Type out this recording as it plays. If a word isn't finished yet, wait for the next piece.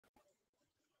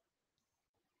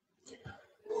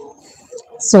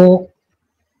So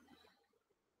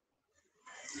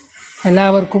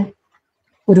എല്ലാവർക്കും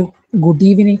ഒരു good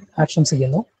evening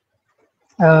ആശംസിക്കുന്നു.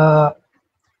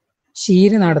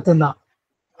 ഷീന് നടത്തുന്ന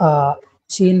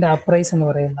ഷീൻ്റെ അപ്രൈസ് എന്ന്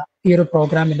പറയുന്ന ഈ ഒരു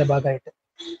പ്രോഗ്രാമിൻ്റെ ഭാഗമായിട്ട്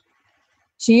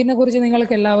ഷീനെ കുറിച്ച്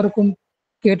നിങ്ങൾക്ക് എല്ലാവർക്കും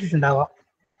കേട്ടിട്ടുണ്ടാവാം.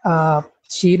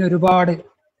 ഷീൻ ഒരുപാട്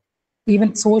ഈവൻ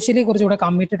സോഷ്യലി കുറച്ചുകൂടെ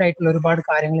കമ്മിറ്റഡ് ആയിട്ടുള്ള ഒരുപാട്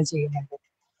കാര്യങ്ങൾ ചെയ്യുന്നുണ്ട്.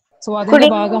 സോ അതിന്റെ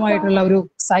ഭാഗമായിട്ടുള്ള ഒരു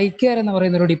സൈക്കർ എന്ന്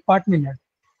പറയുന്ന ഒരു ഡിപ്പാർട്ട്മെന്റ് ഉണ്ട്.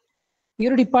 ഈ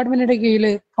ഒരു ഡിപ്പാർട്ട്മെന്റിന്റെ കീഴിൽ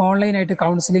ഓൺലൈനായിട്ട്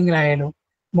കൗൺസിലിംഗിലായാലും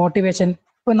മോട്ടിവേഷൻ,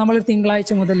 ഇപ്പൊ നമ്മൾ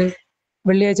തിങ്കളാഴ്ച മുതൽ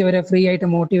വെള്ളിയാഴ്ച വരെ ഫ്രീ ആയിട്ട്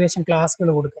മോട്ടിവേഷൻ ക്ലാസ്സുകൾ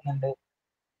കൊടുക്കുന്നുണ്ട്.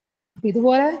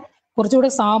 ഇതുപോലെ കുറച്ചുകൂടെ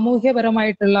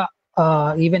സാമൂഹ്യപരമായിട്ടുള്ള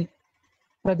ഈവൻ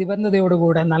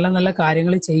പ്രതിബദ്ധതയോടുകൂടെ നല്ല നല്ല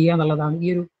കാര്യങ്ങൾ ചെയ്യുക എന്നുള്ളതാണ്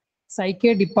ഈ ഒരു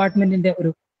സൈക്കേ ഡിപ്പാർട്ട്മെന്റിന്റെ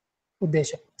ഒരു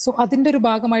ഉദ്ദേശം. സോ അതിന്റെ ഒരു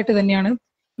ഭാഗമായിട്ട് തന്നെയാണ്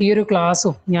ഈ ഒരു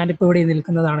ക്ലാസ്സും ഞാനിപ്പോൾ ഇവിടെ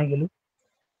നിൽക്കുന്നതാണെങ്കിലും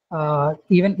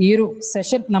ഈവൻ ഈ ഒരു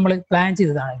സെഷൻ നമ്മൾ plan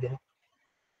ചെയ്തതാണെങ്കിലും.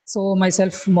 So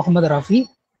myself Muhammad Rafi,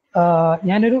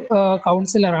 ഞാനൊരു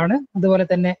കൗൺസിലറാണ്, അതുപോലെ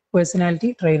തന്നെ പേഴ്സണാലിറ്റി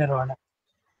ട്രെയിനറുമാണ്.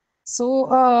 സോ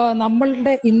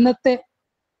നമ്മളുടെ ഇന്നത്തെ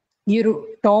ഈ ഒരു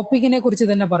ടോപ്പിക്കിനെ കുറിച്ച്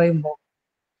തന്നെ പറയുമ്പോൾ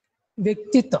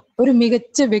വ്യക്തിത്വം, ഒരു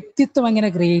മികച്ച വ്യക്തിത്വം എങ്ങനെ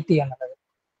ക്രിയേറ്റ് ചെയ്യാന്നുള്ളത്.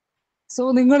 സോ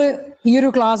നിങ്ങൾ ഈ ഒരു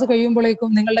ക്ലാസ്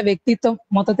കഴിയുമ്പോഴേക്കും നിങ്ങളുടെ വ്യക്തിത്വം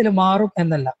മൊത്തത്തിൽ മാറും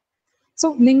എന്നല്ല. സോ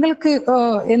നിങ്ങൾക്ക്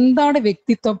എന്താണ്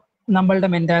വ്യക്തിത്വം, നമ്മളുടെ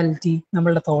മെന്റാലിറ്റി,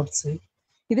 നമ്മളുടെ തോട്ട്സ്,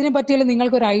 ഇതിനെ പറ്റിയെല്ലാം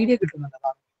നിങ്ങൾക്കൊരു ഐഡിയ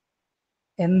കിട്ടുന്നുള്ളതാണ്.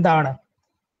 എന്താണ്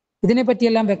ഇതിനെ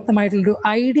പറ്റിയെല്ലാം വ്യക്തമായിട്ടുള്ളൊരു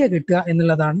ഐഡിയ കിട്ടുക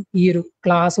എന്നുള്ളതാണ് ഈ ഒരു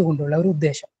ക്ലാസ് കൊണ്ടുള്ള ഒരു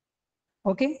ഉദ്ദേശം.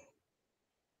 ഓക്കെ,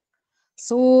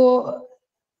 സോ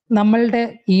നമ്മളുടെ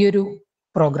ഈ ഒരു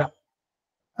പ്രോഗ്രാം,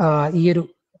 ഈ ഒരു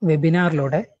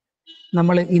വെബിനാറിലൂടെ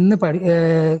നമ്മൾ ഇന്ന്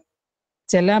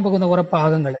ചെല്ലാൻ പോകുന്ന കുറെ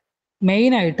ഭാഗങ്ങൾ,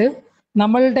 മെയിനായിട്ട്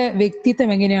നമ്മളുടെ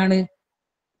വ്യക്തിത്വം എങ്ങനെയാണ്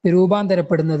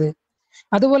രൂപാന്തരപ്പെടുന്നത്,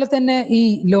 അതുപോലെ തന്നെ ഈ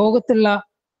ലോകത്തുള്ള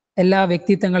എല്ലാ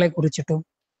വ്യക്തിത്വങ്ങളെ കുറിച്ചിട്ടും,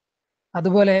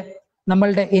 അതുപോലെ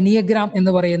നമ്മളുടെ എനിയഗ്രാം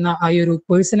എന്ന് പറയുന്ന ആ ഒരു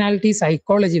പേഴ്സണാലിറ്റി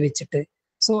സൈക്കോളജി വെച്ചിട്ട്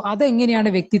സോ അതെങ്ങനെയാണ്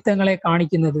വ്യക്തിത്വങ്ങളെ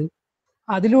കാണിക്കുന്നത്,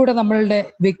 അതിലൂടെ നമ്മളുടെ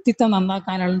വ്യക്തിത്വം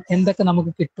നന്നാക്കാനുള്ള എന്തൊക്കെ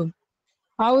നമുക്ക് കിട്ടും,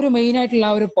 ആ ഒരു മെയിനായിട്ടുള്ള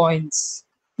ആ ഒരു പോയിന്റ്സ്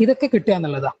ഇതൊക്കെ കിട്ടുക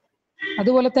എന്നുള്ളതാണ്.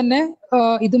 അതുപോലെ തന്നെ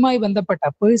ഇതുമായി ബന്ധപ്പെട്ട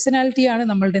പേഴ്സണാലിറ്റിയാണ്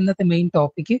നമ്മളുടെ ഇന്നത്തെ മെയിൻ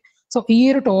ടോപ്പിക്ക്. സോ ഈ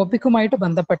ഒരു ടോപ്പിക്കുമായിട്ട്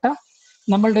ബന്ധപ്പെട്ട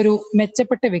നമ്മളുടെ ഒരു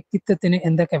മെച്ചപ്പെട്ട വ്യക്തിത്വത്തിന്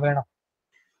എന്തൊക്കെ വേണം,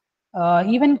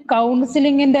 ഈവൻ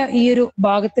കൗൺസിലിങ്ങിന്റെ ഈ ഒരു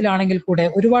ഭാഗത്തിലാണെങ്കിൽ കൂടെ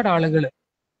ഒരുപാട് ആളുകൾ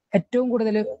ഏറ്റവും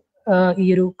കൂടുതൽ ഈ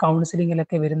ഒരു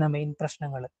കൗൺസിലിങ്ങിലൊക്കെ വരുന്ന മെയിൻ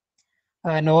പ്രശ്നങ്ങൾ,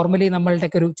 നോർമലി നമ്മളുടെ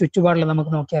ഒക്കെ ഒരു ചുറ്റുപാടിൽ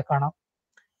നമുക്ക് നോക്കിയാൽ കാണാം,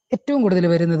 ഏറ്റവും കൂടുതൽ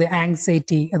വരുന്നത്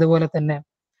ആങ്സൈറ്റി, അതുപോലെ തന്നെ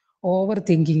ഓവർ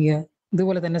തിങ്കിങ്,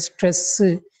 അതുപോലെ തന്നെ സ്ട്രെസ്,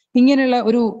 ഇങ്ങനെയുള്ള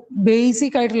ഒരു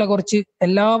ബേസിക് ആയിട്ടുള്ള കുറച്ച്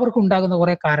എല്ലാവർക്കും ഉണ്ടാകുന്ന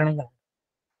കുറെ കാരണങ്ങൾ.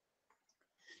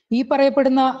 ഈ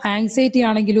പറയപ്പെടുന്ന ആങ്സൈറ്റി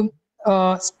ആണെങ്കിലും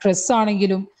സ്ട്രെസ്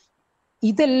ആണെങ്കിലും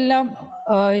ഇതെല്ലാം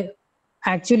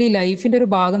ആക്ച്വലി ലൈഫിന്റെ ഒരു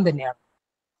ഭാഗം തന്നെയാണ്.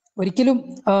 ഒരിക്കലും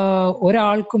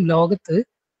ഒരാൾക്കും ലോകത്ത്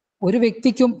ഒരു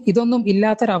വ്യക്തിക്കും ഇതൊന്നും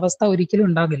ഇല്ലാത്തൊരവസ്ഥ ഒരിക്കലും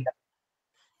ഉണ്ടാകില്ല.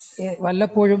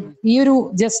 വല്ലപ്പോഴും ഈ ഒരു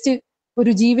ജസ്റ്റ്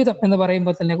ഒരു ജീവിതം എന്ന്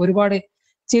പറയുമ്പോൾ തന്നെ ഒരുപാട്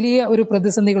ചെറിയ ഒരു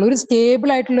പ്രതിസന്ധികൾ, ഒരു സ്റ്റേബിൾ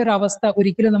ആയിട്ടുള്ള ഒരു അവസ്ഥ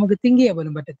ഒരിക്കലും നമുക്ക് തിങ്ക് ചെയ്യാൻ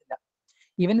പോലും പറ്റത്തില്ല.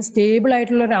 ഈവൻ സ്റ്റേബിൾ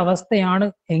ആയിട്ടുള്ള ഒരു അവസ്ഥയാണ്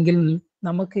എങ്കിൽ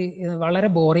നമുക്ക് വളരെ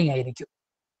ബോറിംഗ് ആയിരിക്കും.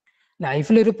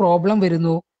 ലൈഫിൽ ഒരു പ്രോബ്ലം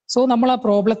വരുന്നു, സോ നമ്മൾ ആ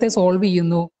പ്രോബ്ലത്തെ സോൾവ്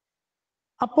ചെയ്യുന്നു,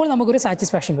 അപ്പോൾ നമുക്കൊരു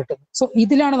സാറ്റിസ്ഫാക്ഷൻ കിട്ടുന്നു. സോ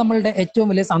ഇതിലാണ് നമ്മളുടെ ഏറ്റവും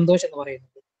വലിയ സന്തോഷം എന്ന്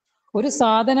പറയുന്നത്. ഒരു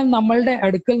സാധനം നമ്മളുടെ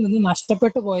അടുക്കൽ നിന്ന്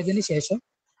നഷ്ടപ്പെട്ടു പോയതിന് ശേഷം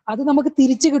അത് നമുക്ക്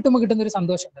തിരിച്ചു കിട്ടുമ്പോൾ കിട്ടുന്ന ഒരു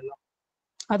സന്തോഷം ഉണ്ടല്ലോ,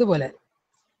 അതുപോലെ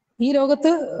ഈ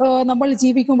ലോകത്ത് നമ്മൾ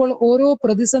ജീവിക്കുമ്പോൾ ഓരോ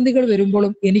പ്രതിസന്ധികൾ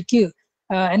വരുമ്പോഴും എനിക്ക്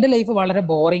എൻ്റെ ലൈഫ് വളരെ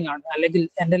ബോറിംഗ് ആണ്, അല്ലെങ്കിൽ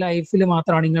എൻ്റെ ലൈഫിൽ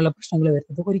മാത്രമാണ് ഇങ്ങനെയുള്ള പ്രശ്നങ്ങൾ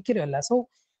വരുന്നത്, ഒരിക്കലും അല്ല. സോ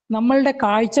നമ്മളുടെ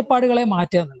കാഴ്ചപ്പാടുകളെ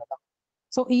മാറ്റുക എന്നുള്ളതാണ്.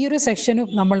 സോ ഈ ഒരു സെക്ഷനും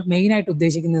നമ്മൾ മെയിൻ ആയിട്ട്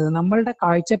ഉദ്ദേശിക്കുന്നത് നമ്മളുടെ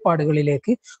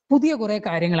കാഴ്ചപ്പാടുകളിലേക്ക് പുതിയ കുറെ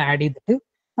കാര്യങ്ങൾ ആഡ് ചെയ്തിട്ട്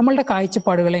നമ്മളുടെ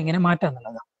കാഴ്ചപ്പാടുകളെ എങ്ങനെ മാറ്റുക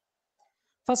എന്നുള്ളതാണ്.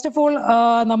 ഫസ്റ്റ് ഓഫ് ഓൾ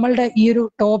നമ്മളുടെ ഈ ഒരു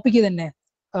ടോപ്പിക്ക് തന്നെ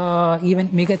ഈവൻ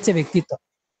മികച്ച വ്യക്തിത്വം,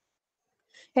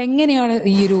 എങ്ങനെയാണ്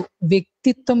ഈ ഒരു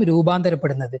വ്യക്തിത്വം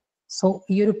രൂപാന്തരപ്പെടുന്നത്, സോ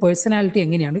ഈ ഒരു പേഴ്സണാലിറ്റി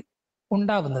എങ്ങനെയാണ്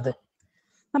ഉണ്ടാവുന്നത്.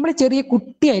 നമ്മൾ ചെറിയ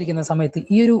കുട്ടിയായിരിക്കുന്ന സമയത്ത്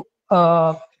ഈ ഒരു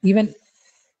ഈവൻ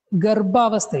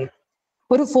ഗർഭാവസ്ഥയിൽ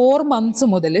ഒരു 4 months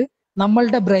മുതൽ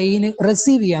നമ്മളുടെ ബ്രെയിന്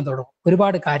റിസീവ് ചെയ്യാൻ തുടങ്ങും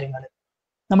ഒരുപാട് കാര്യങ്ങൾ,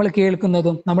 നമ്മൾ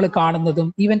കേൾക്കുന്നതും നമ്മൾ കാണുന്നതും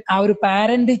ഈവൻ ആ ഒരു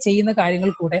പാരന്റ് ചെയ്യുന്ന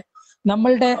കാര്യങ്ങൾ കൂടെ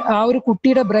നമ്മളുടെ ആ ഒരു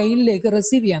കുട്ടിയുടെ ബ്രെയിനിലേക്ക്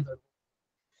റിസീവ് ചെയ്യാൻ തുടങ്ങും.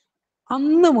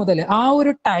 അന്ന് മുതൽ ആ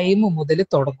ഒരു ടൈം മുതൽ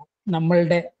തുടങ്ങും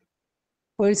നമ്മളുടെ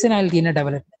പേഴ്സണാലിറ്റീനെ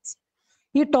ഡെവലപ്മെന്റ്സ്.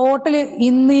 ഈ ടോട്ടല്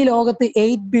ഇന്ന് ഈ ലോകത്ത്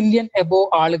 8 ബില്യൺ എബോവ്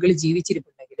ആളുകൾ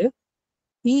ജീവിച്ചിരിപ്പുണ്ടെങ്കിൽ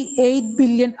ഈ 8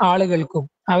 ബില്യൺ ആളുകൾക്കും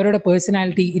അവരുടെ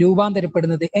പേഴ്സണാലിറ്റി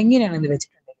രൂപാന്തരപ്പെടുന്നത് എങ്ങനെയാണെന്ന്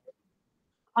വെച്ചിട്ടുണ്ടെങ്കിൽ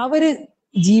അവര്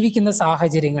ജീവിക്കുന്ന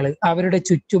സാഹചര്യങ്ങൾ, അവരുടെ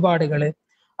ചുറ്റുപാടുകൾ,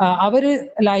 അവര്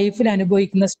ലൈഫിൽ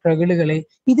അനുഭവിക്കുന്ന സ്ട്രഗിളുകൾ,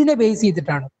 ഇതിനെ ബേസ്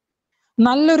ചെയ്തിട്ടാണ്.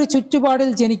 നല്ലൊരു ചുറ്റുപാടിൽ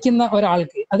ജനിക്കുന്ന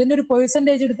ഒരാൾക്ക് അതിൻ്റെ ഒരു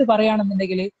പെർസെൻറ്റേജ് എടുത്ത്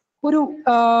പറയുകയാണെന്നുണ്ടെങ്കിൽ ഒരു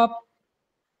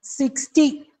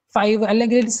 65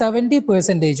 അല്ലെങ്കിൽ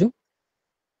 70%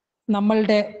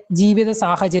 നമ്മളുടെ ജീവിത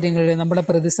സാഹചര്യങ്ങൾ, നമ്മുടെ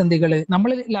പ്രതിസന്ധികൾ,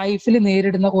 നമ്മൾ ലൈഫിൽ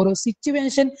നേരിടുന്ന ഓരോ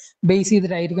സിറ്റുവേഷൻ ബേസ്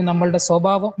ചെയ്തിട്ടായിരിക്കും നമ്മളുടെ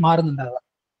സ്വഭാവം മാറുന്നുണ്ടാവുക.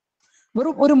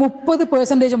 വെറും ഒരു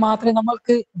 30% മാത്രമേ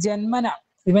നമ്മൾക്ക് ജന്മന,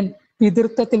 ഇവൻ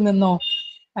പിതൃത്വത്തിൽ നിന്നോ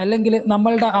അല്ലെങ്കിൽ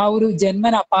നമ്മളുടെ ആ ഒരു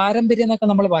ജന്മന പാരമ്പര്യം എന്നൊക്കെ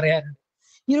നമ്മൾ പറയാറുണ്ട്,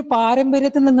 ഈ ഒരു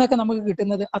പാരമ്പര്യത്തിൽ നിന്നൊക്കെ നമുക്ക്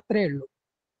കിട്ടുന്നത് അത്രയേ ഉള്ളൂ.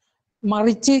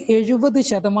 മറിച്ച്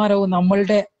 70%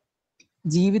 നമ്മളുടെ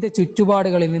ജീവിത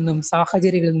ചുറ്റുപാടുകളിൽ നിന്നും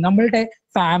സാഹചര്യങ്ങളിൽ നിന്നും, നമ്മളുടെ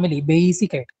ഫാമിലി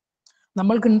ബേസിക് ആയിട്ട്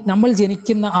നമ്മൾ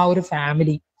ജനിക്കുന്ന ആ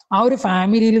ഒരു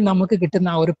ഫാമിലിയിൽ നമുക്ക് കിട്ടുന്ന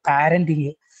ആ ഒരു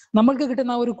പാരന്റിങ്, നമ്മൾക്ക്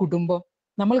കിട്ടുന്ന ആ ഒരു കുടുംബം,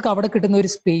 നമ്മൾക്ക് അവിടെ കിട്ടുന്ന ഒരു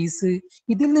സ്പേസ്,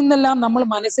 ഇതിൽ നിന്നെല്ലാം നമ്മൾ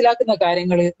മനസ്സിലാക്കുന്ന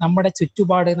കാര്യങ്ങൾ, നമ്മുടെ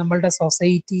ചുറ്റുപാട്, നമ്മളുടെ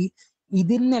സൊസൈറ്റി,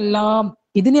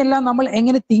 ഇതിനെല്ലാം നമ്മൾ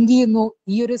എങ്ങനെ തിങ്ക് ചെയ്യുന്നു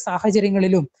ഈ ഒരു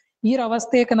സാഹചര്യങ്ങളിലും ഈ ഒരു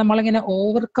അവസ്ഥയൊക്കെ നമ്മൾ എങ്ങനെ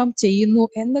ഓവർകം ചെയ്യുന്നു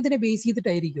എന്നതിനെ ബേസ്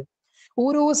ചെയ്തിട്ടായിരിക്കും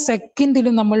ഓരോ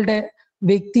സെക്കൻഡിലും നമ്മളുടെ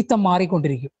വ്യക്തിത്വം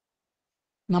മാറിക്കൊണ്ടിരിക്കും,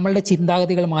 നമ്മളുടെ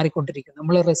ചിന്താഗതികൾ മാറിക്കൊണ്ടിരിക്കും,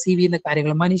 നമ്മൾ റിസീവ് ചെയ്യുന്ന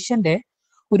കാര്യങ്ങൾ. മനുഷ്യന്റെ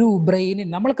ഒരു ബ്രെയിനിൽ,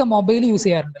 നമ്മളൊക്കെ മൊബൈൽ യൂസ്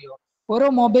ചെയ്യാറുണ്ടല്ലോ, ഓരോ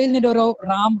മൊബൈലിന്റെ ഓരോ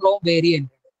റോം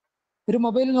വേരിയന്റ്. ഒരു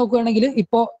മൊബൈൽ നോക്കുകയാണെങ്കിൽ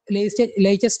ഇപ്പോൾ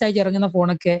ലേറ്റസ്റ്റ് ആയി ഇറങ്ങുന്ന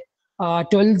ഫോണൊക്കെ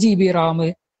 12 GB റാം,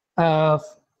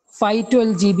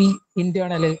 512 GB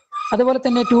ഇന്റേണല്, അതുപോലെ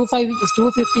തന്നെ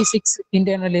 256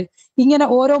 ഇന്റേണല്. ഇങ്ങനെ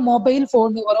ഓരോ മൊബൈൽ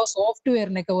ഫോണിന്, ഓരോ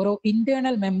സോഫ്റ്റ്വെയറിനൊക്കെ ഓരോ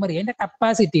ഇന്റേണൽ മെമ്മറി, അതിന്റെ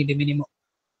കപ്പാസിറ്റി ഉണ്ട് മിനിമം.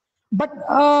 ബട്ട്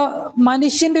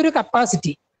മനുഷ്യന്റെ ഒരു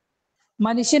കപ്പാസിറ്റി,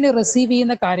 മനുഷ്യന് റിസീവ്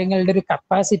ചെയ്യുന്ന കാര്യങ്ങളുടെ ഒരു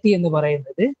കപ്പാസിറ്റി എന്ന്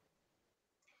പറയുന്നത്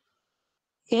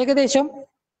ഏകദേശം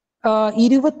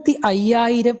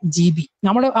 25,000 GB.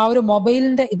 നമ്മൾ ആ ഒരു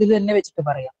മൊബൈലിന്റെ ഇതിൽ തന്നെ വെച്ചിട്ട്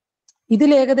പറയാം, ഇതിൽ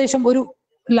ഏകദേശം ഒരു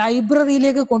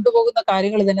ലൈബ്രറിയിലേക്ക് കൊണ്ടുപോകുന്ന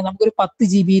കാര്യങ്ങൾ തന്നെ നമുക്കൊരു 10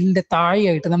 GB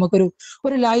താഴെയായിട്ട് നമുക്കൊരു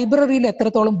ലൈബ്രറിയിൽ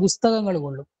എത്രത്തോളം പുസ്തകങ്ങൾ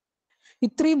കൊള്ളും.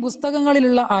 ഇത്രയും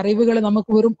പുസ്തകങ്ങളിലുള്ള അറിവുകൾ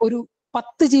നമുക്ക് വെറും ഒരു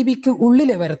 10 GB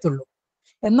ഉള്ളിലേ വരത്തുള്ളൂ.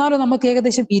 എന്നാലും നമുക്ക്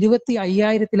ഏകദേശം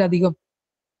 25,000-ലധികം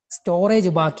സ്റ്റോറേജ്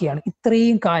ബാക്കിയാണ്.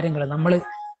 ഇത്രയും കാര്യങ്ങൾ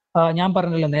ഞാൻ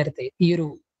പറഞ്ഞല്ലോ നേരത്തെ, ഈ ഒരു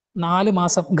 4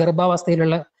 മാസം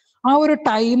ഗർഭാവസ്ഥയിലുള്ള ആ ഒരു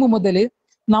ടൈം മുതൽ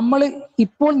നമ്മൾ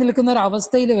ഇപ്പോൾ നിൽക്കുന്ന ഒരു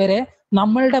അവസ്ഥയിൽ വരെ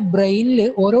നമ്മളുടെ ബ്രെയിനിൽ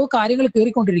ഓരോ കാര്യങ്ങൾ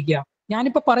കയറിക്കൊണ്ടിരിക്കുക.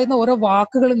 ഞാനിപ്പോ പറയുന്ന ഓരോ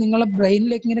വാക്കുകൾ നിങ്ങളുടെ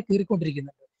ബ്രെയിനിലേക്ക് ഇങ്ങനെ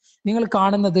കയറിക്കൊണ്ടിരിക്കുന്നുണ്ട്. നിങ്ങൾ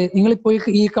കാണുന്നത്, നിങ്ങളിപ്പോൾ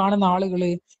ഈ കാണുന്ന ആളുകൾ,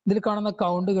 ഇതിൽ കാണുന്ന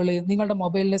കൗണ്ടുകൾ, നിങ്ങളുടെ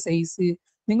മൊബൈലിലെ സൈസ്,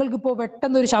 നിങ്ങൾക്കിപ്പോ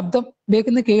പെട്ടെന്ന് ഒരു ശബ്ദം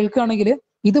വേഗം കേൾക്കുകയാണെങ്കിൽ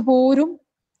ഇതുപോലും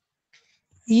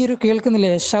ഈ ഒരു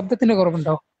കേൾക്കുന്നില്ലേ, ശബ്ദത്തിന്റെ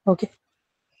കുറവുണ്ടോ? ഓക്കെ,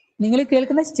 നിങ്ങൾ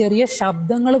കേൾക്കുന്ന ചെറിയ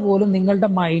ശബ്ദങ്ങൾ പോലും നിങ്ങളുടെ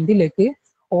മൈൻഡിലേക്ക്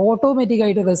ഓട്ടോമാറ്റിക്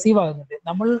ആയിട്ട് റിസീവ് ആകുന്നുണ്ട്.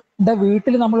 നമ്മളുടെ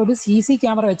വീട്ടിൽ നമ്മൾ ഒരു CC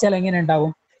ക്യാമറ വെച്ചാൽ എങ്ങനെ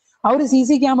ഉണ്ടാവും? ആ ഒരു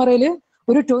CC ക്യാമറയിൽ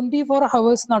ഒരു 24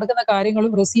 hours നടക്കുന്ന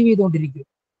കാര്യങ്ങളും റിസീവ് ചെയ്തുകൊണ്ടിരിക്കും.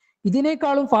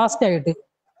 ഇതിനേക്കാളും ഫാസ്റ്റ് ആയിട്ട്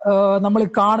നമ്മൾ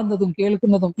കാണുന്നതും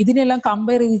കേൾക്കുന്നതും ഇതിനെല്ലാം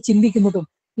കമ്പയർ ചെയ്ത് ചിന്തിക്കുന്നതും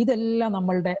ഇതെല്ലാം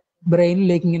നമ്മളുടെ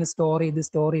ബ്രെയിനിലേക്ക് ഇങ്ങനെ സ്റ്റോർ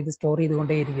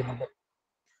ചെയ്തുകൊണ്ടേയിരിക്കുന്നുണ്ട്.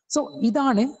 സോ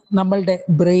ഇതാണ് നമ്മളുടെ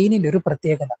ബ്രെയിനിന്റെ ഒരു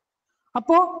പ്രത്യേകത.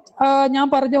 അപ്പോ ഞാൻ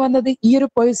പറഞ്ഞു വന്നത്, ഈ ഒരു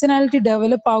പേഴ്സണാലിറ്റി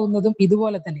ഡെവലപ്പ് ആവുന്നതും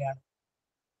ഇതുപോലെ തന്നെയാണ്.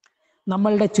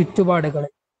 നമ്മളുടെ ചുറ്റുപാടുകൾ,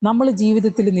 നമ്മൾ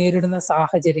ജീവിതത്തിൽ നേരിടുന്ന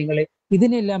സാഹചര്യങ്ങൾ,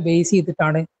 ഇതിനെല്ലാം ബേസ്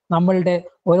ചെയ്തിട്ടാണ് നമ്മളുടെ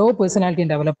ഓരോ പേഴ്സണാലിറ്റിയും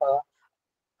ഡെവലപ്പ് ആവുക.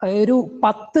 ഒരു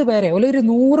 10 പേരെ അല്ലെങ്കിൽ ഒരു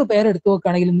 100 പേരെ എടുത്തു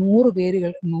നോക്കുകയാണെങ്കിൽ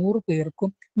 100 പേർക്കും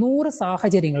 100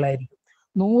 സാഹചര്യങ്ങളായിരിക്കും,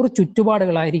 100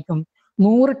 ചുറ്റുപാടുകളായിരിക്കും,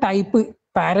 100 ടൈപ്പ്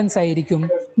പാരൻസ് ആയിരിക്കും,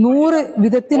 100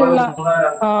 വിധത്തിലുള്ള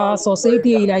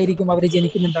സൊസൈറ്റിയിലായിരിക്കും അവർ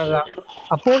ജനിക്കുന്നുണ്ടാവുക.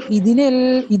 അപ്പോൾ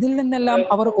ഇതിൽ നിന്നെല്ലാം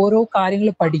അവർ ഓരോ കാര്യങ്ങൾ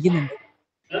പഠിക്കുന്നുണ്ട്.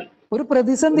 ഒരു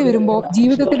പ്രതിസന്ധി വരുമ്പോൾ,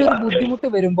 ജീവിതത്തിൽ ഒരു ബുദ്ധിമുട്ട്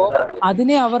വരുമ്പോൾ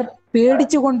അതിനെ അവർ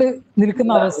പേടിച്ചുകൊണ്ട്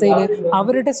നിൽക്കുന്ന അവസ്ഥയിൽ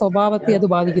അവരുടെ സ്വഭാവത്തെ അത്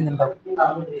ബാധിക്കുന്നുണ്ടാവും.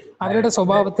 അവരുടെ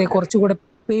സ്വഭാവത്തെ കുറച്ചുകൂടെ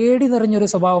പേടി നിറഞ്ഞൊരു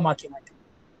സ്വഭാവമാക്കി മാറ്റും.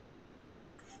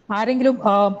 ആരെങ്കിലും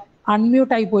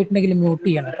അൺമ്യൂട്ട് ആയി പോയിട്ടുണ്ടെങ്കിൽ മ്യൂട്ട്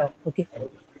ചെയ്യണം കേട്ടോ. ഓക്കെ,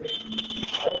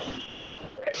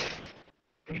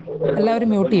 എല്ലാവരും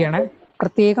മ്യൂട്ട് ചെയ്യണേ,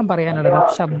 പ്രത്യേകം പറയാനുള്ളത്,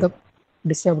 ശബ്ദം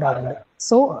ഡിസ്റ്റർബ്ഡ് ആകുന്നത്.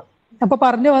 സോ അപ്പൊ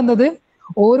പറഞ്ഞു വന്നത്,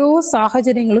 ഓരോ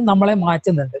സാഹചര്യങ്ങളും നമ്മളെ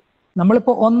മാറ്റുന്നുണ്ട്.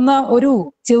 നമ്മളിപ്പോ ഒരു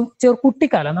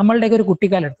കുട്ടിക്കാലം, നമ്മളുടെയൊക്കെ ഒരു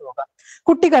കുട്ടിക്കാലം എടുത്ത് നോക്കാം.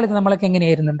 കുട്ടിക്കാലത്ത് നമ്മളൊക്കെ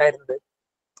എങ്ങനെയായിരുന്നു ഉണ്ടായിരുന്നത്?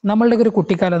 നമ്മളുടെ ഒരു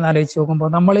കുട്ടിക്കാലം എന്ന് ആലോചിച്ച് നോക്കുമ്പോൾ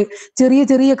നമ്മൾ ചെറിയ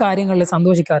ചെറിയ കാര്യങ്ങളിൽ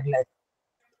സന്തോഷിക്കാറില്ലായിരുന്നു.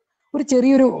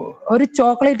 ഒരു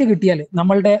ചോക്ലേറ്റ് കിട്ടിയാൽ,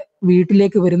 നമ്മളുടെ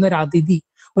വീട്ടിലേക്ക് വരുന്ന ഒരു അതിഥി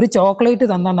ഒരു ചോക്ലേറ്റ്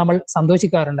തന്നാൽ നമ്മൾ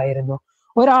സന്തോഷിക്കാറുണ്ടായിരുന്നു.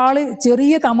 ഒരാള്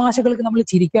ചെറിയ തമാശകൾക്ക് നമ്മൾ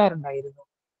ചിരിക്കാറുണ്ടായിരുന്നു.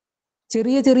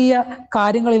 ചെറിയ ചെറിയ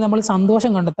കാര്യങ്ങളിൽ നമ്മൾ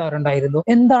സന്തോഷം കണ്ടെത്താറുണ്ടായിരുന്നു.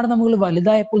 എന്താണ് നമ്മൾ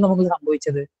വലുതായപ്പോൾ നമുക്ക്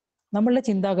സംഭവിച്ചത്? നമ്മളുടെ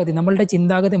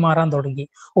ചിന്താഗതി മാറാൻ തുടങ്ങി.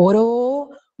 ഓരോ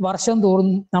വർഷം തോറും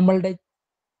നമ്മളുടെ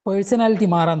പേഴ്സണാലിറ്റി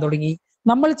മാറാൻ തുടങ്ങി.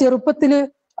 നമ്മൾ ചെറുപ്പത്തില്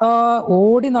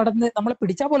ഓടി നടന്ന് നമ്മളെ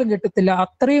പിടിച്ചാൽ പോലും കിട്ടത്തില്ല,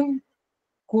 അത്രയും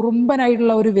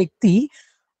കുറുമ്പനായിട്ടുള്ള ഒരു വ്യക്തി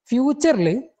ഫ്യൂച്ചറിൽ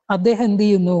അദ്ദേഹം എന്ത്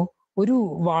ചെയ്യുന്നു? ഒരു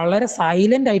വളരെ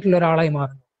സൈലന്റ് ആയിട്ടുള്ള ഒരാളായി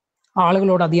മാറുന്നു.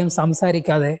 ആളുകളോട് അധികം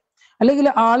സംസാരിക്കാതെ, അല്ലെങ്കിൽ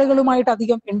ആളുകളുമായിട്ട്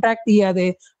അധികം ഇന്ററാക്ട് ചെയ്യാതെ,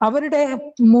 അവരുടെ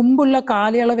മുമ്പുള്ള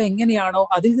കാലയളവ് എങ്ങനെയാണോ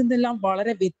അതിൽ നിന്നെല്ലാം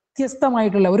വളരെ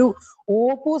വ്യത്യസ്തമായിട്ടുള്ള ഒരു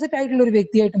ഓപ്പോസിറ്റ് ആയിട്ടുള്ള ഒരു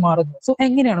വ്യക്തിയായിട്ട് മാറുന്നു. സോ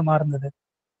എങ്ങനെയാണ് മാറുന്നത്?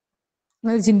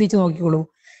 ചിന്തിച്ചു നോക്കിക്കോളൂ.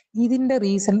 ഇതിന്റെ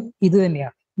റീസൺ ഇത്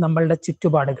തന്നെയാണ്, നമ്മളുടെ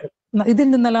ചുറ്റുപാടുകൾ. ഇതിൽ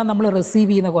നിന്നെല്ലാം നമ്മൾ റിസീവ്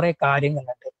ചെയ്യുന്ന കുറെ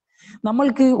കാര്യങ്ങളുണ്ട്.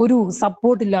 നമ്മൾക്ക് ഒരു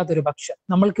സപ്പോർട്ട് ഇല്ലാത്തൊരു പക്ഷം,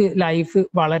 നമ്മൾക്ക് ലൈഫ്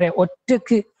വളരെ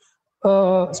ഒറ്റക്ക്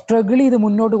സ്ട്രഗിൾ ചെയ്ത്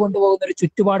മുന്നോട്ട് കൊണ്ടുപോകുന്ന ഒരു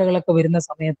ചുറ്റുപാടുകളൊക്കെ വരുന്ന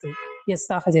സമയത്ത്,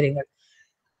 സാഹചര്യങ്ങൾ,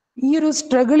 ഈ ഒരു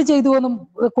സ്ട്രഗിൾ ചെയ്തു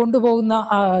കൊണ്ടുപോകുന്ന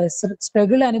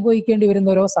സ്ട്രഗിൾ അനുഭവിക്കേണ്ടി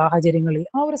വരുന്ന ഓരോ സാഹചര്യങ്ങളിൽ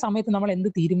ആ ഒരു സമയത്ത് നമ്മൾ എന്ത്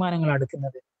തീരുമാനങ്ങളാണ്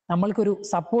എടുക്കുന്നത്? നമ്മൾക്കൊരു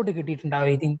സപ്പോർട്ട്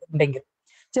കിട്ടിയിട്ടുണ്ടാവുമെങ്കിൽ,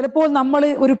 ചിലപ്പോൾ നമ്മൾ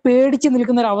ഒരു പേടിച്ച്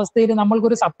നിൽക്കുന്ന ഒരു അവസ്ഥയിൽ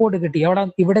നമ്മൾക്കൊരു സപ്പോർട്ട് കിട്ടി,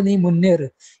 ഇവിടെ നീ മുന്നേറ്,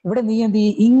 ഇവിടെ നീ എന്ത്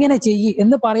ചെയ്യ്, ഇങ്ങനെ ചെയ്യ്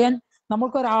എന്ന് പറയാൻ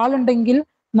നമ്മൾക്കൊരാളുണ്ടെങ്കിൽ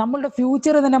നമ്മളുടെ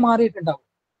ഫ്യൂച്ചർ തന്നെ മാറിയിട്ടുണ്ടാവും.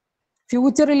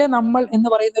 ഫ്യൂച്ചറിലെ നമ്മൾ എന്ന്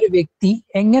പറയുന്ന ഒരു വ്യക്തി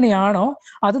എങ്ങനെയാണോ,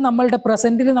 അത് നമ്മളുടെ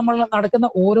പ്രസന്റിൽ നമ്മൾ നടക്കുന്ന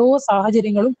ഓരോ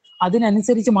സാഹചര്യങ്ങളും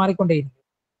അതിനനുസരിച്ച് മാറിക്കൊണ്ടേയിരിക്കും.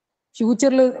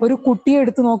 ഫ്യൂച്ചറിൽ ഒരു കുട്ടിയെ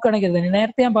എടുത്ത് നോക്കുകയാണെങ്കിൽ തന്നെ,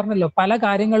 നേരത്തെ ഞാൻ പറഞ്ഞല്ലോ, പല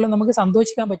കാര്യങ്ങളിലും നമുക്ക്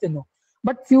സന്തോഷിക്കാൻ പറ്റുന്നു.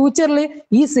 ബട്ട് ഫ്യൂച്ചറിൽ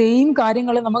ഈ സെയിം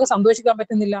കാര്യങ്ങൾ നമുക്ക് സന്തോഷിക്കാൻ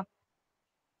പറ്റുന്നില്ല.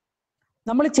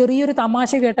 നമ്മൾ ചെറിയൊരു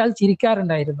തമാശ കേട്ടാൽ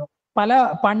ചിരിക്കാറുണ്ടായിരുന്നു.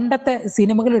 പണ്ടത്തെ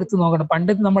സിനിമകൾ എടുത്തു നോക്കണം.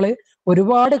 പണ്ട് നമ്മൾ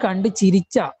ഒരുപാട് കണ്ട്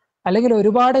ചിരിച്ച, അല്ലെങ്കിൽ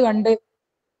ഒരുപാട് കണ്ട്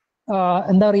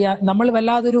എന്താ പറയാ, നമ്മൾ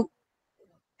വല്ലാതൊരു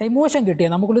എമോഷൻ കിട്ടിയ,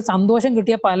 നമുക്കൊരു സന്തോഷം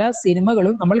കിട്ടിയ പല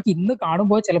സിനിമകളും നമ്മൾക്ക് ഇന്ന്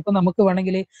കാണുമ്പോൾ ചിലപ്പോൾ നമുക്ക്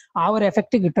വേണമെങ്കിൽ ആ ഒരു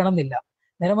എഫക്റ്റ് കിട്ടണം എന്നില്ല.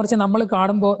 നേരെ മറിച്ച് നമ്മൾ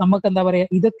കാണുമ്പോൾ നമുക്ക് എന്താ പറയാ,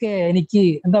 ഇതൊക്കെ എനിക്ക്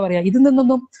എന്താ പറയാ, ഇതിൽ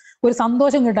നിന്നൊന്നും ഒരു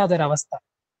സന്തോഷം കിട്ടാത്തൊരവസ്ഥ.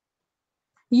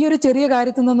 ഈ ഒരു ചെറിയ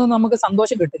കാര്യത്തിൽ നിന്നും നമുക്ക്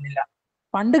സന്തോഷം കിട്ടുന്നില്ല.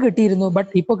 പണ്ട് കിട്ടിയിരുന്നു,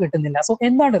 ബട്ട് ഇപ്പൊ കിട്ടുന്നില്ല. സോ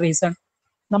എന്താണ് റീസൺ?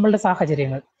 നമ്മളുടെ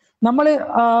സാഹചര്യങ്ങൾ, നമ്മൾ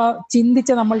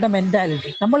ചിന്തിച്ച നമ്മളുടെ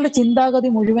മെന്റാലിറ്റി, നമ്മളുടെ ചിന്താഗതി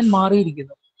മുഴുവൻ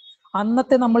മാറിയിരിക്കുന്നു.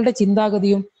 അന്നത്തെ നമ്മളുടെ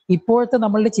ചിന്താഗതിയും ഇപ്പോഴത്തെ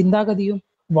നമ്മളുടെ ചിന്താഗതിയും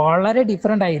വളരെ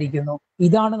ഡിഫറെന്റ് ആയിരിക്കുന്നു.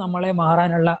 ഇതാണ് നമ്മളെ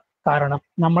മാറാനുള്ള കാരണം,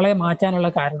 നമ്മളെ മാറ്റാനുള്ള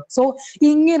കാരണം. സോ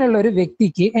ഇങ്ങനെയുള്ള ഒരു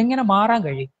വ്യക്തിക്ക് എങ്ങനെ മാറാൻ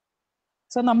കഴിയും?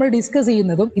 സോ നമ്മൾ ഡിസ്കസ്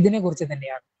ചെയ്യുന്നതും ഇതിനെ കുറിച്ച്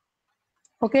തന്നെയാണ്.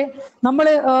 ഓക്കെ, നമ്മൾ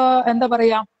എന്താ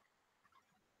പറയാ,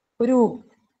 ഒരു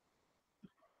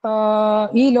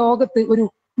ഈ ലോകത്ത് ഒരു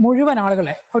മുഴുവൻ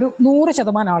ആളുകളെ, ഒരു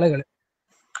 100% ആളുകൾ,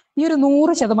 ഈ ഒരു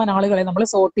 100% ആളുകളെ നമ്മൾ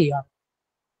സോർട്ട് ചെയ്യാണ്.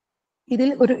 ഇതിൽ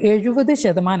ഒരു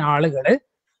 70% ആളുകൾ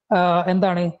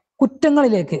എന്താണ്,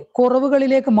 കുറ്റങ്ങളിലേക്ക്,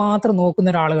 കുറവുകളിലേക്ക് മാത്രം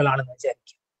നോക്കുന്ന ഒരാളുകളാണെന്ന്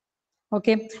വിചാരിക്കും.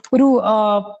 ഓക്കെ,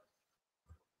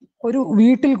 ഒരു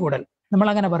വീട്ടിൽ കൂടൽ, നമ്മൾ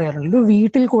അങ്ങനെ പറയാറുണ്ട്. ഒരു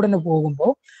വീട്ടിൽ കൂടൽ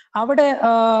പോകുമ്പോൾ അവിടെ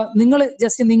നിങ്ങൾ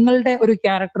ജസ്റ്റ് നിങ്ങളുടെ ഒരു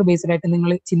ക്യാരക്ടർ ബേസ്ഡ് ആയിട്ട്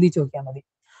നിങ്ങൾ ചിന്തിച്ചു നോക്കിയാൽ മതി.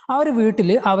 ആ ഒരു വീട്ടിൽ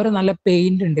അവർ നല്ല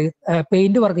പെയിന്റ് ഉണ്ട്,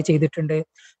 പെയിന്റ് വർക്ക് ചെയ്തിട്ടുണ്ട്,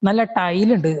 നല്ല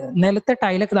ടൈലുണ്ട്, നിലത്തെ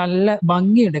ടൈലൊക്കെ നല്ല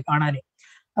ഭംഗിയുണ്ട് കാണാൻ.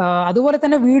 അതുപോലെ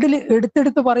തന്നെ വീട്ടിൽ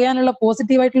എടുത്തെടുത്ത് പറയാനുള്ള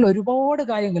പോസിറ്റീവായിട്ടുള്ള ഒരുപാട്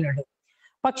കാര്യങ്ങളുണ്ട്.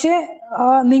 പക്ഷേ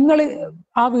നിങ്ങൾ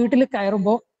ആ വീട്ടിൽ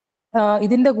കയറുമ്പോൾ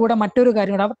ഇതിന്റെ കൂടെ മറ്റൊരു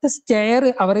കാര്യം കൂടെ, അവിടുത്തെ സ്റ്റെയർ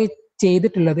അവർ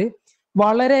ചെയ്തിട്ടുള്ളത്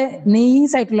വളരെ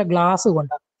നൈസ് ആയിട്ടുള്ള ഗ്ലാസ്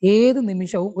കൊണ്ടാണ്. ഏത്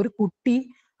നിമിഷവും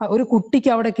ഒരു കുട്ടിക്ക്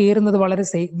അവിടെ കയറുന്നത് വളരെ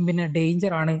പിന്നെ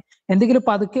ഡേഞ്ചർ ആണ്. എന്തെങ്കിലും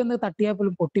പതുക്കെ ഒന്ന് തട്ടിയാൽ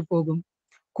പോലും പൊട്ടിപ്പോകും.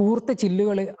 കൂർത്ത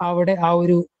ചില്ലുകൾ അവിടെ ആ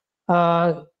ഒരു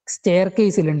സ്റ്റെയർ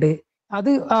കേസിലുണ്ട്. അത്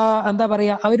എന്താ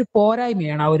പറയാ, ആ ഒരു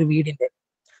പോരായ്മയാണ് ആ ഒരു വീടിന്റെ.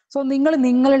 സോ നിങ്ങളുടെ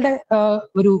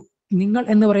നിങ്ങൾ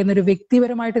എന്ന് പറയുന്ന ഒരു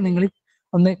വ്യക്തിപരമായിട്ട് നിങ്ങൾ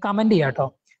ഒന്ന് കമന്റ് ചെയ്യാട്ടോ.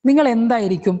 നിങ്ങൾ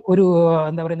എന്തായിരിക്കും ഒരു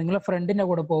എന്താ പറയുക, നിങ്ങളുടെ ഫ്രണ്ടിന്റെ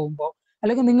കൂടെ പോകുമ്പോൾ,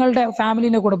 അല്ലെങ്കിൽ നിങ്ങളുടെ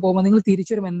ഫാമിലിന്റെ കൂടെ പോകുമ്പോൾ നിങ്ങൾ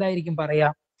തിരിച്ചു വരുമ്പോൾ എന്തായിരിക്കും പറയാ?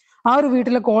 ആ ഒരു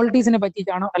വീട്ടിലെ ക്വാളിറ്റീസിനെ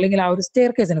പറ്റിയിട്ടാണോ, അല്ലെങ്കിൽ ആ ഒരു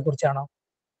സ്റ്റെയർ കേസിനെ കുറിച്ചാണോ,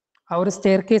 ആ ഒരു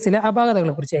സ്റ്റെയർ കേസിലെ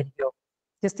അപാകതകളെ കുറിച്ചായിരിക്കുമോ?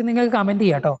 ജസ്റ്റ് നിങ്ങൾക്ക് കമന്റ്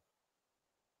ചെയ്യാട്ടോ.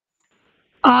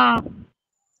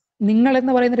 നിങ്ങൾ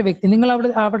എന്ന് പറയുന്ന ഒരു വ്യക്തി, നിങ്ങൾ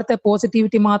അവിടുത്തെ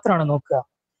പോസിറ്റിവിറ്റി മാത്രമാണ് നോക്കുക,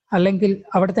 അല്ലെങ്കിൽ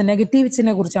അവിടുത്തെ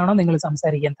നെഗറ്റീവ്സിനെ കുറിച്ചാണോ നിങ്ങൾ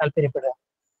സംസാരിക്കാൻ താല്പര്യപ്പെടുക?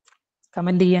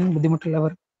 കമന്റ് ചെയ്യാൻ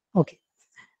ബുദ്ധിമുട്ടുള്ളവർ. ഓക്കെ,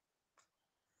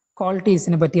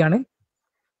 ക്വാളിറ്റീസിനെ പറ്റിയാണ്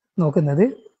നോക്കുന്നത്.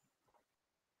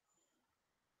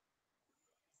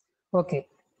 Okay,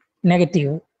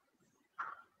 negative.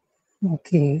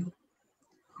 Okay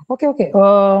okay okay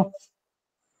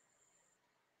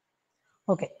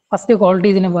okay, first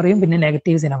ക്വാളിറ്റീസിനെ പറയും, പിന്നെ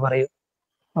നെഗറ്റീവ്സിനെ പറയും.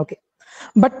 ഓക്കെ,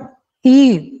 ബട്ട് ഈ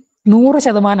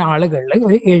 100% ആളുകളിൽ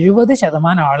ഒരു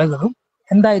 70% ആളുകളും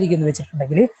എന്തായിരിക്കും എന്ന്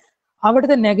വെച്ചിട്ടുണ്ടെങ്കിൽ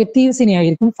അവിടുത്തെ നെഗറ്റീവ്സിനെ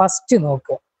ആയിരിക്കും ഫസ്റ്റ്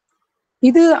നോക്കുക.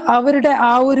 ഇത് അവരുടെ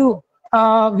ആ ഒരു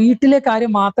വീട്ടിലെ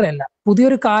കാര്യം മാത്രമല്ല,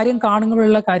 പുതിയൊരു കാര്യം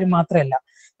കാണുമ്പോഴുള്ള കാര്യം മാത്രമല്ല,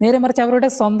 നേരെ മറിച്ച് അവരുടെ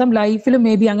സ്വന്തം ലൈഫിലും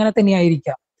മേ ബി അങ്ങനെ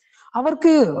തന്നെയായിരിക്കാം.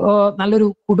 അവർക്ക് നല്ലൊരു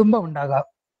കുടുംബം ഉണ്ടാകാം,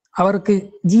 അവർക്ക്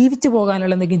ജീവിച്ചു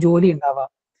പോകാനുള്ള എന്തെങ്കിലും ജോലി ഉണ്ടാവാം,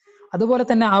 അതുപോലെ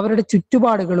തന്നെ അവരുടെ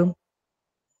ചുറ്റുപാടുകളും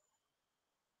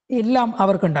എല്ലാം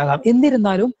അവർക്ക് ഉണ്ടാകാം.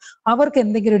 എന്നിരുന്നാലും അവർക്ക്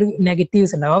എന്തെങ്കിലും ഒരു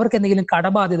നെഗറ്റീവ്സ് ഉണ്ടാവും, അവർക്ക് എന്തെങ്കിലും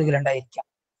കടബാധ്യതകൾ ഉണ്ടായിരിക്കാം,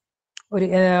 ഒരു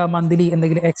മന്ത്ലി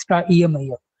എന്തെങ്കിലും എക്സ്ട്രാ EMI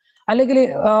അല്ലെങ്കിൽ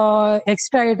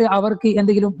എക്സ്ട്രാ ആയിട്ട് അവർക്ക്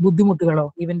എന്തെങ്കിലും ബുദ്ധിമുട്ടുകളോ,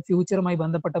 ഈവൻ ഫ്യൂച്ചറുമായി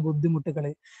ബന്ധപ്പെട്ട ബുദ്ധിമുട്ടുകൾ,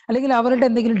 അല്ലെങ്കിൽ അവരുടെ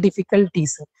എന്തെങ്കിലും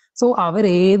ഡിഫിക്കൽട്ടീസ്. സോ അവർ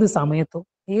ഏത് സമയത്തും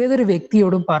ഏതൊരു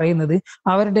വ്യക്തിയോടും പറയുന്നത്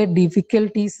അവരുടെ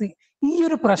ഡിഫിക്കൽട്ടീസ്, ഈ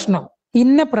ഒരു പ്രശ്നം,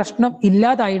 ഇന്ന പ്രശ്നം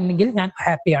ഇല്ലാതായിട്ടുണ്ടെങ്കിൽ ഞാൻ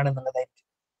ഹാപ്പിയാണ് എന്നുള്ളതായിരിക്കും.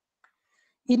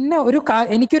 ഇന്ന ഒരു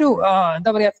എനിക്കൊരു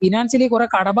എന്താ പറയാ, ഫിനാൻഷ്യലി കുറെ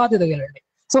കടബാധ്യതകളുണ്ട്.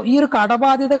 സോ ഈ ഒരു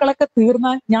കടബാധ്യതകളൊക്കെ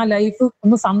തീർന്നാൽ ഞാൻ ലൈഫ്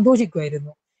ഒന്ന്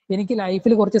സന്തോഷിക്കുമായിരുന്നു, എനിക്ക്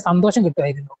ലൈഫിൽ കുറച്ച് സന്തോഷം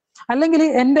കിട്ടുമായിരുന്നു. അല്ലെങ്കിൽ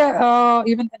എൻ്റെ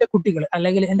ഈവൻ എൻ്റെ കുട്ടികൾ,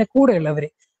 അല്ലെങ്കിൽ എൻ്റെ കൂടെയുള്ളവര്,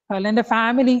 അല്ല എൻ്റെ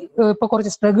ഫാമിലി ഇപ്പൊ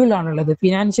കുറച്ച് സ്ട്രഗിൾ ആണുള്ളത്,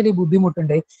 ഫിനാൻഷ്യലി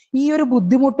ബുദ്ധിമുട്ടുണ്ട്. ഈ ഒരു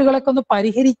ബുദ്ധിമുട്ടുകളൊക്കെ ഒന്ന്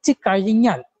പരിഹരിച്ച്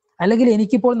കഴിഞ്ഞാൽ, അല്ലെങ്കിൽ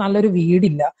എനിക്കിപ്പോൾ നല്ലൊരു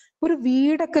വീടില്ല, ഒരു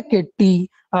വീടൊക്കെ കെട്ടി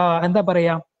എന്താ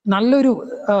പറയാ, നല്ലൊരു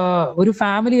ഒരു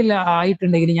ഫാമിലി എല്ലാം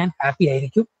ആയിട്ടുണ്ടെങ്കിൽ ഞാൻ ഹാപ്പി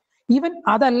ആയിരിക്കും. ഈവൻ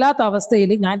അതല്ലാത്ത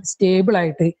അവസ്ഥയിൽ ഞാൻ സ്റ്റേബിൾ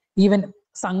ആയിട്ട്, ഈവൻ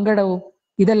സങ്കടവും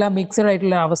ഇതെല്ലാം മിക്സഡ്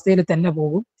ആയിട്ടുള്ള അവസ്ഥയിൽ തന്നെ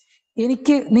പോകും.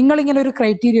 എനിക്ക് നിങ്ങളിങ്ങനെ ഒരു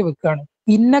ക്രൈറ്റീരിയ വെക്കുകയാണ്,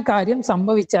 ഇന്ന കാര്യം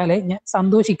സംഭവിച്ചാലേ ഞാൻ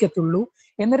സന്തോഷിക്കത്തുള്ളൂ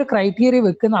എന്നൊരു ക്രൈറ്റീരിയ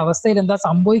വെക്കുന്ന അവസ്ഥയിൽ എന്താ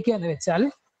സംഭവിക്കുക എന്ന് വെച്ചാൽ,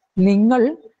 നിങ്ങൾ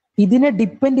ഇതിനെ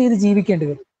ഡിപ്പെൻഡ് ചെയ്ത് ജീവിക്കേണ്ടി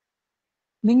വരും.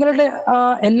 നിങ്ങളുടെ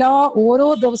ഓരോ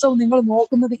ദിവസവും നിങ്ങൾ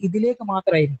നോക്കുന്നത് ഇതിലേക്ക്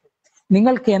മാത്രമായിരിക്കും.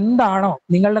 നിങ്ങൾക്ക് എന്താണോ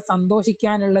നിങ്ങളുടെ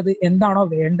സന്തോഷിക്കാനുള്ളത്, എന്താണോ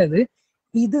വേണ്ടത്,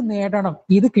 ഇത് നേടണം,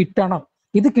 ഇത് കിട്ടണം.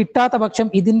 ഇത് കിട്ടാത്ത പക്ഷം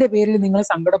ഇതിന്റെ പേരിൽ നിങ്ങൾ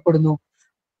സങ്കടപ്പെടുന്നു.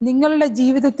 നിങ്ങളുടെ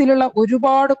ജീവിതത്തിലുള്ള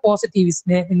ഒരുപാട്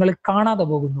പോസിറ്റീവ്സിനെ നിങ്ങൾ കാണാതെ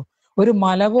പോകുന്നു. ഒരു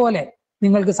മല പോലെ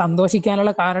നിങ്ങൾക്ക്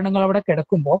സന്തോഷിക്കാനുള്ള കാരണങ്ങൾ അവിടെ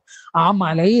കിടക്കുമ്പോൾ, ആ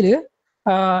മലയില്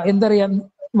എന്താ പറയാ,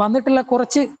 വന്നിട്ടുള്ള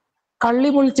കുറച്ച്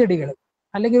കള്ളിമുൾച്ചെടികൾ,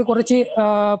 അല്ലെങ്കിൽ കുറച്ച്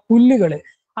പുല്ലുകൾ,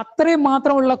 അത്രയും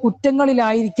മാത്രമുള്ള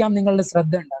കുറ്റങ്ങളിലായിരിക്കാം നിങ്ങളുടെ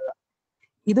ശ്രദ്ധ ഉണ്ടാകുക.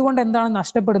 ഇതുകൊണ്ട് എന്താണ്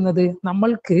നഷ്ടപ്പെടുന്നത്?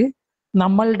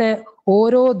 നമ്മളുടെ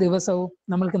ഓരോ ദിവസവും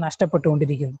നമ്മൾക്ക്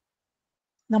നഷ്ടപ്പെട്ടുകൊണ്ടിരിക്കുന്നു.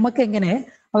 നമുക്കെങ്ങനെ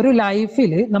ഒരു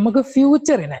ലൈഫിൽ നമുക്ക്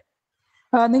ഫ്യൂച്ചറിനെ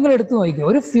നിങ്ങൾ എടുത്തു നോക്കിക്കോ,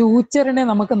 ഒരു ഫ്യൂച്ചറിനെ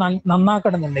നമുക്ക്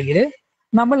നന്നാക്കണം എന്നുണ്ടെങ്കിൽ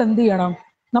നമ്മൾ എന്ത് ചെയ്യണം?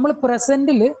 നമ്മൾ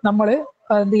പ്രസന്റിൽ നമ്മൾ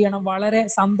എന്ത് ചെയ്യണം? വളരെ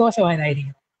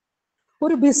സന്തോഷവാനായിരിക്കണം.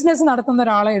 ഒരു ബിസിനസ് നടത്തുന്ന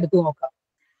ഒരാളെ എടുത്തു നോക്കാം.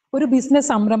 ഒരു ബിസിനസ്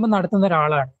സംരംഭം നടത്തുന്ന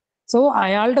ഒരാളാണ്. സോ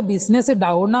അയാളുടെ ബിസിനസ്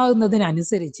ഡൗൺ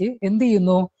ആകുന്നതിനനുസരിച്ച് എന്ത്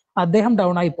ചെയ്യുന്നു? അദ്ദേഹം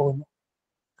ഡൗൺ ആയി പോകുന്നു.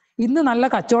 ഇന്ന് നല്ല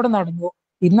കച്ചവടം നടന്നു,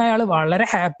 ഇന്ന് അയാൾ വളരെ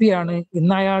ഹാപ്പിയാണ്,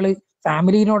 ഇന്ന് അയാൾ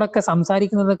ഫാമിലിനോടൊക്കെ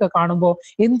സംസാരിക്കുന്നതൊക്കെ കാണുമ്പോൾ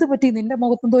എന്ത് പറ്റി, നിന്റെ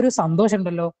മുഖത്തെന്തോ ഒരു സന്തോഷം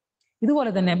ഉണ്ടല്ലോ. ഇതുപോലെ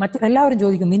തന്നെ എല്ലാവരും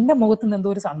ചോദിക്കും, നിന്റെ മുഖത്ത് നിന്ന് എന്തോ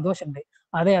ഒരു സന്തോഷമുണ്ട്.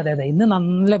 അതെ അതെ അതെ, ഇന്ന്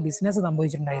നല്ല ബിസിനസ്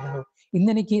സംഭവിച്ചിട്ടുണ്ടായിരുന്നു, ഇന്ന്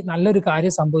എനിക്ക് നല്ലൊരു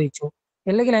കാര്യം സംഭവിച്ചു,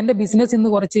 അല്ലെങ്കിൽ എന്റെ ബിസിനസ്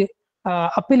ഇന്ന് കുറച്ച്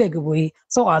അപ്പിലേക്ക് പോയി,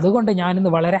 സോ അതുകൊണ്ട് ഞാൻ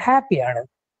ഇന്ന് വളരെ ഹാപ്പിയാണ്.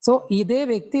 സോ ഇതേ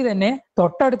വ്യക്തി തന്നെ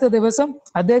തൊട്ടടുത്ത ദിവസം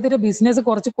അദ്ദേഹത്തിന്റെ ബിസിനസ്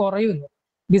കുറച്ച് കുറയുന്നു,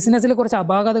 ബിസിനസ്സിൽ കുറച്ച്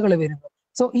അപാകതകൾ വരുന്നു.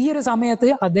 സോ ഈ ഒരു സമയത്ത്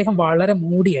അദ്ദേഹം വളരെ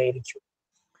മൂടിയായിരിക്കും.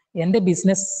 എന്റെ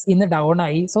ബിസിനസ് ഇന്ന് ഡൗൺ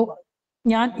ആയി, സോ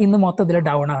ഞാൻ ഇന്ന് മൊത്തത്തിൽ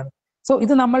ഡൗൺ ആണ്. സോ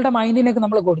ഇത് നമ്മളുടെ മൈൻഡിലേക്ക്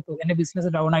നമ്മൾ കൊടുത്തു, എന്റെ ബിസിനസ്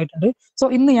ഡൗൺ ആയിട്ടുണ്ട്, സോ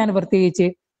ഇന്ന് ഞാൻ പ്രത്യേകിച്ച്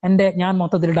ഞാൻ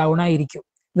മൊത്തത്തിൽ ഡൗൺ ആയിരിക്കും.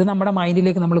 ഇത് നമ്മുടെ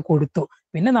മൈൻഡിലേക്ക് നമ്മൾ കൊടുത്തു.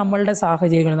 പിന്നെ നമ്മളുടെ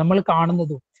സാഹചര്യങ്ങൾ നമ്മൾ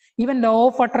കാണുന്നതും, ഈവൻ ലോ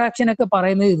ഓഫ് അട്രാക്ഷൻ ഒക്കെ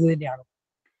പറയുന്നത് ഇത് തന്നെയാണ്.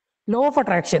 ലോ ഓഫ്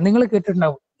അട്രാക്ഷൻ നിങ്ങൾ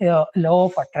കേട്ടിട്ടുണ്ടാവും. ലോ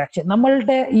ഓഫ് അട്രാക്ഷൻ,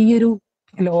 നമ്മളുടെ ഈ ഒരു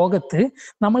ലോകത്ത്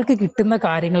നമ്മൾക്ക് കിട്ടുന്ന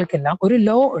കാര്യങ്ങൾക്കെല്ലാം ഒരു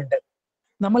ലോ ഉണ്ട്.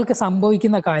 നമ്മൾക്ക്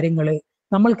സംഭവിക്കുന്ന കാര്യങ്ങള്,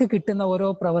 നമ്മൾക്ക് കിട്ടുന്ന ഓരോ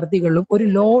പ്രവൃത്തികളിലും ഒരു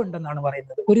ലോ ഉണ്ടെന്നാണ്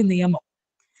പറയുന്നത്, ഒരു നിയമം.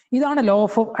 ഇതാണ് ലോ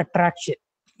ഓഫ് അട്രാക്ഷൻ.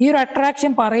 ഈ ഒരു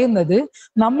അട്രാക്ഷൻ പറയുന്നത്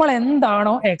നമ്മൾ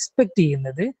എന്താണോ എക്സ്പെക്ട്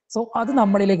ചെയ്യുന്നത്, സോ അത്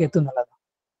നമ്മളിലേക്ക് എത്തുന്നുള്ളതാണ്.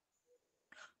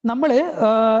 നമ്മള്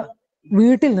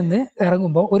വീട്ടിൽ നിന്ന്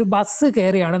ഇറങ്ങുമ്പോൾ ഒരു ബസ്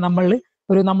കയറിയാണ്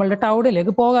നമ്മളുടെ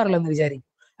ടൗണിലേക്ക് പോകാറുള്ളതെന്ന് വിചാരിക്കും.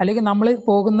 അല്ലെങ്കിൽ നമ്മൾ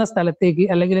പോകുന്ന സ്ഥലത്തേക്ക്,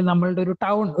 അല്ലെങ്കിൽ നമ്മളുടെ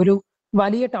ഒരു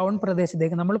വലിയ ടൗൺ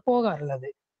പ്രദേശത്തേക്ക് നമ്മൾ പോകാറുള്ളത്.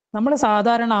 നമ്മൾ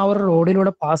സാധാരണ ആ ഒരു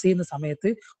റോഡിലൂടെ പാസ് ചെയ്യുന്ന സമയത്ത്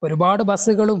ഒരുപാട്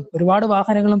ബസ്സുകളും ഒരുപാട്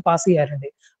വാഹനങ്ങളും പാസ് ചെയ്യാറുണ്ട്.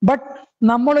 ബട്ട്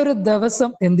നമ്മളൊരു ദിവസം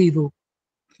എന്ത് ചെയ്തു?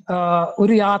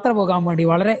 ഒരു യാത്ര പോകാൻ വേണ്ടി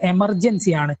വളരെ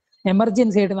എമർജൻസി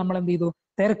ആയിട്ട് നമ്മൾ എന്ത് ചെയ്തു?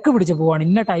 തിരക്ക് പിടിച്ച് പോവാണ്,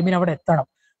 ഇന്ന ടൈമിന് അവിടെ എത്തണം.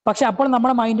 പക്ഷെ അപ്പോൾ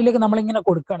നമ്മുടെ മൈൻഡിലേക്ക് നമ്മളിങ്ങനെ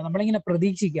കൊടുക്കുകയാണ്, നമ്മളിങ്ങനെ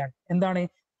പ്രതീക്ഷിക്കുകയാണ്, എന്താണ്?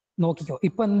 നോക്കിക്കോ,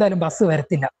 ഇപ്പൊ എന്തായാലും ബസ്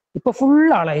വരത്തില്ല, ഇപ്പൊ ഫുൾ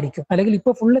ആളായിരിക്കും, അല്ലെങ്കിൽ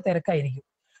ഇപ്പൊ ഫുള്ള് തിരക്കായിരിക്കും.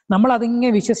 നമ്മൾ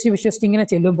അതിങ്ങനെ വിശ്വസിച്ച് ഇങ്ങനെ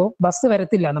ചെല്ലുമ്പോൾ ബസ്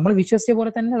വരത്തില്ല, നമ്മൾ വിശ്വസിച്ച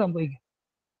പോലെ തന്നെ സംഭവിക്കും.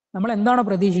 നമ്മൾ എന്താണോ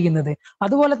പ്രതീക്ഷിക്കുന്നത്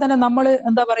അതുപോലെ തന്നെ നമ്മൾ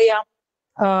എന്താ പറയാ,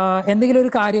 എന്തെങ്കിലും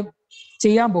ഒരു കാര്യം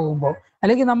ചെയ്യാൻ പോകുമ്പോൾ,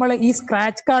 അല്ലെങ്കിൽ നമ്മൾ ഈ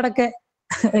സ്ക്രാച്ച് കാർഡൊക്കെ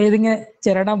ഇതിങ്ങനെ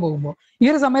ചിരടാൻ പോകുമ്പോൾ, ഈ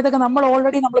ഒരു സമയത്തൊക്കെ നമ്മൾ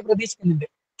പ്രതീക്ഷിക്കുന്നുണ്ട്,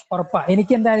 ഉറപ്പാ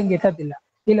എനിക്ക് എന്തായാലും കിട്ടത്തില്ല,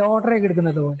 ഈ ലോട്ടറി ഒക്കെ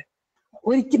എടുക്കുന്നത് പോലെ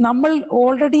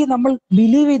നമ്മൾ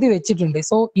ബിലീവ് ചെയ്ത് വെച്ചിട്ടുണ്ട്.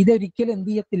 സോ ഇതൊരിക്കലും എന്ത്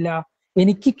ചെയ്യത്തില്ല,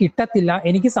 എനിക്ക് കിട്ടത്തില്ല,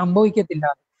 എനിക്ക് സംഭവിക്കത്തില്ല.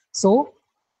 സോ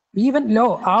ഈവൻ ലോ,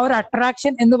 ആ ഒരു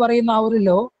അട്രാക്ഷൻ എന്ന് പറയുന്ന ആ ഒരു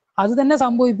ലോ അത് തന്നെ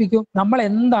സംഭവിപ്പിക്കും. നമ്മൾ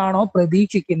എന്താണോ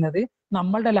പ്രതീക്ഷിക്കുന്നത്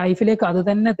നമ്മളുടെ ലൈഫിലേക്ക് അത്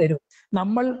തന്നെ തരും.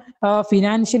 നമ്മൾ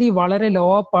ഫിനാൻഷ്യലി വളരെ ലോ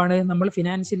അപ്പ് ആണ്, നമ്മൾ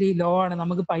ഫിനാൻഷ്യലി ലോ ആണ്,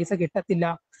 നമുക്ക് പൈസ കിട്ടത്തില്ല,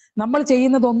 നമ്മൾ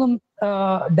ചെയ്യുന്നതൊന്നും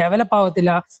ഡെവലപ്പ്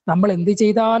ആവത്തില്ല, നമ്മൾ എന്ത്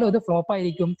ചെയ്താലും അത് ഫ്ലോപ്പ്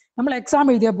ആയിരിക്കും, നമ്മൾ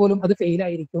എക്സാം എഴുതിയാൽ പോലും അത് ഫെയിൽ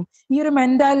ആയിരിക്കും. ഈ ഒരു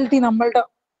മെന്റാലിറ്റി നമ്മളുടെ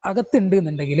അകത്തുണ്ട്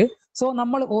എന്നുണ്ടെങ്കിൽ, സോ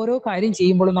നമ്മൾ ഓരോ കാര്യം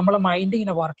ചെയ്യുമ്പോഴും നമ്മളെ മൈൻഡ്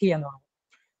ഇങ്ങനെ വർക്ക് ചെയ്യാൻ തുടങ്ങും.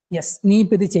 യെസ്, നീ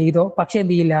ഇപ്പൊ ഇത് ചെയ്തോ, പക്ഷെ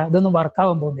എന്ത് ചെയ്യില്ല, ഇതൊന്നും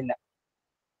വർക്കാവാൻ പോകുന്നില്ല.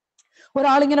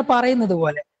 ഒരാളിങ്ങനെ പറയുന്നത്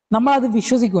പോലെ നമ്മൾ അത്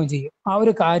വിശ്വസിക്കുകയും ചെയ്യും. ആ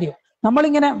ഒരു കാര്യം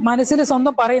നമ്മളിങ്ങനെ മനസ്സിൽ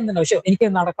സ്വന്തം പറയുന്നുണ്ട്, പക്ഷെ എനിക്ക്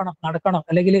നടക്കണം നടക്കണം,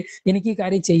 അല്ലെങ്കിൽ എനിക്ക് ഈ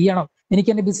കാര്യം ചെയ്യണം, എനിക്ക്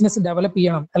എന്റെ ബിസിനസ് ഡെവലപ്പ്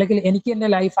ചെയ്യണം, അല്ലെങ്കിൽ എനിക്ക് എന്റെ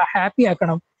ലൈഫ് ഹാപ്പി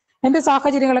ആക്കണം, എന്റെ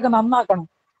സാഹചര്യങ്ങളൊക്കെ നന്നാക്കണം.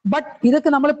 ബട്ട് ഇതൊക്കെ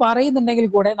നമ്മൾ പറയുന്നുണ്ടെങ്കിൽ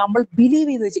കൂടെ നമ്മൾ ബിലീവ്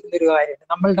ചെയ്ത് വെച്ചിരിക്കുന്ന ഒരു കാര്യമുണ്ട്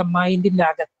നമ്മളുടെ മൈൻഡിന്റെ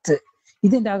അകത്ത്.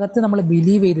 ഇതിന്റെ അകത്ത് നമ്മൾ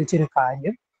ബിലീവ് ചെയ്ത് വെച്ചൊരു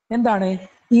കാര്യം എന്താണ്,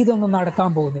 ഇതൊന്നും നടക്കാൻ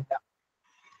പോകുന്നില്ല.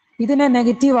 ഇതിനെ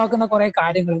നെഗറ്റീവ് ആക്കുന്ന കുറെ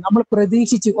കാര്യങ്ങൾ നമ്മൾ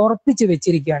പ്രതീക്ഷിച്ച് ഉറപ്പിച്ച്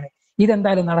വെച്ചിരിക്കുകയാണ്,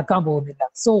 ഇതെന്തായാലും നടക്കാൻ പോകുന്നില്ല.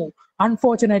 സോ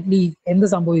അൺഫോർച്ചുനേറ്റ്ലി എന്ത്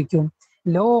സംഭവിക്കും,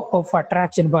 ലോ ഓഫ്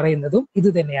അട്രാക്ഷൻ പറയുന്നതും ഇത്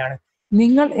തന്നെയാണ്.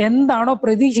 നിങ്ങൾ എന്താണോ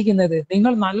പ്രതീക്ഷിക്കുന്നത്,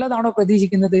 നിങ്ങൾ നല്ലതാണോ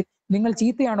പ്രതീക്ഷിക്കുന്നത്, നിങ്ങൾ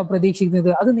ചീത്തയാണോ പ്രതീക്ഷിക്കുന്നത്,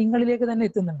 അത് നിങ്ങളിലേക്ക് തന്നെ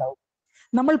എത്തുന്നുണ്ടാവും.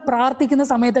 നമ്മൾ പ്രാർത്ഥിക്കുന്ന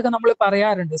സമയത്തൊക്കെ നമ്മൾ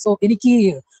പറയാറുണ്ട്, സോ എനിക്ക്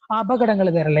അപകടങ്ങൾ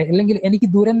തരല്ലേ, അല്ലെങ്കിൽ എനിക്ക്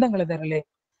ദുരന്തങ്ങൾ തരല്ലേ,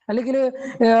 അല്ലെങ്കിൽ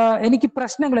എനിക്ക്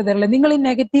പ്രശ്നങ്ങൾ തരല്ലേ. നിങ്ങൾ ഈ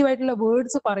നെഗറ്റീവ് ആയിട്ടുള്ള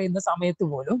വേർഡ്സ് പറയുന്ന സമയത്ത്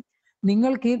പോലും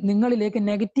നിങ്ങളിലേക്ക്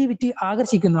നെഗറ്റിവിറ്റി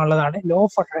ആകർഷിക്കുന്നുള്ളതാണ് ലോ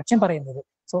ഓഫ് അട്രാക്ഷൻ പറയുന്നത്.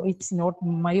 So it's not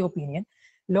my opinion,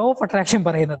 law of attraction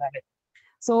പറയുന്നതാണ്.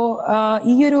 സോ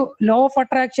ഈ ഒരു ലോ ഓഫ്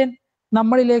അട്രാക്ഷൻ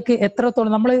നമ്മളിലേക്ക്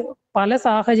എത്രത്തോളം, നമ്മൾ പല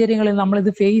സാഹചര്യങ്ങളിൽ നമ്മൾ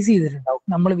ഇത് ഫേസ് ചെയ്തിട്ടുണ്ടാവും.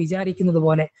 നമ്മൾ വിചാരിക്കുന്നത്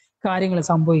പോലെ കാര്യങ്ങൾ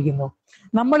സംഭവിക്കുന്നു.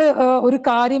 നമ്മൾ ഒരു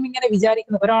കാര്യം ഇങ്ങനെ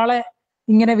വിചാരിക്കുന്ന ഒരാളെ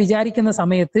ഇങ്ങനെ വിചാരിക്കുന്ന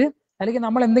സമയത്ത്, അല്ലെങ്കിൽ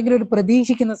നമ്മൾ എന്തെങ്കിലും ഒരു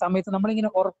പ്രതീക്ഷിക്കുന്ന സമയത്ത് നമ്മളിങ്ങനെ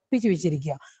ഉറപ്പിച്ചു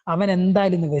വെച്ചിരിക്കുക, അവൻ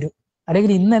എന്തായാലും ഇന്ന് വരും,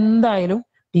 അല്ലെങ്കിൽ ഇന്ന് എന്തായാലും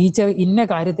ടീച്ചർ ഇന്ന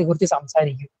കാര്യത്തെ കുറിച്ച്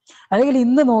സംസാരിക്കും, അല്ലെങ്കിൽ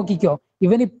ഇന്ന് നോക്കിക്കോ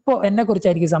ഇവനിപ്പോ എന്നെ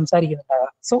കുറിച്ചായിരിക്കും സംസാരിക്കുന്നുണ്ടാവുക.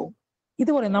 സോ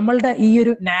ഇതുപോലെ നമ്മളുടെ ഈ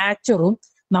ഒരു നാച്ചറും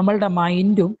നമ്മളുടെ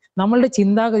മൈൻഡും നമ്മളുടെ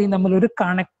ചിന്താഗതിയും തമ്മിൽ ഒരു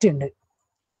കണക്റ്റ് ഉണ്ട്.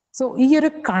 സോ ഈ ഒരു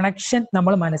കണക്ഷൻ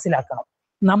നമ്മൾ മനസ്സിലാക്കണം.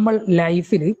 നമ്മൾ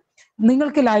ലൈഫിൽ,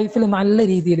 നിങ്ങൾക്ക് ലൈഫിൽ നല്ല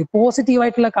രീതിയിൽ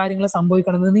പോസിറ്റീവായിട്ടുള്ള കാര്യങ്ങൾ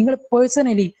സംഭവിക്കണമെന്ന് നിങ്ങൾ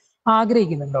പേഴ്സണലി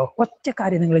ആഗ്രഹിക്കുന്നുണ്ടോ? ഒറ്റ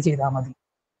കാര്യം നിങ്ങൾ ചെയ്താൽ മതി.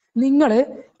 നിങ്ങൾ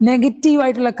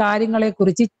നെഗറ്റീവായിട്ടുള്ള കാര്യങ്ങളെ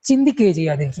കുറിച്ച് ചിന്തിക്കുകയോ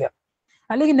ചെയ്യാതിരിക്കുക,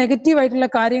 അല്ലെങ്കിൽ നെഗറ്റീവായിട്ടുള്ള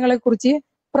കാര്യങ്ങളെ കുറിച്ച്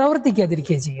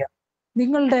പ്രവർത്തിക്കാതിരിക്കുക ചെയ്യുക.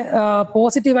 നിങ്ങളുടെ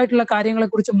പോസിറ്റീവായിട്ടുള്ള കാര്യങ്ങളെ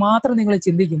കുറിച്ച് മാത്രം നിങ്ങൾ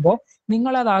ചിന്തിക്കുമ്പോൾ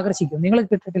നിങ്ങൾ അത് ആകർഷിക്കും. നിങ്ങൾ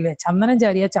കിട്ടിട്ടില്ലേ, ചന്ദനം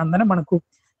ചാരിയ ചന്ദനം മണക്കും,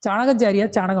 ചാണകം ചാരിയ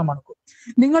ചാണകം മണക്കും.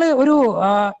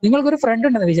 നിങ്ങൾക്കൊരു ഫ്രണ്ട്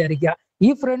ഉണ്ടെന്ന് വിചാരിക്കുക. ഈ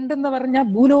ഫ്രണ്ട് എന്ന് പറഞ്ഞാൽ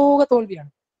ഭൂലോക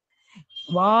തോൽവിയാണ്.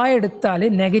 വായെടുത്താല്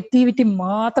നെഗറ്റിവിറ്റി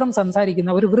മാത്രം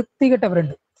സംസാരിക്കുന്ന ഒരു വൃത്തികെട്ട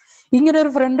ഫ്രണ്ട്. ഇങ്ങനെ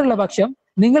ഒരു ഫ്രണ്ട് ഉള്ള പക്ഷം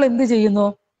നിങ്ങൾ എന്ത് ചെയ്യുന്നു,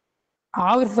 ആ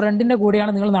ഒരു ഫ്രണ്ടിന്റെ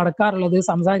കൂടെയാണ് നിങ്ങൾ നടക്കാറുള്ളത്,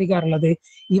 സംസാരിക്കാറുള്ളത്.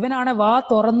 ഇവനാണ് വാ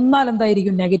തുറന്നാൽ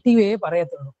എന്തായിരിക്കും, നെഗറ്റീവേ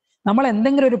പറയത്തുള്ളൂ. നമ്മൾ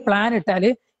എന്തെങ്കിലും ഒരു പ്ലാൻ ഇട്ടാല്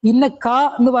ഇന്ന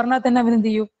എന്ന് പറഞ്ഞാൽ തന്നെ അവൻ എന്ത്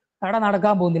ചെയ്യും, എടാ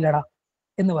നടക്കാൻ പോകുന്നില്ലടാ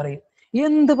എന്ന് പറയും.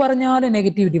 എന്ത് പറഞ്ഞാലും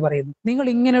നെഗറ്റിവിറ്റി പറയുന്നു. നിങ്ങൾ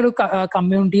ഇങ്ങനെ ഒരു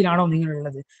കമ്മ്യൂണിറ്റിയിലാണോ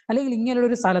നിങ്ങളുള്ളത്, അല്ലെങ്കിൽ ഇങ്ങനെയുള്ള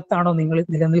ഒരു സ്ഥലത്താണോ നിങ്ങൾ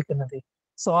നിലനിൽക്കുന്നത്,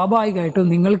 സ്വാഭാവികമായിട്ടും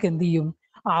നിങ്ങൾക്ക് എന്ത് ചെയ്യും,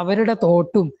 അവരുടെ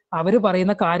തോട്ടും അവർ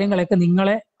പറയുന്ന കാര്യങ്ങളൊക്കെ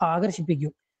നിങ്ങളെ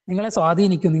ആകർഷിപ്പിക്കും, നിങ്ങളെ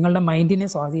സ്വാധീനിക്കും, നിങ്ങളുടെ മൈൻഡിനെ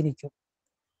സ്വാധീനിക്കും.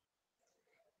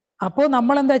 അപ്പോൾ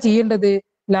നമ്മൾ എന്താ ചെയ്യേണ്ടത്,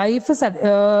 ലൈഫ്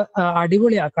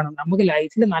അടിപൊളിയാക്കണം, നമുക്ക്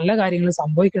ലൈഫിൽ നല്ല കാര്യങ്ങൾ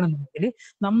സംഭവിക്കണം എന്നുണ്ടെങ്കിൽ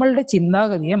നമ്മളുടെ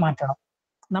ചിന്താഗതിയെ മാറ്റണം,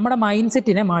 നമ്മുടെ മൈൻഡ്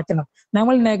സെറ്റിനെ മാറ്റണം.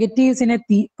 നമ്മൾ നെഗറ്റീവ്സിനെ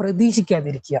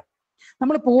പ്രതീക്ഷിക്കാതിരിക്കുക,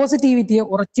 നമ്മൾ പോസിറ്റിവിറ്റിയെ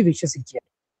ഉറച്ചു വിശ്വസിക്കുക.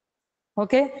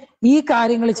 ഓക്കെ, ഈ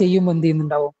കാര്യങ്ങൾ ചെയ്യുമ്പോൾ എന്ത്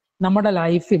ചെയ്യുന്നുണ്ടാവും, നമ്മുടെ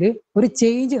ലൈഫിൽ ഒരു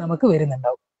ചേഞ്ച് നമുക്ക്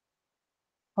വരുന്നുണ്ടാവും.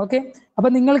 ഓക്കെ, അപ്പൊ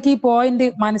നിങ്ങൾക്ക് ഈ പോയിന്റ്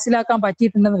മനസ്സിലാക്കാൻ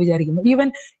പറ്റിയിട്ടുണ്ടെന്ന് വിചാരിക്കുന്നു. ഈവൻ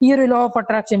ഈ ഒരു ലോ ഓഫ്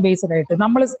അട്രാക്ഷൻ ബേസ്ഡ് ആയിട്ട്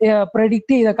നമ്മൾ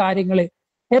പ്രെഡിക്റ്റ് ചെയ്ത കാര്യങ്ങൾ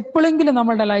എപ്പോഴെങ്കിലും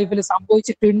നമ്മളുടെ ലൈഫിൽ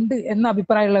സംഭവിച്ചിട്ടുണ്ട് എന്ന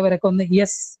അഭിപ്രായമുള്ളവരൊക്കെ ഒന്ന്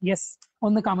യെസ്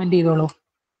ഒന്ന് കമന്റ് ചെയ്തോളൂ.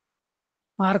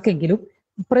 ആർക്കെങ്കിലും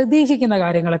പ്രതീക്ഷിക്കുന്ന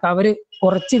കാര്യങ്ങളൊക്കെ, അവര്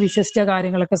കുറച്ച് വിശ്വസിച്ച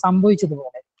കാര്യങ്ങളൊക്കെ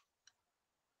സംഭവിച്ചതുപോലെ.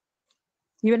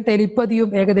 ഈവൻ ടെലിപ്പതിയും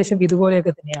ഏകദേശം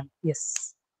ഇതുപോലെയൊക്കെ തന്നെയാണ്. Yes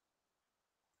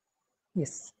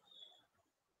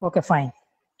okay fine.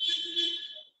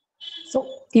 സോ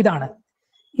ഇതാണ്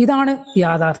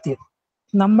യാഥാർത്ഥ്യം.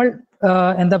 നമ്മൾ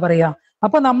എന്താ പറയാ,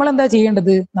 അപ്പൊ നമ്മൾ എന്താ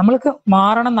ചെയ്യേണ്ടത്, നമ്മൾക്ക്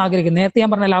മാറണം എന്ന് ആഗ്രഹിക്കും. നേരത്തെ ഞാൻ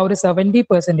പറഞ്ഞാൽ ആ ഒരു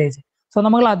 70%. സോ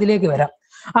നമ്മൾ അതിലേക്ക് വരാം.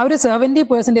 ആ ഒരു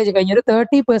 70% കഴിഞ്ഞ ഒരു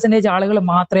 30% ആളുകൾ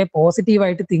മാത്രമേ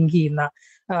പോസിറ്റീവായിട്ട് തിങ്ക് ചെയ്യുന്ന,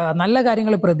 നല്ല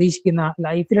കാര്യങ്ങൾ പ്രതീക്ഷിക്കുന്ന,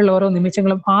 ലൈഫിലുള്ള ഓരോ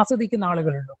നിമിഷങ്ങളും ആസ്വദിക്കുന്ന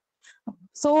ആളുകളുണ്ട്.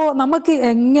 സോ നമുക്ക്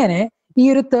എങ്ങനെ ഈ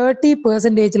ഒരു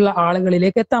 30% ഉള്ള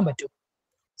ആളുകളിലേക്ക് എത്താൻ പറ്റും?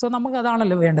 സോ നമുക്ക്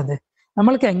അതാണല്ലോ വേണ്ടത്.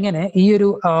 നമ്മൾക്ക് എങ്ങനെ ഈ ഒരു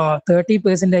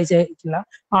 30% ഉള്ള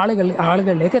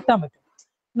ആളുകളിലേക്ക് എത്താൻ പറ്റും?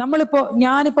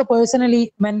 ഞാനിപ്പോ പേഴ്സണലി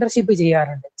മെന്റർഷിപ്പ്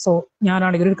ചെയ്യാറുണ്ട്. സോ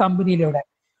ഞാനാണെങ്കിൽ ഒരു കമ്പനിയിലൂടെ,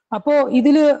 അപ്പോ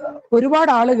ഇതില്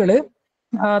ഒരുപാട് ആളുകള്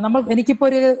എനിക്കിപ്പോ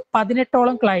ഒരു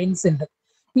 18ഓളം ക്ലയൻസ് ഉണ്ട്.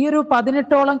 ഈ ഒരു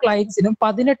 18ഓളം ക്ലയൻസിനും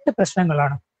 18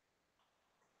 പ്രശ്നങ്ങളാണ്.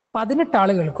 18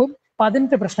 ആളുകൾക്കും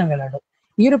 18 പ്രശ്നങ്ങളുണ്ട്.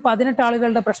 ഈ ഒരു 18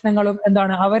 ആളുകളുടെ പ്രശ്നങ്ങളും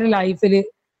എന്താണ്, അവരുടെ ലൈഫിൽ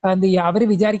എന്ത് ചെയ്യുക, അവർ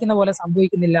വിചാരിക്കുന്ന പോലെ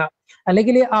സംഭവിക്കുന്നില്ല,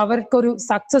 അല്ലെങ്കിൽ അവർക്കൊരു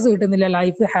സക്സസ് കിട്ടുന്നില്ല,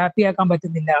 ലൈഫ് ഹാപ്പി ആക്കാൻ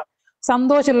പറ്റുന്നില്ല,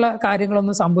 സന്തോഷമുള്ള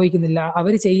കാര്യങ്ങളൊന്നും സംഭവിക്കുന്നില്ല,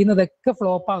 അവർ ചെയ്യുന്നതൊക്കെ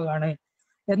ഫ്ലോപ്പ് ആവുകയാണ്.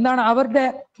 എന്താണ് അവരുടെ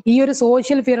ഈ ഒരു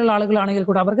സോഷ്യൽ ഫിയർ ഉള്ള ആളുകളാണെങ്കിൽ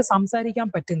കൂടെ അവർക്ക് സംസാരിക്കാൻ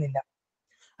പറ്റുന്നില്ല.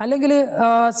 അല്ലെങ്കിൽ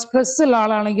സ്ട്രെസ് ഉള്ള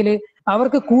ആളാണെങ്കിൽ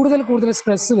അവർക്ക് കൂടുതൽ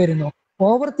സ്ട്രെസ് വരുന്നു.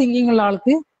 ഓവർ തിങ്കിങ് ഉള്ള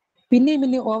ആൾക്ക് പിന്നെയും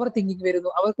ഓവർ തിങ്കിങ് വരുന്നു,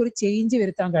 അവർക്കൊരു ചേഞ്ച്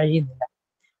വരുത്താൻ കഴിയുന്നില്ല.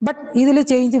 ബട്ട് ഇതിൽ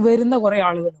ചേഞ്ച് വരുന്ന കുറെ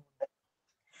ആളുകളുണ്ട്.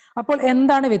 അപ്പോൾ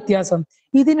എന്താണ് വ്യത്യാസം?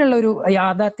 ഇതിനുള്ള ഒരു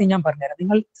യാഥാർത്ഥ്യം ഞാൻ പറഞ്ഞുതരാം,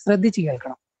 നിങ്ങൾ ശ്രദ്ധിച്ചു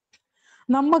കേൾക്കണം.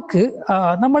 നമുക്ക്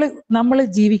നമ്മൾ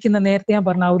ജീവിക്കുന്ന, നേരത്തെ ഞാൻ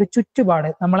പറഞ്ഞ ഒരു ചുറ്റുപാട്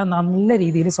നമ്മളെ നല്ല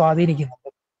രീതിയിൽ സ്വാധീനിക്കുന്നുണ്ട്.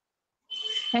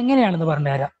 എങ്ങനെയാണെന്ന്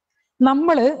പറഞ്ഞുതരാം.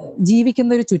 നമ്മൾ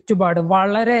ജീവിക്കുന്ന ഒരു ചുറ്റുപാട്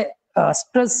വളരെ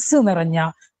സ്ട്രെസ് നിറഞ്ഞ,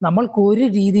 നമ്മൾക്ക് ഒരു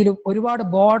രീതിയിലും ഒരുപാട്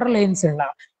ബോർഡർ ലൈൻസ് ഉള്ള,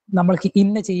 നമ്മൾക്ക്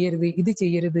ഇന്ന ചെയ്യരുത്, ഇത്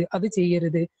ചെയ്യരുത്, അത്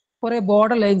ചെയ്യരുത്, കുറെ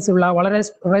ബോർഡർ ലൈൻസ് ഉള്ള വളരെ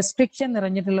റെസ്ട്രിക്ഷൻ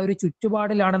നിറഞ്ഞിട്ടുള്ള ഒരു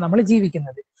ചുറ്റുപാടിലാണ് നമ്മൾ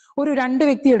ജീവിക്കുന്നത്. ഒരു രണ്ട്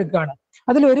വ്യക്തി എടുക്കുകയാണ്,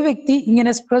 അതിൽ ഒരു വ്യക്തി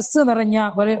ഇങ്ങനെ സ്ട്രെസ് നിറഞ്ഞ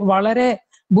വളരെ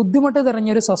ബുദ്ധിമുട്ട് നിറഞ്ഞ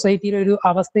ഒരു സൊസൈറ്റിയിലെ ഒരു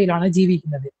അവസ്ഥയിലാണ്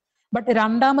ജീവിക്കുന്നത്. ബട്ട്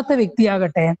രണ്ടാമത്തെ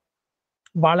വ്യക്തിയാകട്ടെ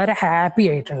വളരെ ഹാപ്പി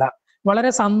ആയിട്ടുള്ള,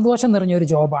 വളരെ സന്തോഷം നിറഞ്ഞ ഒരു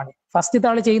ജോബാണ്. ഫസ്റ്റത്തെ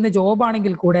ആള് ചെയ്യുന്ന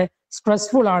ജോബാണെങ്കിൽ കൂടെ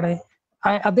സ്ട്രെസ്ഫുൾ ആണ്,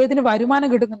 അദ്ദേഹത്തിന് വരുമാനം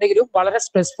കിട്ടുന്നുണ്ടെങ്കിലും വളരെ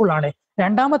സ്ട്രെസ്ഫുൾ ആണ്.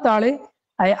 രണ്ടാമത്തെ ആള്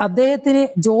അദ്ദേഹത്തിന്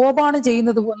ജോബാണ്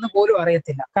ചെയ്യുന്നത് എന്ന് പോലും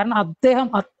അറിയത്തില്ല, കാരണം അദ്ദേഹം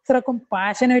അത്രക്കും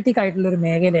പാഷനേറ്റിക് ആയിട്ടുള്ള ഒരു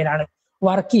മേഖലയിലാണ്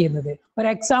വർക്ക് ചെയ്യുന്നത്. ഒരു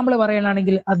എക്സാമ്പിൾ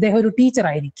പറയുകയാണെങ്കിൽ അദ്ദേഹം ഒരു ടീച്ചർ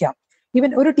ആയിരിക്കാം.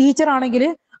 ഈവൻ ഒരു ടീച്ചർ ആണെങ്കിൽ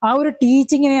ആ ഒരു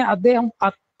ടീച്ചിങ്ങിനെ അദ്ദേഹം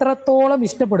അത്രത്തോളം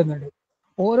ഇഷ്ടപ്പെടുന്നുണ്ട്.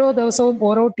 ഓരോ ദിവസവും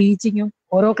ഓരോ ടീച്ചിങ്ങും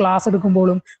ഓരോ ക്ലാസ്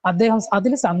എടുക്കുമ്പോഴും അദ്ദേഹം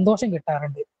അതിൽ സന്തോഷം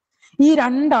കിട്ടാറുണ്ട്. ഈ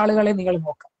രണ്ടാളുകളെ നിങ്ങൾ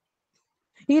നോക്കാം,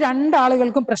 ഈ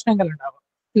രണ്ടാളുകൾക്കും പ്രശ്നങ്ങൾ ഉണ്ടാവും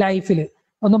ലൈഫിൽ,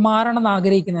 ഒന്ന് മാറണം എന്ന്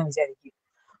ആഗ്രഹിക്കുന്ന വിചാരിക്കും.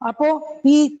 അപ്പോ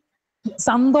ഈ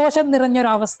സന്തോഷം നിറഞ്ഞ ഒരു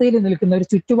അവസ്ഥയിൽ നിൽക്കുന്ന, ഒരു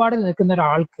ചുറ്റുപാടിൽ നിൽക്കുന്ന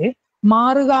ഒരാൾക്ക്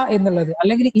മാറുക എന്നുള്ളത്,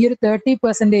 അല്ലെങ്കിൽ ഈ ഒരു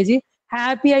 30%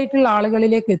 ഹാപ്പി ആയിട്ടുള്ള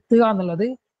ആളുകളിലേക്ക് എത്തുക എന്നുള്ളത്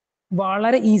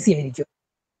വളരെ ഈസി ആയിരിക്കും.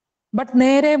 ബട്ട്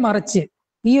നേരെ മറിച്ച്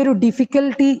ഈ ഒരു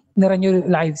ഡിഫിക്കൽട്ടി നിറഞ്ഞൊരു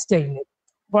ലൈഫ് സ്റ്റൈലില്,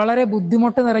 വളരെ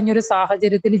ബുദ്ധിമുട്ട് നിറഞ്ഞൊരു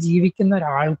സാഹചര്യത്തിൽ ജീവിക്കുന്ന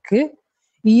ഒരാൾക്ക്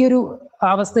ഈ ഒരു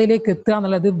അവസ്ഥയിലേക്ക് എത്തുക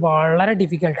എന്നുള്ളത് വളരെ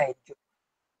ഡിഫിക്കൽട്ടായിരിക്കും,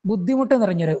 ബുദ്ധിമുട്ട്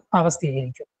നിറഞ്ഞൊരു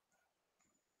അവസ്ഥയായിരിക്കും.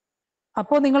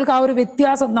 അപ്പോൾ നിങ്ങൾക്ക് ആ ഒരു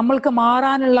വ്യത്യാസം, നമ്മൾക്ക്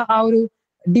മാറാനുള്ള ആ ഒരു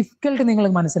ഡിഫിക്കൽട്ടി നിങ്ങൾ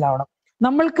മനസ്സിലാവണം.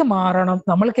 നമ്മൾക്ക് മാറണം,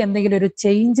 നമ്മൾക്ക് എന്തെങ്കിലും ഒരു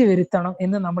ചേഞ്ച് വരുത്തണം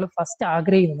എന്ന് നമ്മൾ ഫസ്റ്റ്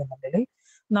ആഗ്രഹിക്കുന്നുണ്ടെങ്കിൽ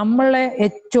നമ്മളെ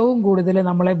ഏറ്റവും കൂടുതൽ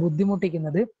നമ്മളെ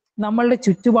ബുദ്ധിമുട്ടിക്കുന്നത് നമ്മളുടെ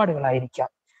ചുറ്റുപാടുകളായിരിക്കാം,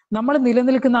 നമ്മൾ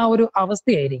നിലനിൽക്കുന്ന ആ ഒരു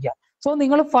അവസ്ഥയായിരിക്കാം. സോ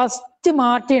നിങ്ങൾ ഫസ്റ്റ്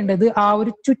മാറ്റേണ്ടത് ആ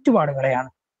ഒരു ചുറ്റുപാടുകളെയാണ്.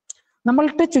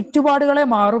 നമ്മളുടെ ചുറ്റുപാടുകളെ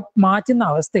മാറ്റുന്ന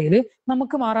അവസ്ഥയിൽ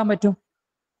നമുക്ക് മാറാൻ പറ്റും.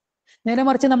 നേരെ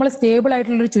മറിച്ച് നമ്മൾ സ്റ്റേബിൾ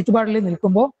ആയിട്ടുള്ള ഒരു ചുറ്റുപാടിൽ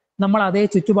നിൽക്കുമ്പോൾ നമ്മൾ അതേ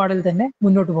ചുറ്റുപാടിൽ തന്നെ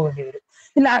മുന്നോട്ട് പോകേണ്ടി വരും.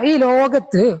 ഇല്ല, ഈ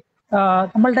ലോകത്ത്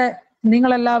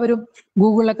നിങ്ങളെല്ലാവരും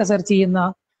ഗൂഗിളിലൊക്കെ സെർച്ച് ചെയ്യുന്ന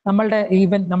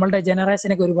നമ്മളുടെ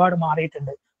ജനറേഷനൊക്കെ ഒരുപാട്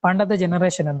മാറിയിട്ടുണ്ട്. പണ്ടത്തെ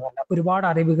ജനറേഷൻ ഒന്നുമല്ല, ഒരുപാട്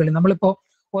അറിവുകൾ. നമ്മളിപ്പോ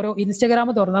ഓരോ ഇൻസ്റ്റഗ്രാം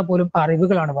തുറന്നാൽ പോലും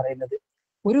അറിവുകളാണ് പറയുന്നത്.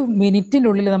 ഒരു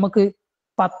മിനിറ്റിനുള്ളിൽ നമുക്ക്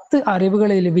 10 അറിവുകൾ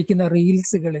ലഭിക്കുന്ന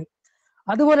റീൽസുകൾ,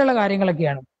 അതുപോലെയുള്ള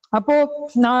കാര്യങ്ങളൊക്കെയാണ്. അപ്പോ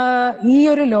ഈ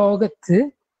ഒരു ലോകത്ത്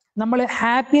നമ്മൾ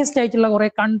ഹാപ്പിയസ്റ്റ് ആയിട്ടുള്ള കുറെ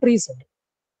കൺട്രീസ് ഉണ്ട്,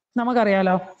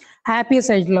 നമുക്കറിയാലോ.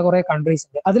 ഹാപ്പിയസ്റ്റ് ആയിട്ടുള്ള കുറെ കൺട്രീസ്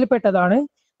ഉണ്ട്, അതിൽപ്പെട്ടതാണ്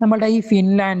നമ്മളുടെ ഈ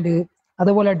ഫിൻലാൻഡ്,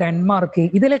 അതുപോലെ ഡെൻമാർക്ക്.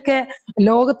 ഇതിലൊക്കെ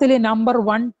ലോകത്തിലെ നമ്പർ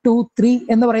 1, 2, 3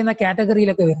 എന്ന് പറയുന്ന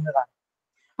കാറ്റഗറിയിലൊക്കെ വരുന്നതാണ്.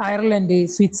 അയർലൻഡ്,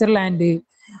 സ്വിറ്റ്സർലാൻഡ്,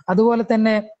 അതുപോലെ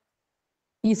തന്നെ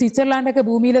ഈ സ്വിറ്റ്സർലാൻഡൊക്കെ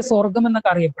ഭൂമിയിലെ സ്വർഗം എന്നൊക്കെ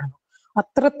അറിയപ്പെടുന്നു.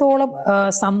 അത്രത്തോളം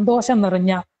സന്തോഷം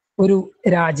നിറഞ്ഞ ഒരു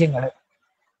രാജ്യങ്ങൾ.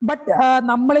 ബട്ട്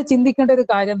നമ്മൾ ചിന്തിക്കേണ്ട ഒരു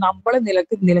കാര്യം, നമ്മൾ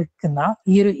നിൽക്കുന്ന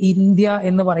ഈ ഒരു ഇന്ത്യ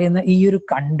എന്ന് പറയുന്ന ഈ ഒരു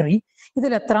കൺട്രി,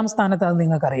 ഇതിൽ എത്രാം സ്ഥാനത്താണെന്ന്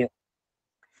നിങ്ങൾക്കറിയോ?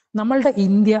 നമ്മളുടെ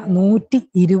ഇന്ത്യ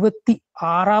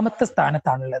 126ാമത്തെ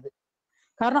സ്ഥാനത്താണുള്ളത്.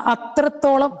 കാരണം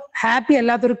അത്രത്തോളം ഹാപ്പി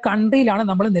അല്ലാത്തൊരു കൺട്രിയിലാണ്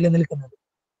നമ്മൾ നിലനിൽക്കുന്നത്.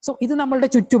 സോ ഇത് നമ്മളുടെ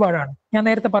ചുറ്റുപാടാണ്. ഞാൻ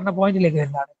നേരത്തെ പറഞ്ഞ പോയിന്റിലേക്ക്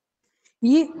വരുന്നതാണ്.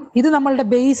 ഇത് നമ്മളുടെ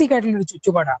ബേസിക് ആയിട്ടുള്ള ഒരു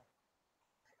ചുറ്റുപാടാണ്.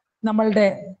 നമ്മളുടെ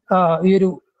ഈ ഒരു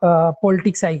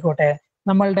പൊളിറ്റിക്സ് ആയിക്കോട്ടെ,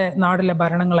 നമ്മളുടെ നാട്ടിലെ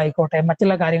ഭരണങ്ങളായിക്കോട്ടെ,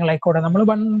 മറ്റുള്ള കാര്യങ്ങളായിക്കോട്ടെ, നമ്മൾ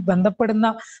ബന്ധപ്പെടുന്ന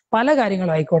പല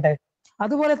കാര്യങ്ങളായിക്കോട്ടെ.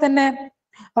 അതുപോലെ തന്നെ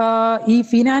ഈ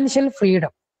ഫിനാൻഷ്യൽ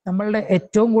ഫ്രീഡം, നമ്മളുടെ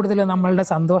ഏറ്റവും കൂടുതൽ നമ്മളുടെ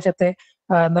സന്തോഷത്തെ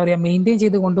എന്താ പറയുക മെയിൻറ്റെയിൻ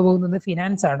ചെയ്ത് കൊണ്ടുപോകുന്നത്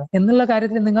ഫിനാൻസ് ആണ് എന്നുള്ള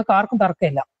കാര്യത്തിൽ നിങ്ങൾക്ക് ആർക്കും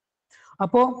തർക്കമില്ല.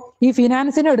 അപ്പോ ഈ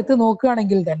ഫിനാൻസിനെ എടുത്ത്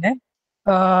നോക്കുകയാണെങ്കിൽ തന്നെ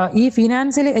ഈ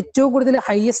ഫിനാൻസിൽ ഏറ്റവും കൂടുതൽ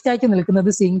ഹയസ്റ്റ് ആയിട്ട് നിൽക്കുന്നത്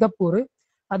സിംഗപ്പൂർ,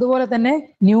 അതുപോലെ തന്നെ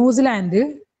ന്യൂസിലാൻഡ്,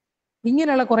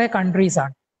 ഇങ്ങനെയുള്ള കുറെ കൺട്രീസ്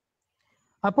ആണ്.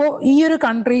 അപ്പോൾ ഈ ഒരു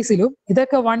കൺട്രീസിലും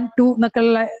ഇതൊക്കെ 1, 2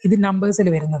 എന്നൊക്കെയുള്ള ഇത് നമ്പേഴ്സിൽ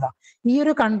വരുന്നതാണ്. ഈ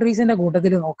ഒരു കൺട്രീസിന്റെ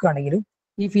കൂട്ടത്തിൽ നോക്കുകയാണെങ്കിലും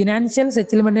ഈ ഫിനാൻഷ്യൽ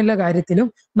സെറ്റിൽമെന്റിന്റെ കാര്യത്തിലും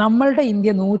നമ്മളുടെ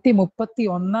ഇന്ത്യ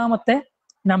 131ാമത്തെ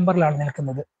നമ്പറിലാണ്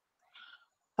നിൽക്കുന്നത്.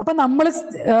 അപ്പൊ നമ്മൾ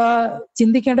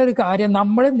ചിന്തിക്കേണ്ട ഒരു കാര്യം,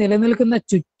 നമ്മൾ നിലനിൽക്കുന്ന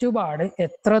ചുറ്റുപാട്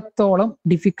എത്രത്തോളം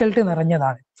ഡിഫിക്കൽട്ട്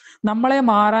നിറഞ്ഞതാണ്. നമ്മളെ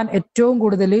മാറാൻ ഏറ്റവും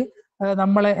കൂടുതൽ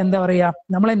നമ്മളെ എന്താ പറയാ,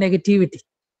 നമ്മളെ നെഗറ്റിവിറ്റി,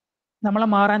 നമ്മളെ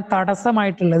മാറാൻ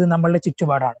തടസ്സമായിട്ടുള്ളത് നമ്മളുടെ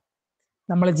ചുറ്റുപാടാണ്.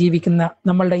 നമ്മൾ ജീവിക്കുന്ന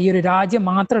നമ്മളുടെ ഈ ഒരു രാജ്യം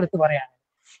മാത്രം എടുത്ത് പറയാണ്.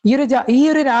 ഈ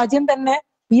ഒരു രാജ്യം തന്നെ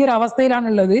ഈ ഒരു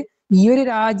അവസ്ഥയിലാണുള്ളത്. ഈ ഒരു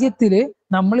രാജ്യത്തില്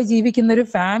നമ്മൾ ജീവിക്കുന്ന ഒരു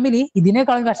ഫാമിലി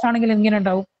ഇതിനേക്കാളും കഷ്ടമാണെങ്കിൽ എങ്ങനെ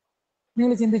ഉണ്ടാവും?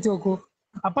 നിങ്ങൾ ചിന്തിച്ചു നോക്കൂ.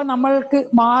 അപ്പൊ നമ്മൾക്ക്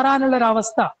മാറാനുള്ള ഒരു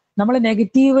അവസ്ഥ, നമ്മൾ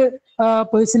നെഗറ്റീവ്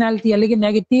പേഴ്സണാലിറ്റി അല്ലെങ്കിൽ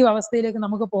നെഗറ്റീവ് അവസ്ഥയിലേക്ക്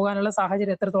നമുക്ക് പോകാനുള്ള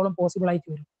സാഹചര്യം എത്രത്തോളം പോസിബിൾ ആയിട്ട്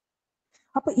വരും?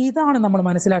 അപ്പൊ ഇതാണ് നമ്മൾ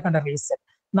മനസ്സിലാക്കേണ്ട റീസൺ.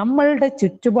 നമ്മളുടെ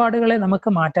ചുറ്റുപാടുകളെ നമുക്ക്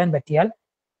മാറ്റാൻ പറ്റിയാൽ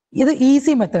ഇത്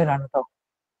ഈസി മെത്തേഡാണ് കേട്ടോ.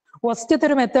 ഫസ്റ്റത്തെ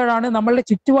ഒരു മെത്തേഡാണ് നമ്മളുടെ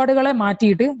ചുറ്റുപാടുകളെ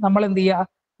മാറ്റിയിട്ട് നമ്മൾ എന്ത് ചെയ്യുക,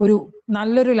 ഒരു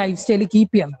നല്ലൊരു ലൈഫ് സ്റ്റൈൽ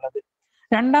കീപ്പ് ചെയ്യുക എന്നുള്ളത്.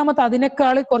 രണ്ടാമത്തെ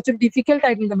അതിനേക്കാൾ കുറച്ച് ഡിഫിക്കൽട്ട്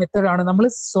ആയിട്ടുള്ള മെത്തേഡാണ് നമ്മൾ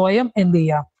സ്വയം എന്ത്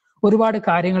ചെയ്യുക, ഒരുപാട്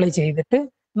കാര്യങ്ങൾ ചെയ്തിട്ട്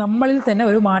നമ്മളിൽ തന്നെ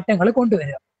ഒരു മാറ്റങ്ങൾ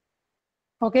കൊണ്ടുവരിക.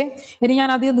 ഓക്കെ, ഇനി ഞാൻ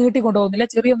അധികം നീട്ടിക്കൊണ്ടുപോകുന്നില്ല,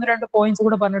 ചെറിയ 1-2 പോയിന്റ്സ്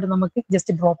കൂടെ പറഞ്ഞിട്ട് നമുക്ക്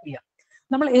ജസ്റ്റ് ഡ്രോപ്പ് ചെയ്യാം.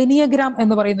 നമ്മൾ എനിയഗ്രാം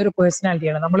എന്ന് പറയുന്ന ഒരു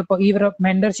പേഴ്സണാലിറ്റിയാണ്. നമ്മളിപ്പോ ഈ ഒരു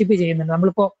മെന്റർഷിപ്പ് ചെയ്യുന്നുണ്ട്.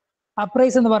 നമ്മളിപ്പോ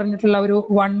അപ്രൈസ് എന്ന് പറഞ്ഞിട്ടുള്ള ഒരു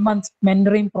 1 month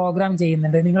മെന്ററിങ് പ്രോഗ്രാം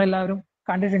ചെയ്യുന്നുണ്ട്. നിങ്ങളെല്ലാവരും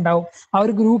കണ്ടിട്ടുണ്ടാവും. ആ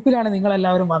ഒരു ഗ്രൂപ്പിലാണ്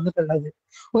നിങ്ങളെല്ലാവരും വന്നിട്ടുള്ളത്.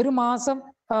 ഒരു മാസം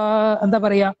എന്താ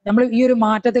പറയാ, നമ്മൾ ഈ ഒരു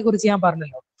മാറ്റത്തെ കുറിച്ച് ഞാൻ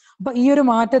പറഞ്ഞല്ലോ. അപ്പൊ ഈ ഒരു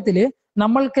മാറ്റത്തില്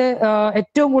നമ്മൾക്ക്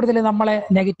ഏറ്റവും കൂടുതൽ നമ്മളെ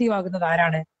നെഗറ്റീവ് ആകുന്നത്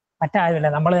ആരാണ്? മറ്റാരുമല്ല,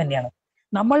 നമ്മൾ തന്നെയാണ്.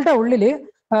 നമ്മളുടെ ഉള്ളില്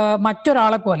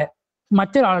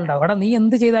മറ്റൊരാളുണ്ടാവും, അവിടെ നീ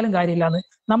എന്ത് ചെയ്താലും കാര്യമില്ലാന്ന്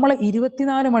നമ്മളെ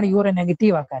 24 മണിക്കൂർ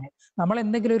നെഗറ്റീവ് ആക്കാൻ. നമ്മൾ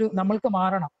എന്തെങ്കിലും ഒരു നമ്മൾക്ക്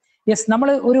മാറണം. യെസ്, നമ്മൾ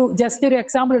ഒരു ജസ്റ്റ് ഒരു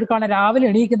എക്സാമ്പിൾ എടുക്കുകയാണെങ്കിൽ രാവിലെ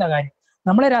എണീക്കുന്ന കാര്യം.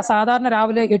 നമ്മൾ സാധാരണ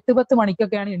രാവിലെ 8-10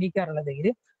 മണിക്കൊക്കെയാണ് എണീക്കാറുള്ളതെങ്കിൽ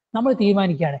നമ്മൾ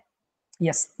തീരുമാനിക്കുകയാണ്,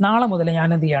 യെസ് നാളെ മുതൽ ഞാൻ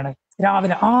എന്ത് ചെയ്യാണ്,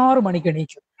 രാവിലെ 6 മണിക്ക്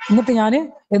എണീക്കും. എന്നിട്ട് ഞാൻ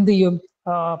എന്ത് ചെയ്യും,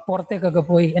 പുറത്തേക്കൊക്കെ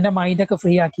പോയി എൻ്റെ മൈൻഡൊക്കെ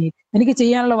ഫ്രീ ആക്കി എനിക്ക്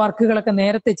ചെയ്യാനുള്ള വർക്കുകളൊക്കെ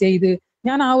നേരത്തെ ചെയ്ത്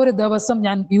ഞാൻ ആ ഒരു ദിവസം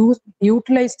ഞാൻ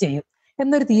യൂട്ടിലൈസ് ചെയ്യും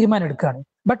എന്നൊരു തീരുമാനം എടുക്കുകയാണ്.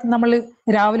 ബട്ട് നമ്മൾ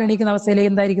രാവിലെ എണീക്കുന്ന അവസ്ഥയിൽ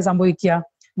എന്തായിരിക്കും സംഭവിക്കുക?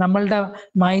 നമ്മളുടെ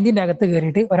മൈൻഡിന്റെ അകത്ത്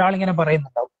കയറിയിട്ട് ഒരാളിങ്ങനെ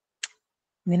പറയുന്നുണ്ടാവും,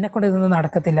 നിന്നെ കൊണ്ട് ഇതൊന്നും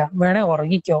നടക്കത്തില്ല, വേണേ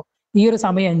ഉറങ്ങിക്കോ, ഈ ഒരു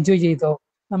സമയം എൻജോയ് ചെയ്തോ.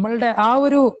 നമ്മളുടെ ആ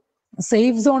ഒരു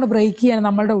സേഫ് സോൺ ബ്രേക്ക് ചെയ്യാൻ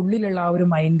നമ്മളുടെ ഉള്ളിലുള്ള ആ ഒരു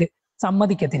മൈൻഡ്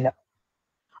സമ്മതിക്കത്തില്ല.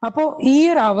 അപ്പോ ഈ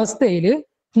ഒരു അവസ്ഥയിൽ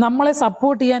നമ്മളെ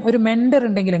സപ്പോർട്ട് ചെയ്യാൻ ഒരു മെന്റർ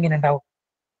ഉണ്ടെങ്കിൽ എങ്ങനെ ഉണ്ടാവും?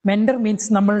 മെന്റർ മീൻസ്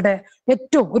നമ്മളുടെ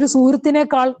ഏറ്റവും ഒരു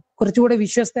സുഹൃത്തിനേക്കാൾ കുറച്ചുകൂടെ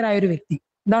വിശ്വസ്തരായ ഒരു വ്യക്തി.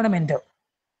 ഇതാണ് മെന്റർ.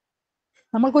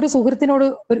 നമ്മൾക്കൊരു സുഹൃത്തിനോട്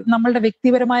നമ്മളുടെ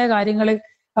വ്യക്തിപരമായ കാര്യങ്ങൾ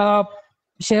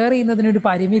ഷെയർ ചെയ്യുന്നതിനൊരു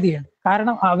പരിമിതിയുണ്ട്.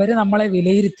 കാരണം അവര് നമ്മളെ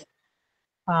വിലയിരുത്തും.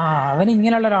 അവൻ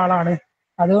ഇങ്ങനെയുള്ള ഒരാളാണ്,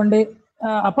 അതുകൊണ്ട്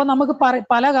അപ്പൊ നമുക്ക്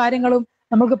പല കാര്യങ്ങളും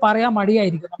നമുക്ക് പറയാൻ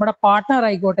മടിയായിരിക്കും. നമ്മുടെ പാർട്ട്ണർ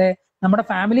ആയിക്കോട്ടെ, നമ്മുടെ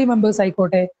ഫാമിലി മെമ്പേഴ്സ്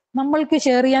ആയിക്കോട്ടെ, നമ്മൾക്ക്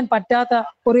ഷെയർ ചെയ്യാൻ പറ്റാത്ത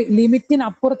ഒരു ലിമിറ്റിന്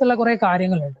അപ്പുറത്തുള്ള കുറെ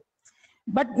കാര്യങ്ങളുണ്ട്.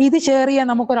 ബട്ട് ഇത് ഷെയർ ചെയ്യാൻ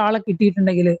നമുക്കൊരാളെ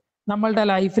കിട്ടിയിട്ടുണ്ടെങ്കിൽ നമ്മളുടെ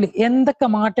ലൈഫിൽ എന്തൊക്കെ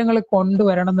മാറ്റങ്ങൾ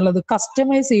കൊണ്ടുവരണം എന്നുള്ളത്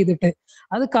കസ്റ്റമൈസ് ചെയ്തിട്ട്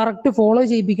അത് കറക്റ്റ് ഫോളോ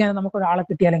ചെയ്യിപ്പിക്കാൻ നമുക്ക് ഒരാളെ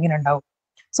കിട്ടിയാൽ എങ്ങനെ ഉണ്ടാവും?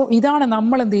 സോ ഇതാണ്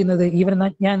നമ്മൾ എന്ത് ചെയ്യുന്നത്.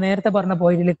 ഞാൻ നേരത്തെ പറഞ്ഞ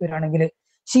പോയിന്റിലേക്ക് വരികയാണെങ്കിൽ,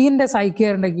 ഷീന്റെ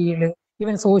സൈക്കിയറിന്റെ കീഴിൽ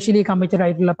ഇവൻ സോഷ്യലി കമ്മിറ്റഡ്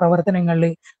ആയിട്ടുള്ള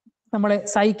പ്രവർത്തനങ്ങളിൽ നമ്മളെ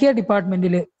സൈക്കിയർ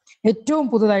ഡിപ്പാർട്ട്മെന്റിൽ ഏറ്റവും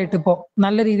പുതുതായിട്ട് ഇപ്പോൾ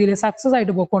നല്ല രീതിയിൽ സക്സസ്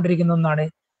ആയിട്ട് പോയിക്കൊണ്ടിരിക്കുന്ന ഒന്നാണ്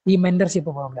ഈ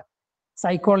mentorship programme.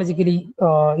 Psychologically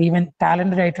even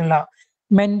talented ആയിട്ടുള്ള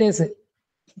മെന്റേഴ്സ്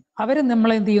അവര്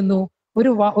നമ്മളെ എന്ത് ചെയ്യുന്നു,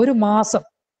 ഒരു മാസം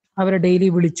അവരെ ഡെയിലി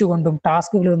വിളിച്ചുകൊണ്ടും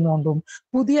ടാസ്കുകൾ തന്നുകൊണ്ടും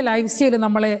പുതിയ ലൈഫ് സ്റ്റൈൽ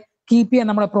നമ്മളെ കീപ്പ് ചെയ്യാൻ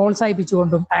നമ്മളെ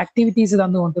പ്രോത്സാഹിപ്പിച്ചുകൊണ്ടും ആക്ടിവിറ്റീസ്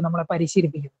തന്നുകൊണ്ടും നമ്മളെ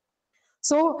പരിശീലിപ്പിക്കുന്നു.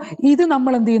 സോ ഇത്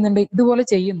നമ്മൾ എന്ത് ചെയ്യുന്നുണ്ട്, ഇതുപോലെ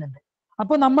ചെയ്യുന്നുണ്ട്.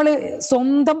 അപ്പൊ നമ്മൾ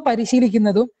സ്വന്തം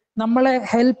പരിശീലിക്കുന്നതും നമ്മളെ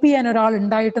ഹെൽപ്പ് ചെയ്യാൻ ഒരാൾ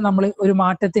ഉണ്ടായിട്ട് നമ്മൾ ഒരു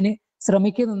മാറ്റത്തിന്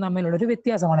ശ്രമിക്കുന്നതും തമ്മിലുള്ള ഒരു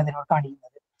വ്യത്യാസമാണ് ഇതിനോട്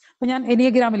കാണിക്കുന്നത്. അപ്പൊ ഞാൻ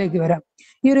എനിയഗ്രാമിലേക്ക് വരാം.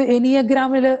 ഈ ഒരു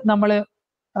എനിയഗ്രാമിൽ നമ്മൾ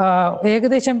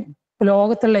ഏകദേശം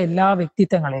ലോകത്തുള്ള എല്ലാ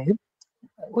വ്യക്തിത്വങ്ങളെയും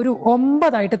ഒരു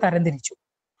 9 തരംതിരിച്ചു.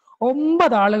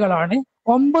 9 ആളുകളാണ്,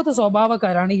 9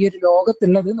 സ്വഭാവക്കാരാണ് ഈ ഒരു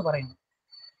ലോകത്തുള്ളത് എന്ന് പറയുന്നത്.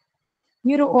 ഈ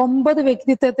ഒരു 9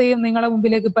 വ്യക്തിത്വത്തെയും നിങ്ങളെ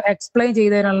മുമ്പിലേക്ക് ഇപ്പൊ എക്സ്പ്ലെയിൻ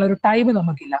ചെയ്തു തരാനുള്ള ഒരു ടൈം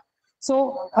നമുക്കില്ല. സോ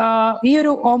ഈ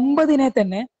ഒരു 9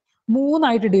 തന്നെ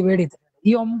 3 ഡിവൈഡ് ചെയ്തിട്ടുണ്ട്.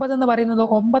 ഈ 9 എന്ന് പറയുന്നത്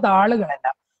 9 ആളുകളല്ല,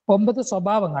 9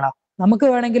 സ്വഭാവങ്ങളാണ്. നമുക്ക്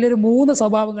വേണമെങ്കിൽ ഒരു 3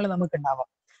 സ്വഭാവങ്ങൾ നമുക്ക് ഉണ്ടാവാം,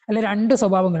 അല്ലെ 2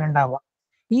 സ്വഭാവങ്ങൾ ഉണ്ടാവാം.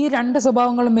 ഈ 2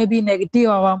 സ്വഭാവങ്ങളും മേ ബി നെഗറ്റീവ്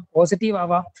ആവാം, പോസിറ്റീവ്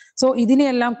ആവാം. സോ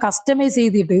ഇതിനെയെല്ലാം കസ്റ്റമൈസ്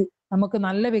ചെയ്തിട്ട് നമുക്ക്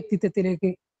നല്ല വ്യക്തിത്വത്തിലേക്ക്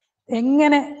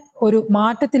എങ്ങനെ ഒരു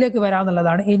മാറ്റത്തിലേക്ക്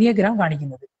വരാമെന്നുള്ളതാണ് എനിയഗ്രാം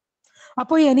കാണിക്കുന്നത്.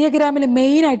 അപ്പോൾ ഈ എനിയഗ്രാമിൽ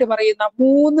മെയിൻ ആയിട്ട് പറയുന്ന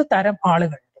 3 തരം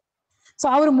ആളുകളുണ്ട്. സോ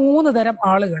ആ ഒരു 3 തരം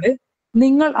ആളുകൾ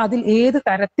നിങ്ങൾ അതിൽ ഏത്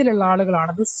തരത്തിലുള്ള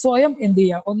ആളുകളാണെന്ന് സ്വയം എന്ത്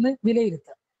ചെയ്യുക, ഒന്ന്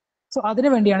വിലയിരുത്തുക. സോ അതിനു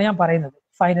വേണ്ടിയാണ് ഞാൻ പറയുന്നത്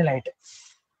ഫൈനലായിട്ട്.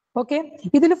 ഓക്കെ,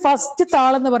 ഇതിൽ ഫസ്റ്റ്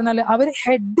താളെന്ന് പറഞ്ഞാൽ അവർ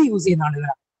ഹെഡ് യൂസ് ചെയ്യുന്ന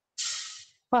ആളുകളാണ്.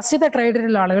 ഫസ്റ്റത്തെ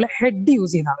ട്രേഡിലുള്ള ആളുകൾ ഹെഡ്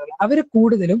യൂസ് ചെയ്യുന്ന ആളുകൾ. അവർ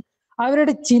കൂടുതലും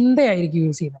അവരുടെ ചിന്തയായിരിക്കും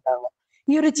യൂസ് ചെയ്യുന്നുണ്ടാവുക.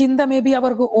 ഈ ഒരു ചിന്ത മേ ബി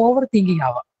അവർക്ക് ഓവർ തിങ്കിങ്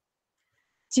ആവാം.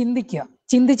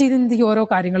 ചിന്തിച്ച് ഓരോ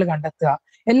കാര്യങ്ങൾ കണ്ടെത്തുക.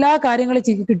 എല്ലാ കാര്യങ്ങളും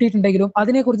കിട്ടിയിട്ടുണ്ടെങ്കിലും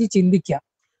അതിനെക്കുറിച്ച് ചിന്തിക്കുക.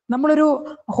 നമ്മളൊരു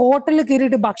ഹോട്ടലിൽ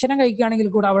കയറിയിട്ട് ഭക്ഷണം കഴിക്കുകയാണെങ്കിൽ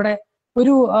കൂടെ അവിടെ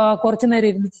ഒരു കുറച്ചു നേരം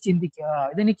ഇരുന്നിട്ട് ചിന്തിക്കുക,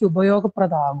 ഇതെനിക്ക്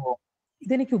ഉപയോഗപ്രദമാകുമോ,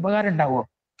 ഇതെനിക്ക് ഉപകാരം ഉണ്ടാവുമോ.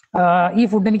 ഈ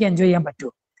ഫുഡ് എനിക്ക് എൻജോയ് ചെയ്യാൻ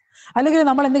പറ്റുമോ? അല്ലെങ്കിൽ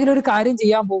നമ്മൾ എന്തെങ്കിലും ഒരു കാര്യം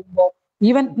ചെയ്യാൻ പോകുമ്പോൾ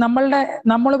ഈവൻ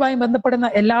നമ്മളുമായി ബന്ധപ്പെടുന്ന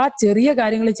എല്ലാ ചെറിയ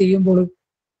കാര്യങ്ങൾ ചെയ്യുമ്പോഴും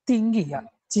തിങ്ക് ചെയ്യുക,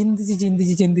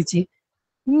 ചിന്തിച്ച്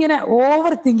ഇങ്ങനെ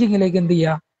ഓവർ തിങ്കിങ്ങിലേക്ക് എന്ത്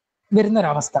ചെയ്യുക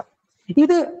വരുന്നൊരവസ്ഥ.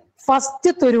 ഇത്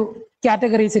ഫസ്റ്റത്തെ ഒരു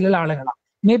കാറ്റഗറീസിലുള്ള ആളുകളാണ്.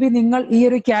 മേ ബി നിങ്ങൾ ഈ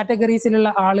ഒരു കാറ്റഗറീസിലുള്ള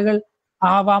ആളുകൾ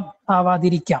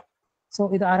ആവാതിരിക്കാം. സോ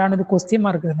ഇത് ആരാണ് ഒരു ക്വസ്റ്റ്യൻ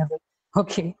മാർക്ക് വരുന്നത്?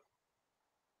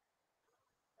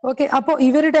 ഓക്കെ, അപ്പൊ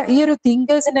ഇവരുടെ ഈ ഒരു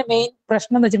തിങ്കേഴ്സിന്റെ മെയിൻ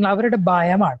പ്രശ്നം എന്ന് വെച്ചിട്ടുണ്ടെങ്കിൽ അവരുടെ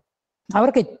ഭയമാണ്.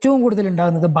 അവർക്ക് ഏറ്റവും കൂടുതൽ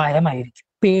ഉണ്ടാകുന്നത് ഭയമായിരിക്കും,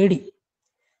 പേടി.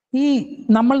 ഈ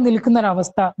നമ്മൾ നിൽക്കുന്ന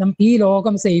ഒരവസ്ഥ, ഈ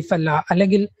ലോകം സേഫ് അല്ല,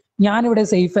 അല്ലെങ്കിൽ ഞാനിവിടെ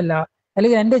സേഫ് അല്ല,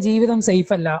 അല്ലെങ്കിൽ എൻ്റെ ജീവിതം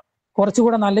സേഫ് അല്ല,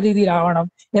 കുറച്ചുകൂടെ നല്ല രീതിയിലാവണം,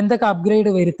 എന്തൊക്കെ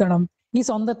അപ്ഗ്രേഡ് വരുത്തണം, ഈ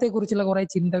സ്വന്തത്തെ കുറിച്ചുള്ള കുറെ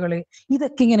ചിന്തകള്,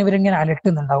 ഇതൊക്കെ ഇവരിങ്ങനെ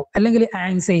അലട്ടുന്നുണ്ടാവും. അല്ലെങ്കിൽ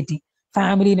ആങ്സൈറ്റി,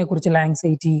 ഫാമിലിനെ കുറിച്ചുള്ള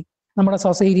ആങ്സൈറ്റി, നമ്മുടെ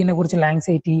സൊസൈറ്റിനെ കുറിച്ചുള്ള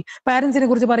ആങ്സൈറ്റി, പാരന്റ്സിനെ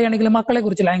കുറിച്ച് പറയുകയാണെങ്കിൽ മക്കളെ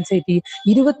കുറിച്ചുള്ള ആങ്സൈറ്റി,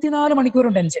 24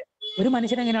 മണിക്കൂറും ടെൻഷൻ. ഒരു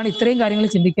മനുഷ്യൻ എങ്ങനെയാണ് ഇത്രയും കാര്യങ്ങൾ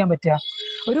ചിന്തിക്കാൻ പറ്റുക?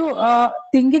 ഒരു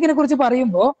തിങ്കിങ്ങിനെ കുറിച്ച്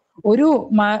പറയുമ്പോൾ ഒരു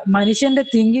മനുഷ്യന്റെ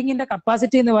തിങ്കിങ്ങിന്റെ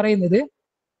കപ്പാസിറ്റി എന്ന് പറയുന്നത്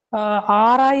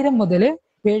 6000 മുതൽ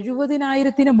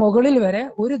 70,000 മുകളിൽ വരെ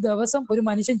ഒരു ദിവസം ഒരു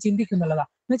മനുഷ്യൻ ചിന്തിക്കുന്നുള്ളതാണ്.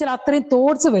 എന്ന് വെച്ചാൽ അത്രയും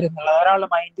തോട്ട്സ് വരുന്നുള്ളത് ഒരാളുടെ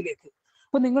മൈൻഡിലേക്ക്.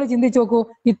 അപ്പൊ നിങ്ങൾ ചിന്തിച്ചു നോക്കൂ,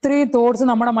 ഇത്രയും തോട്ട്സ്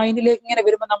നമ്മുടെ മൈൻഡിലേക്ക് ഇങ്ങനെ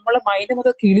വരുമ്പോൾ നമ്മളെ മൈൻഡ്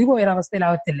മുതൽ കിളി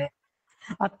പോയൊരവസ്ഥയിലാവത്തില്ലേ?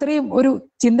 അത്രയും ഒരു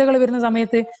ചിന്തകൾ വരുന്ന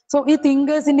സമയത്ത്. സോ ഈ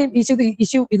തിങ്കേഴ്സിന്റെ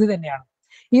ഇഷ്യൂ ഇത് തന്നെയാണ്.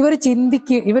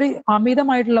 ഇവർ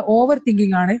അമിതമായിട്ടുള്ള ഓവർ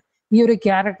തിങ്കിങ് ആണ് ഈ ഒരു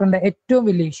ക്യാരക്ടറിന്റെ ഏറ്റവും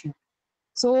വലിയ ഇഷ്യൂ.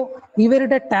 സോ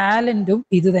ഇവരുടെ ടാലന്റും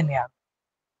ഇത് തന്നെയാണ്.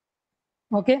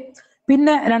 ഓക്കെ,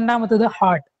 പിന്നെ രണ്ടാമത്തത്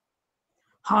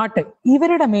ഹാർട്ട്.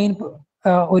 ഇവരുടെ മെയിൻ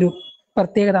ഒരു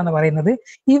പ്രത്യേകത എന്ന് പറയുന്നത്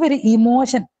ഇവർ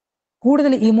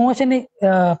കൂടുതൽ ഇമോഷന്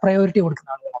പ്രയോറിറ്റി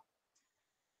കൊടുക്കുന്ന ആളുകളാണ്.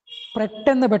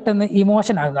 പെട്ടെന്ന്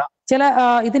ഇമോഷൻ ആകുക.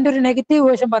 ഇതിന്റെ ഒരു നെഗറ്റീവ്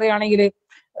വേർഷൻ പറയുകയാണെങ്കിൽ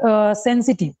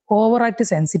ഓവറായിട്ട്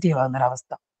സെൻസിറ്റീവ്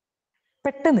ആകുന്നൊരവസ്ഥ.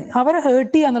 പെട്ടെന്ന് അവരെ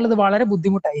ഹേർട്ട് ചെയ്യുക എന്നുള്ളത് വളരെ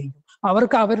ബുദ്ധിമുട്ടായിരിക്കും.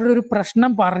 അവർക്ക് അവരുടെ ഒരു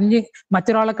പ്രശ്നം പറഞ്ഞ്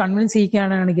മറ്റൊരാളെ കൺവിൻസ്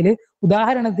ചെയ്യിക്കുകയാണെങ്കിൽ,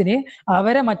 ഉദാഹരണത്തിന്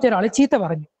അവരെ മറ്റൊരാൾ ചീത്ത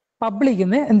പറഞ്ഞു, പബ്ലിക്കിൽ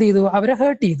നിന്ന് എന്ത് ചെയ്തു, അവരെ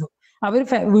ഹേർട്ട് ചെയ്തു. അവർ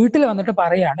വീട്ടിൽ വന്നിട്ട്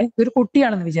പറയാണ്, ഇതൊരു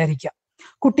കുട്ടിയാണെന്ന് വിചാരിക്കുക,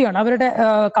 കുട്ടിയാണ്, അവരുടെ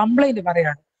കംപ്ലൈന്റ്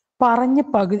പറയാണ്,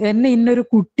 എന്നെ ഇന്നൊരു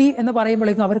കുട്ടി എന്ന്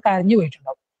പറയുമ്പോഴേക്കും അവർ കരഞ്ഞു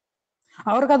പോയിട്ടുണ്ടാവും.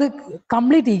 അവർക്കത്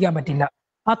കംപ്ലീറ്റ് ചെയ്യാൻ പറ്റില്ല,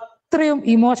 അത്രയും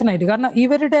ഇമോഷനായിട്ട്. കാരണം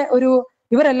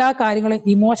ഇവരെല്ലാ കാര്യങ്ങളും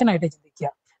ഇമോഷനായിട്ട് ചിന്തിക്കുക,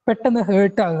 പെട്ടെന്ന്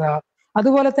ഹേർട്ട് ആകുക.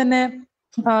 അതുപോലെ തന്നെ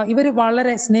ഇവർ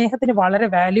സ്നേഹത്തിന് വളരെ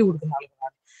വാല്യൂ കൊടുക്കുന്ന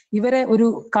ആളുകളാണ്. ഇവരെ ഒരു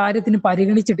കാര്യത്തിന്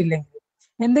പരിഗണിച്ചിട്ടില്ലെങ്കിൽ,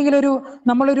 എന്തെങ്കിലും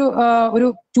നമ്മളൊരു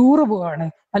ടൂറ് പോവാണ്,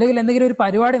 അല്ലെങ്കിൽ എന്തെങ്കിലും ഒരു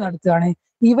പരിപാടി നടത്തുകയാണ്,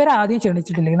 ഇവരാദ്യം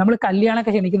ക്ഷണിച്ചിട്ടില്ലെങ്കിൽ, നമ്മൾ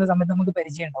കല്യാണമൊക്കെ ക്ഷണിക്കുന്ന സമയത്ത് നമുക്ക്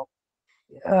പരിചയം ഉണ്ടാവും,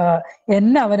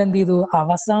 എന്നെ അവൻ എന്ത് ചെയ്തു,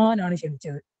 അവസാനമാണ്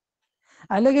ക്ഷണിച്ചത്.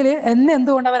 അല്ലെങ്കിൽ എന്നെ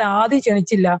എന്തുകൊണ്ട് അവൻ ആദ്യം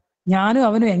ക്ഷണിച്ചില്ല, ഞാനും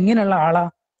അവനും എങ്ങനെയുള്ള ആളാ,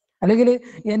 അല്ലെങ്കിൽ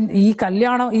ഈ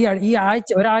കല്യാണം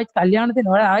കല്യാണത്തിന്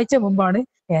ഒരാഴ്ച മുമ്പാണ്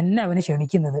എന്നെ അവന്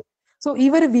ക്ഷണിക്കുന്നത്. സോ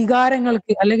ഇവർ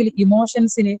വികാരങ്ങൾക്ക് അല്ലെങ്കിൽ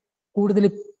ഇമോഷൻസിന് കൂടുതൽ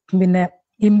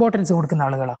ഇമ്പോർട്ടൻസ് കൊടുക്കുന്ന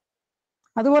ആളുകളാണ്.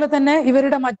 അതുപോലെ തന്നെ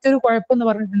ഇവരുടെ മറ്റൊരു കുഴപ്പം എന്ന്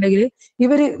പറഞ്ഞിട്ടുണ്ടെങ്കിൽ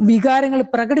ഇവര് വികാരങ്ങൾ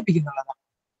പ്രകടിപ്പിക്കുന്നുള്ളതാണ്.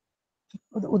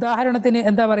 ഉദാഹരണത്തിന്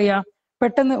എന്താ പറയാ,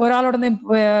 പെട്ടെന്ന് ഒരാൾ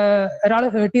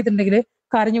ഹേർട്ട് ചെയ്തിട്ടുണ്ടെങ്കിൽ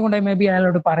കരഞ്ഞുകൊണ്ട് മേ ബി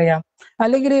അയാളോട് പറയാം.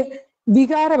 അല്ലെങ്കിൽ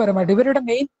വികാരപരമായിട്ട് ഇവരുടെ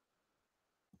മെയിൻ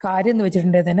കാര്യം എന്ന്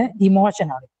വെച്ചിട്ടുണ്ടെങ്കിൽ തന്നെ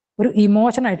ഇമോഷനാണ്, ഒരു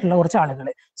ഇമോഷൻ ആയിട്ടുള്ള കുറച്ച് ആളുകൾ.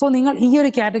 സോ നിങ്ങൾ ഈ ഒരു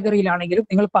കാറ്റഗറിയിലാണെങ്കിലും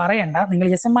നിങ്ങൾ പറയണ്ട, നിങ്ങൾ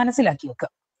ജസ്റ്റ് മനസ്സിലാക്കി വെക്കുക.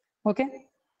 ഓക്കെ,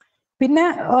 പിന്നെ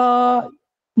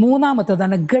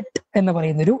മൂന്നാമത്തേതാണ് ഗട്ട് എന്ന്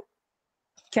പറയുന്നൊരു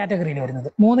കാറ്റഗറിയിൽ വരുന്നത്.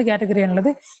 3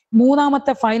 കാറ്റഗറിയാണുള്ളത്.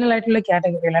 മൂന്നാമത്തെ ഫൈനൽ ആയിട്ടുള്ള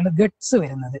കാറ്റഗറിയിലാണ് ഗട്ട്സ്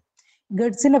വരുന്നത്.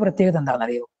 ഗട്ട്സിന്റെ പ്രത്യേകത എന്താണെന്ന്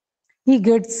അറിയോ? ഈ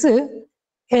ഗട്ട്സ്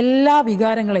എല്ലാ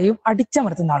വികാരങ്ങളെയും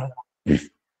അടിച്ചമർത്തുന്ന ആളുകളാണ്.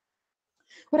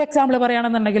 ഒരു എക്സാമ്പിൾ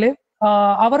പറയുകയാണെന്നുണ്ടെങ്കിൽ,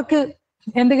 അവർക്ക്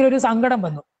എന്തെങ്കിലും ഒരു സങ്കടം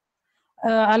വന്നു,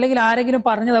 അല്ലെങ്കിൽ ആരെങ്കിലും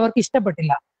പറഞ്ഞത് അവർക്ക്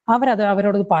ഇഷ്ടപ്പെട്ടില്ല,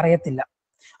 അവരോട് പറയത്തില്ല,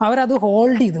 അവരത്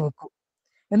ഹോൾഡ് ചെയ്ത് വെക്കും.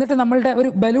 എന്നിട്ട് നമ്മളുടെ ഒരു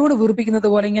ബലൂൺ വീർപ്പിക്കുന്നത്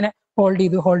പോലെ ഇങ്ങനെ ഹോൾഡ്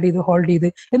ചെയ്ത്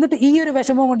എന്നിട്ട് ഈ ഒരു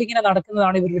വിഷമം കൊണ്ട് ഇങ്ങനെ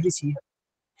നടക്കുന്നതാണ് ഇവരുടെ ശീലം.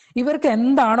 ഇവർക്ക്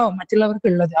എന്താണോ മറ്റുള്ളവർക്ക്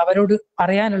ഉള്ളത്, അവരോട്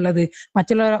പറയാനുള്ളത്,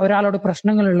 ഒരാളോട്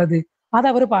പ്രശ്നങ്ങളുള്ളത്, അത്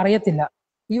അവർ പറയത്തില്ല.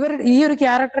 ഈ ഒരു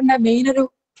ക്യാരക്ടറിന്റെ മെയിൻ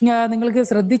നിങ്ങൾക്ക്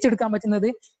ശ്രദ്ധിച്ചെടുക്കാൻ പറ്റുന്നത്,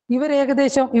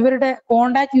 ഇവരുടെ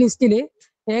കോണ്ടാക്ട് ലിസ്റ്റിൽ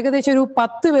ഏകദേശം ഒരു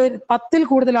 10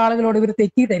 കൂടുതൽ ആളുകളോട് ഇവർ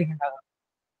തെറ്റിയിട്ടായിരിക്കും ഉണ്ടാകുക.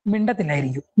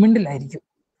 മിണ്ടില്ലായിരിക്കും,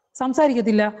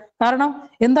 സംസാരിക്കത്തില്ല. കാരണം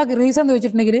എന്താ റീസൺ എന്ന്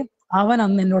വെച്ചിട്ടുണ്ടെങ്കിൽ, അവൻ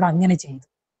അന്ന് എന്നോട് അങ്ങനെ ചെയ്തു,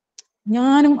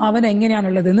 ഞാനും അവൻ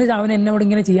എങ്ങനെയാണുള്ളത് എന്ന് അവൻ എന്നോട്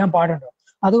ഇങ്ങനെ ചെയ്യാൻ പാടുണ്ടോ,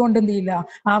 അതുകൊണ്ട് എന്ത് ചെയ്യില്ല,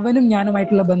 അവനും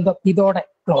ഞാനുമായിട്ടുള്ള ബന്ധം ഇതോടെ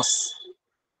ക്ലോസ്.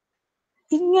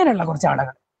 ഇങ്ങനെയുള്ള കുറച്ച്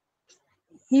ആളുകൾ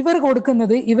ഇവർ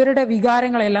കൊടുക്കുന്നത് ഇവരുടെ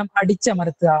വികാരങ്ങളെല്ലാം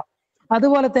അടിച്ചമർത്തുക,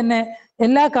 അതുപോലെ തന്നെ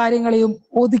എല്ലാ കാര്യങ്ങളെയും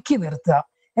ഒതുക്കി നിർത്തുക,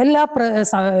 എല്ലാ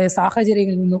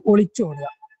സാഹചര്യങ്ങളിൽ നിന്നും ഒളിച്ചോടുക.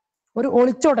 ഒരു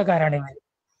ഒളിച്ചോട്ടക്കാരാണ് ഇവർ.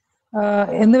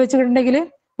 എന്ന് വെച്ചിട്ടുണ്ടെങ്കിൽ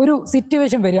ഒരു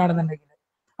സിറ്റുവേഷൻ വരികയാണെന്നുണ്ടെങ്കിൽ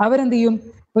അവരെന്ത് ചെയ്യും,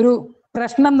 ഒരു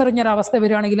പ്രശ്നം നിറഞ്ഞൊരവസ്ഥ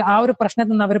വരികയാണെങ്കിൽ ആ ഒരു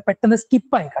പ്രശ്നത്തിൽ നിന്ന് അവർ പെട്ടെന്ന്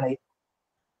സ്കിപ്പായി കളയും.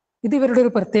 ഇത് ഇവരുടെ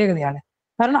ഒരു പ്രത്യേകതയാണ്.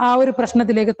 കാരണം ആ ഒരു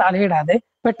പ്രശ്നത്തിലേക്ക് തലയിടാതെ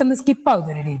പെട്ടെന്ന്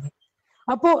സ്കിപ്പാകുന്ന ഒരു രീതി.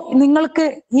 അപ്പോൾ നിങ്ങൾക്ക്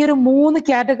ഈ ഒരു 3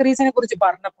 കാറ്റഗറീസിനെ കുറിച്ച്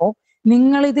പറഞ്ഞപ്പോൾ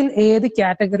നിങ്ങളിതിൽ ഏത്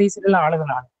കാറ്റഗറീസിലുള്ള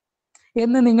ആളുകളാണ്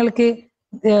എന്ന് നിങ്ങൾക്ക്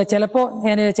ചിലപ്പോൾ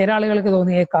ചില ആളുകൾക്ക്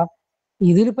തോന്നിയേക്കാം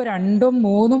ഇതിലിപ്പോ 2ഉം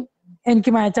 3ഉം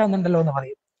എനിക്ക് മാച്ച് ആവുന്നുണ്ടല്ലോ എന്ന്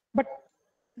പറയും. ബട്ട്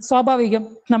സ്വാഭാവികം,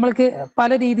 നമ്മൾക്ക്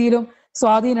പല രീതിയിലും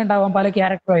സ്വാധീനം ഉണ്ടാവാം പല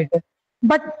ക്യാരക്ടറുമായിട്ട്.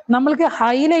 ബട്ട് നമ്മൾക്ക്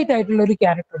ഹൈലൈറ്റ് ആയിട്ടുള്ള ഒരു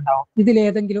ക്യാരക്ടർ ഉണ്ടാവും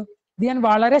ഇതിലേതെങ്കിലും. ഇത് ഞാൻ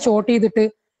വളരെ ഷോർട്ട് ചെയ്തിട്ട്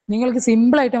നിങ്ങൾക്ക്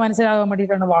സിമ്പിൾ ആയിട്ട് മനസ്സിലാകാൻ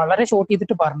വേണ്ടിയിട്ടാണ് വളരെ ഷോർട്ട്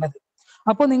ചെയ്തിട്ട് പറഞ്ഞത്.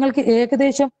 അപ്പോൾ നിങ്ങൾക്ക്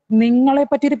ഏകദേശം നിങ്ങളെ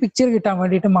പറ്റിയൊരു പിക്ചർ കിട്ടാൻ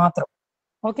വേണ്ടിയിട്ട് മാത്രം.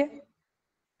 ഓക്കെ,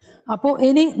 അപ്പോൾ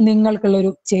ഇനി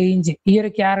നിങ്ങൾക്കുള്ളൊരു ചേഞ്ച് ഈ ഒരു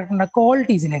ക്യാരക്ടറിന്റെ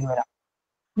ക്വാളിറ്റീസിലേക്ക് വരാം.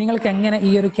 നിങ്ങൾക്ക് എങ്ങനെ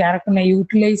ഈ ഒരു ക്യാരക്ടറിനെ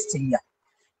യൂട്ടിലൈസ് ചെയ്യാം.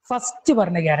 ഫസ്റ്റ്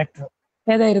പറഞ്ഞ ക്യാരക്ടർ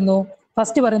ഏതായിരുന്നു?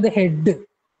 ഫസ്റ്റ് പറയുന്നത് ഹെഡ്.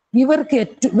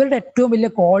 ഇവരുടെ ഏറ്റവും വലിയ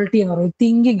ക്വാളിറ്റി എന്ന് പറയുന്നത്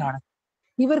തിങ്കിങ് ആണ്.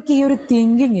 ഇവർക്ക് ഈ ഒരു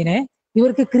തിങ്കിങ്ങിനെ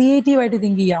ഇവർക്ക് ക്രിയേറ്റീവായിട്ട്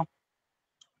തിങ്ക് ചെയ്യാം.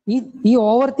 ഈ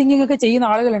ഓവർ തിങ്കിങ് ഒക്കെ ചെയ്യുന്ന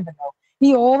ആളുകളുണ്ടല്ലോ, ഈ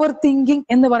ഓവർ തിങ്കിങ്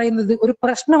എന്ന് പറയുന്നത് ഒരു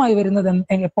പ്രശ്നമായി വരുന്നത്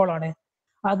എപ്പോഴാണ്?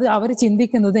 അത് അവർ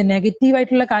ചിന്തിക്കുന്നത്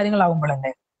നെഗറ്റീവായിട്ടുള്ള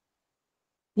കാര്യങ്ങളാവുമ്പോഴല്ലേ.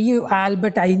 ഈ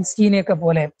ആൽബർട്ട് ഐൻസ്റ്റീനെയൊക്കെ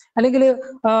പോലെ അല്ലെങ്കിൽ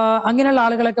അങ്ങനെയുള്ള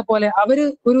ആളുകളൊക്കെ പോലെ അവര്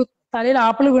ഒരു തലയിൽ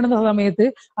ആപ്പിൾ വീണുന്ന സമയത്ത്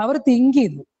അവർ തിങ്ക്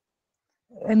ചെയ്തു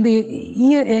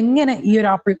എങ്ങനെ ഈ ഒരു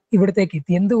ആപ്പിൾ ഇവിടത്തേക്ക്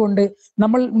എത്തി, എന്തുകൊണ്ട്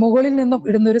നമ്മൾ മുകളിൽ നിന്നും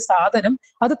ഇടുന്ന ഒരു സാധനം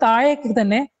അത് താഴേക്ക്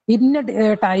തന്നെ ഇന്ന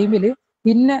ടൈമിൽ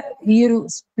ഇന്ന ഈ ഒരു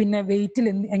പിന്നെ വെയിറ്റിൽ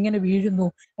എങ്ങനെ വീഴുന്നു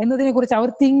എന്നതിനെ കുറിച്ച് അവർ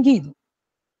തിങ്ക് ചെയ്തു.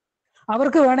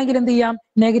 അവർക്ക് വേണമെങ്കിൽ എന്ത് ചെയ്യാം,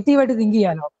 നെഗറ്റീവായിട്ട് തിങ്ക്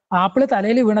ചെയ്യാലോ. ആപ്പിള്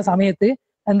തലയിൽ വീണ സമയത്ത്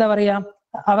എന്താ പറയാ,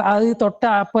 അത് തൊട്ട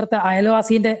അപ്പുറത്തെ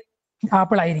അയൽവാസിന്റെ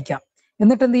ആപ്പിൾ ആയിരിക്കാം.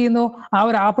 എന്നിട്ട് എന്ത് ചെയ്യുന്നു, ആ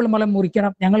ഒരു ആപ്പിൾ മുള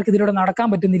മുറിക്കണം, ഞങ്ങൾക്ക് ഇതിലൂടെ നടക്കാൻ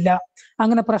പറ്റുന്നില്ല,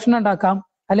 അങ്ങനെ പ്രശ്നം ഉണ്ടാക്കാം.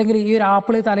 അല്ലെങ്കിൽ ഈ ഒരു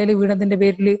ആപ്പിള് തലയിൽ വീണതിന്റെ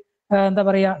പേരിൽ എന്താ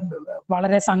പറയാ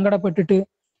വളരെ സങ്കടപ്പെട്ടിട്ട്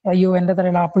അയ്യോ എന്റെ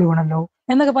തലയിൽ ആപ്പിൾ വീണല്ലോ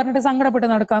എന്നൊക്കെ പറഞ്ഞിട്ട് സങ്കടപ്പെട്ട്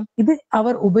നടക്കാം. ഇത്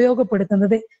അവർ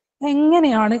ഉപയോഗപ്പെടുത്തുന്നത്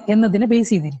എങ്ങനെയാണ് എന്നതിനെ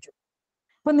ബേസ് ചെയ്തിരിക്കും.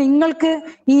 അപ്പൊ നിങ്ങൾക്ക്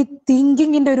ഈ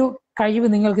തിങ്കിങ്ങിന്റെ ഒരു കഴിവ്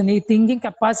ഈ തിങ്കിങ്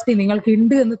കപ്പാസിറ്റി നിങ്ങൾക്ക്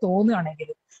ഉണ്ട് എന്ന് തോന്നുകയാണെങ്കിൽ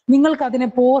നിങ്ങൾക്ക് അതിനെ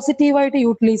പോസിറ്റീവായിട്ട്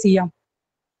യൂട്ടിലൈസ് ചെയ്യാം,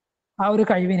 ആ ഒരു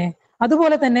കഴിവിനെ.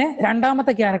 അതുപോലെ തന്നെ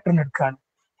രണ്ടാമത്തെ ക്യാരക്ടറിന് എടുക്കുകയാണ്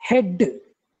ഹെഡ്.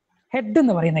 ഹെഡ്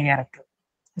എന്ന് പറയുന്ന ക്യാരക്ടർ,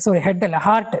 ഹെഡ് അല്ല,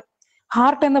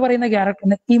 ഹാർട്ട് എന്ന് പറയുന്ന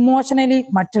ക്യാരക്ടറിന് ഇമോഷണലി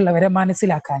മറ്റുള്ളവരെ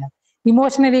മനസ്സിലാക്കാനും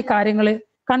ഇമോഷണലി കാര്യങ്ങൾ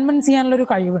കൺവിൻസ് ചെയ്യാനുള്ള ഒരു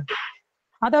കഴിവുണ്ട്.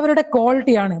 അത് അവരുടെ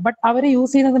ക്വാളിറ്റിയാണ്. ബട്ട് അവർ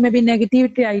യൂസ് ചെയ്യുന്നത് മേ ബി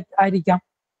നെഗറ്റിവിറ്റി ആയിരിക്കാം.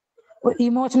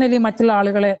 ഇമോഷണലി മറ്റുള്ള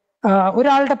ആളുകളെ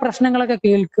ഒരാളുടെ പ്രശ്നങ്ങളൊക്കെ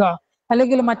കേൾക്കുക,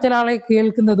 അല്ലെങ്കിൽ മറ്റൊരാളെ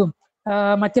കേൾക്കുന്നതും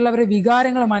മറ്റുള്ളവരുടെ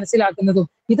വികാരങ്ങൾ മനസ്സിലാക്കുന്നതും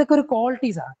ഇതൊക്കെ ഒരു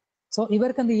ക്വാളിറ്റീസ് ആണ്. സോ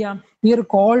ഇവർക്ക് എന്ത് ചെയ്യാം, ഈ ഒരു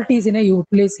ക്വാളിറ്റീസിനെ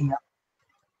യൂട്ടിലൈസ് ചെയ്യാം.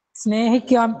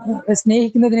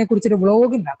 സ്നേഹിക്കുന്നതിനെ കുറിച്ചൊരു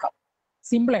വ്ലോഗ് ഉണ്ടാക്കാം,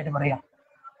 സിമ്പിൾ ആയിട്ട് പറയാം.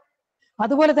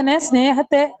 അതുപോലെ തന്നെ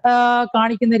സ്നേഹത്തെ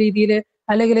കാണിക്കുന്ന രീതിയിൽ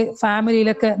അല്ലെങ്കിൽ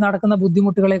ഫാമിലിയിലൊക്കെ നടക്കുന്ന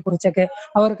ബുദ്ധിമുട്ടുകളെ കുറിച്ചൊക്കെ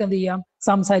അവർക്ക് എന്ത് ചെയ്യാം,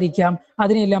 സംസാരിക്കാം,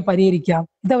 അതിനെല്ലാം പരിഹരിക്കാം.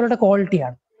 ഇത് അവരുടെ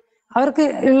ക്വാളിറ്റിയാണ്. അവർക്ക്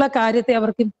ഉള്ള കാര്യത്തെ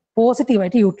അവർക്ക്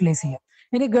പോസിറ്റീവായിട്ട് യൂട്ടിലൈസ് ചെയ്യാം.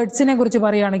 ഇനി ഗഡ്സിനെ കുറിച്ച്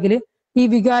പറയുകയാണെങ്കിൽ ഈ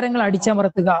വികാരങ്ങൾ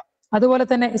അടിച്ചമർത്തുക, അതുപോലെ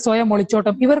തന്നെ സ്വയം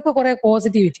ഒളിച്ചോട്ടം, ഇവർക്ക് കുറെ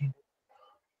പോസിറ്റിവിറ്റി ഉണ്ട്.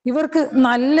 ഇവർക്ക്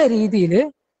നല്ല രീതിയിൽ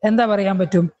എന്താ പറയാൻ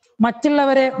പറ്റും,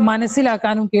 മറ്റുള്ളവരെ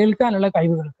മനസ്സിലാക്കാനും കേൾക്കാനുള്ള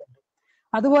കഴിവുകളൊക്കെ ഉണ്ട്.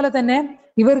 അതുപോലെ തന്നെ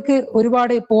ഇവർക്ക്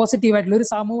ഒരുപാട് പോസിറ്റീവായിട്ടുള്ള ഒരു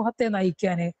സമൂഹത്തെ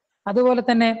നയിക്കാന്, അതുപോലെ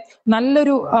തന്നെ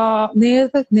നല്ലൊരു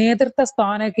നേതൃത്വ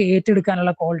സ്ഥാനമൊക്കെ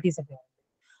ഏറ്റെടുക്കാനുള്ള ക്വാളിറ്റീസ് ഒക്കെ ഉണ്ട്.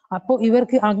 അപ്പോൾ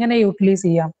ഇവർക്ക് അങ്ങനെ യൂട്ടിലൈസ്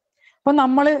ചെയ്യാം. അപ്പൊ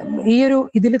നമ്മൾ ഈ ഒരു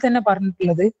ഇതിൽ തന്നെ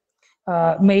പറഞ്ഞിട്ടുള്ളത്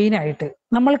മെയിൻ ആയിട്ട്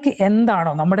നമ്മൾക്ക്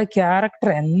എന്താണോ, നമ്മുടെ ക്യാരക്ടർ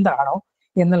എന്താണോ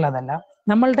എന്നുള്ളതല്ല,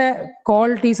 നമ്മളുടെ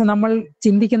ക്വാളിറ്റീസ്, നമ്മൾ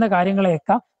ചിന്തിക്കുന്ന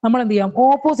കാര്യങ്ങളെയൊക്കെ നമ്മൾ എന്ത് ചെയ്യാം,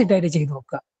 ഓപ്പോസിറ്റ് ആയിട്ട് ചെയ്തു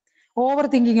നോക്കുക. ഓവർ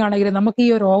തിങ്കിങ് ആണെങ്കിൽ നമുക്ക് ഈ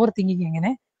ഒരു ഓവർ തിങ്കിങ്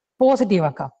എങ്ങനെ പോസിറ്റീവ്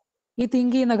ആക്കാം. ഈ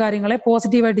തിങ്ക് ചെയ്യുന്ന കാര്യങ്ങളെ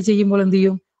പോസിറ്റീവായിട്ട് ചെയ്യുമ്പോൾ എന്ത്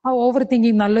ചെയ്യും, ആ ഓവർ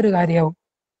തിങ്കിങ് നല്ലൊരു കാര്യമാവും.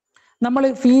 നമ്മൾ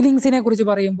ഫീലിങ്സിനെ കുറിച്ച്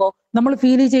പറയുമ്പോൾ നമ്മൾ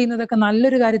ഫീൽ ചെയ്യുന്നതൊക്കെ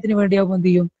നല്ലൊരു കാര്യത്തിന് വേണ്ടിയാവും, എന്ത്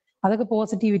ചെയ്യും, അതൊക്കെ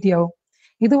പോസിറ്റിവിറ്റി ആവും.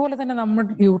 ഇതുപോലെ തന്നെ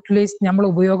നമ്മൾ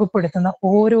ഉപയോഗപ്പെടുത്തുന്ന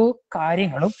ഓരോ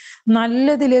കാര്യങ്ങളും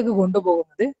നല്ലതിലേക്ക്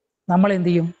കൊണ്ടുപോകുന്നത് നമ്മൾ എന്ത്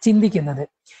ചെയ്യും, ചിന്തിക്കുന്നത്.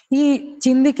 ഈ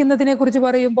ചിന്തിക്കുന്നതിനെ കുറിച്ച്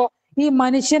പറയുമ്പോൾ ഈ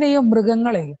മനുഷ്യനെയും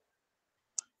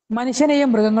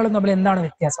മൃഗങ്ങളും തമ്മിൽ എന്താണ്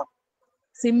വ്യത്യാസം?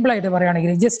 സിമ്പിൾ ആയിട്ട്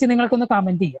പറയുകയാണെങ്കിൽ ജസ്റ്റ് നിങ്ങൾക്കൊന്ന്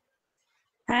കമന്റ് ചെയ്യാം.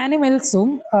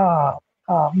 ആനിമൽസും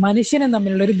മനുഷ്യനും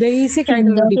തമ്മിലുള്ള ഒരു ബേസിക്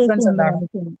ആയിട്ടുള്ള ഡിഫറൻസ് എന്താണ്?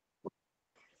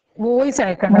 വോയിസ്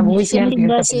അയക്കണ്ട, വോയിസ് ഞാൻ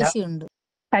കേൾക്കത്തില്ല,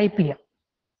 ടൈപ്പ് ചെയ്യാം.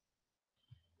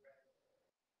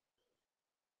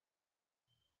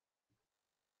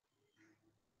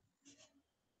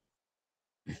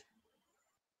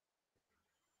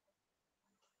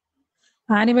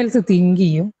 ആനിമൽസ് തിങ്ക്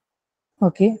ചെയ്യും,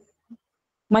 ഓക്കെ.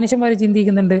 മനുഷ്യന്മാർ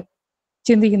ചിന്തിക്കുന്നുണ്ട്.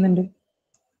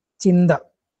 ചിന്ത,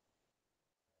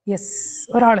 യെസ്.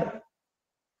 ഒരാള്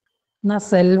എന്നാ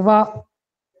സെൽവ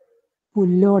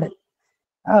പുല്ലോട്.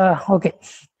 ഓക്കെ,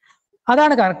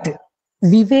 അതാണ് കറക്റ്റ്.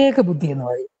 വിവേക ബുദ്ധി എന്ന്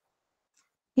പറയും.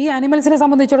 ഈ അനിമൽസിനെ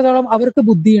സംബന്ധിച്ചിടത്തോളം അവർക്ക്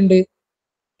ബുദ്ധിയുണ്ട്,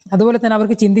 അതുപോലെ തന്നെ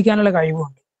അവർക്ക് ചിന്തിക്കാനുള്ള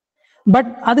കഴിവുണ്ട്.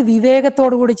 ബട്ട് അത്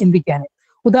വിവേകത്തോടു കൂടി ചിന്തിക്കാൻ.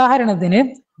 ഉദാഹരണത്തിന്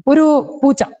ഒരു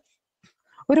പൂച്ച,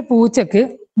 ഒരു പൂച്ചക്ക്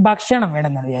ഭക്ഷണം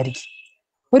വേണമെന്ന് വിചാരിക്കും.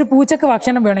 ഒരു പൂച്ചക്ക്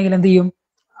ഭക്ഷണം വേണമെങ്കിൽ എന്ത് ചെയ്യും?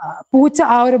 പൂച്ച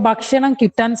ആ ഒരു ഭക്ഷണം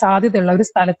കിട്ടാൻ സാധ്യതയുള്ള ഒരു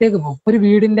സ്ഥലത്തേക്ക് പോകും. ഒരു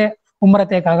വീടിന്റെ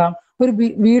ഉമ്മറത്തേക്കാകാം, ഒരു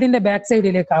വീടിന്റെ ബാക്ക്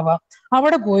സൈഡിലേക്കാവാം.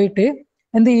 അവിടെ പോയിട്ട്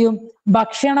എന്ത് ചെയ്യും?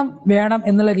 ഭക്ഷണം വേണം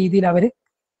എന്നുള്ള രീതിയിൽ അവർ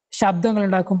ശബ്ദങ്ങൾ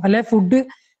ഉണ്ടാക്കും, അല്ലെ ഫുഡ്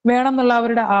വേണം എന്നുള്ള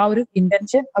അവരുടെ ആ ഒരു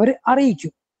ഇന്റൻഷൻ അവർ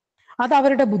അറിയിക്കും. അത്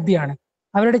അവരുടെ ബുദ്ധിയാണ്,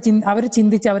 അവർ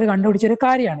ചിന്തിച്ച് അവർ കണ്ടുപിടിച്ച ഒരു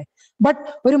കാര്യമാണ്. ബട്ട്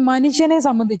ഒരു മനുഷ്യനെ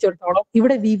സംബന്ധിച്ചിടത്തോളം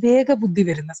ഇവിടെ വിവേക ബുദ്ധി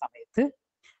വരുന്ന സമയത്ത്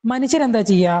മനുഷ്യൻ എന്താ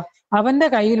ചെയ്യുക? അവന്റെ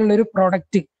കയ്യിലുള്ള ഒരു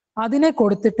പ്രൊഡക്റ്റ് അതിനെ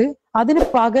കൊടുത്തിട്ട് അതിന്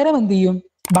പകരം എന്ത് ചെയ്യും?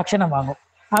 ഭക്ഷണം വാങ്ങും.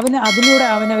 അതിലൂടെ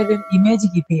അവനൊരു ഇമേജ്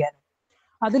കീപ്പ് ചെയ്യാനും,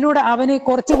 അതിലൂടെ അവന്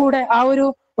കുറച്ചുകൂടെ ആ ഒരു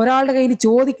ഒരാളുടെ കയ്യിൽ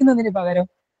ചോദിക്കുന്നതിന് പകരം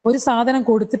ഒരു സാധനം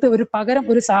കൊടുത്തിട്ട് പകരം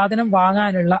ഒരു സാധനം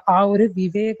വാങ്ങാനുള്ള ആ ഒരു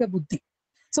വിവേക ബുദ്ധി.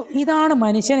 സോ ഇതാണ്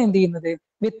മനുഷ്യൻ എന്ത് ചെയ്യുന്നത്?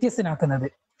 വ്യത്യസ്തനാക്കുന്നത്.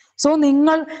 സോ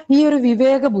നിങ്ങൾ ഈ ഒരു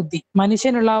വിവേക ബുദ്ധി,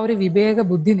 മനുഷ്യനുള്ള ആ ഒരു വിവേക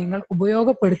ബുദ്ധി നിങ്ങൾ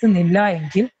ഉപയോഗപ്പെടുത്തുന്നില്ല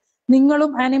എങ്കിൽ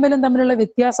നിങ്ങളും ആനിമലും തമ്മിലുള്ള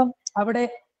വ്യത്യാസം അവിടെ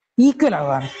ഈക്വൽ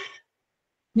ആവാണ്.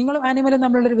 നിങ്ങളും ആനിമലും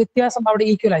തമ്മിലുള്ള ഒരു വ്യത്യാസം അവിടെ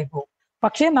ഈക്വൽ ആയി പോകും.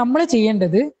 പക്ഷെ നമ്മൾ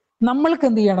ചെയ്യേണ്ടത്, നമ്മൾക്ക്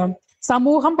എന്ത് ചെയ്യണം?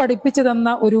 സമൂഹം പഠിപ്പിച്ചു തന്ന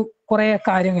ഒരു കുറെ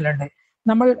കാര്യങ്ങളുണ്ട്.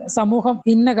 നമ്മൾ സമൂഹം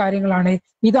ഇന്ന കാര്യങ്ങളാണ്,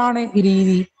 ഇതാണ്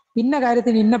രീതി, ഇന്ന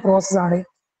കാര്യത്തിന് ഇന്ന പ്രോസസ്സാണ്.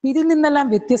 ഇതിൽ നിന്നെല്ലാം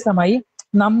വ്യത്യസ്തമായി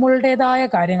നമ്മളുടേതായ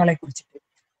കാര്യങ്ങളെ കുറിച്ചിട്ട്,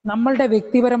 നമ്മളുടെ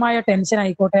വ്യക്തിപരമായ ടെൻഷൻ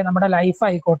ആയിക്കോട്ടെ, നമ്മുടെ ലൈഫ്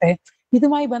ആയിക്കോട്ടെ,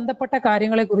 ഇതുമായി ബന്ധപ്പെട്ട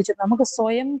കാര്യങ്ങളെ കുറിച്ച് നമുക്ക്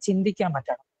സ്വയം ചിന്തിക്കാൻ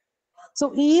പറ്റണം. സോ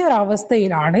ഈ ഒരു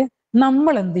അവസ്ഥയിലാണ്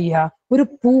നമ്മൾ എന്ത് ചെയ്യുക? ഒരു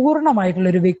പൂർണ്ണമായിട്ടുള്ള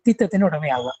ഒരു വ്യക്തിത്വത്തിന്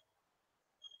ഉടമയാവുക.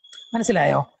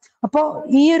 മനസ്സിലായോ? അപ്പോ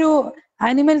ഈ ഒരു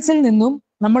അനിമൽസിൽ നിന്നും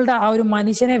നമ്മളുടെ ആ ഒരു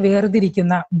മനുഷ്യനെ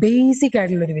വേർതിരിക്കുന്ന ബേസിക്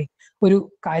ആയിട്ടുള്ള ഒരു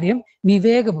കാര്യം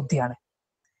വിവേക ബുദ്ധിയാണ്.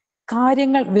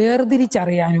 കാര്യങ്ങൾ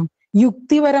വേർതിരിച്ചറിയാനും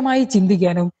യുക്തിപരമായി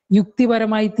ചിന്തിക്കാനും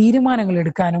യുക്തിപരമായി തീരുമാനങ്ങൾ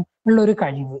എടുക്കാനും ഉള്ള ഒരു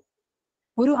കഴിവ്.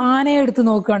 ഒരു ആനയെ എടുത്ത്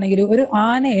നോക്കുകയാണെങ്കിൽ ഒരു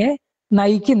ആനയെ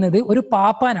നയിക്കുന്നത് ഒരു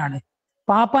പാപ്പാനാണ്.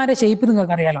 പാപ്പാന്റെ ഷേപ്പ്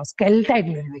നിങ്ങൾക്ക് അറിയാലോ, സ്കെൽറ്റ്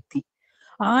ആയിട്ടുള്ള ഒരു വ്യക്തി.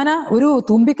 ആന ഒരു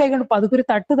തുമ്പിക്കൈ കൊണ്ട് പതുക്കെ ഒരു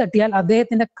തട്ട് തട്ടിയാൽ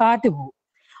അദ്ദേഹത്തിന്റെ കാറ്റ് പോകും.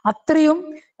 അത്രയും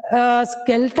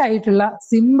സ്കെൽറ്റ് ആയിട്ടുള്ള,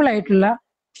 സിമ്പിൾ ആയിട്ടുള്ള,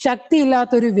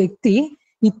 ശക്തിയില്ലാത്ത ഒരു വ്യക്തി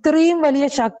ഇത്രയും വലിയ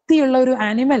ശക്തിയുള്ള ഒരു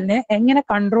ആനിമലിനെ എങ്ങനെ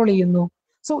കൺട്രോൾ ചെയ്യുന്നു?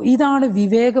 സോ ഇതാണ്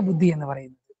വിവേക ബുദ്ധി എന്ന്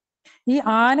പറയുന്നത്. ഈ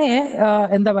ആനയെ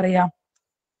എന്താ പറയാ,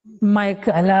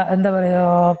 എന്താ പറയാ,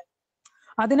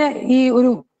 അതിനെ ഈ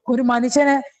ഒരു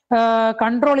മനുഷ്യനെ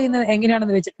കൺട്രോൾ ചെയ്യുന്നത്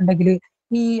എങ്ങനെയാണെന്ന് വെച്ചിട്ടുണ്ടെങ്കിൽ,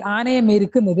 ഈ ആനയെ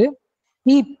മെരുക്കുന്നത്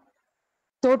ഈ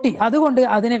തോട്ടി അതുകൊണ്ട്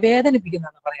അതിനെ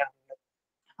വേദനിപ്പിക്കുന്നതെന്ന് പറയാറുണ്ട്.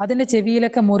 അതിന്റെ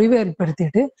ചെവിയിലൊക്കെ മുറിവ്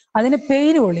ഏർപ്പെടുത്തിയിട്ട് അതിന്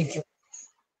പെയിന് കൊള്ളിക്കും.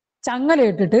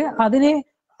 ചങ്ങലയിട്ടിട്ട് അതിന്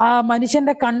ആ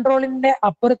മനുഷ്യന്റെ കൺട്രോളിന്റെ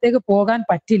അപ്പുറത്തേക്ക് പോകാൻ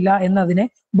പറ്റില്ല എന്നതിനെ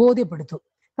ബോധ്യപ്പെടുത്തും.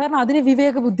 കാരണം അതിന്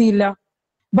വിവേക ബുദ്ധിയില്ല.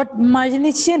 ബട്ട്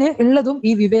മനുഷ്യന് ഉള്ളതും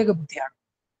ഈ വിവേക ബുദ്ധിയാണ്.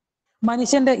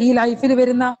 മനുഷ്യന്റെ ഈ ലൈഫിൽ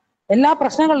വരുന്ന എല്ലാ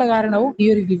പ്രശ്നങ്ങളുടെ കാരണവും ഈ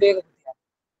ഒരു വിവേക ബുദ്ധിയാണ്.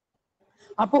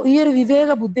 അപ്പോൾ ഈ ഒരു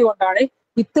വിവേക ബുദ്ധി കൊണ്ടാണ്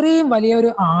ഇത്രയും വലിയ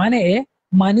ഒരു ആനയെ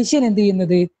മനുഷ്യൻ എന്ത്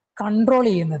ചെയ്യുന്നത്? കൺട്രോൾ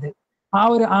ചെയ്യുന്നത്. ആ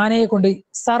ഒരു ആനയെ കൊണ്ട്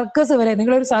സർക്കസ് വരെ,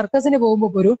 നിങ്ങളൊരു സർക്കസിന് പോകുമ്പോൾ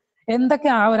പോലും എന്തൊക്കെ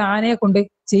ആ ഒരു ആനയെ കൊണ്ട്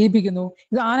ചെയ്യിപ്പിക്കുന്നു.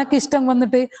 ഇത് ആനക്ക് ഇഷ്ടം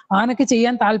വന്നിട്ട് ആനക്ക്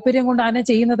ചെയ്യാൻ താല്പര്യം കൊണ്ട് ആന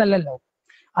ചെയ്യുന്നതല്ലല്ലോ.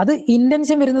 അത്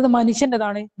ഇന്റൻഷൻ വരുന്നത്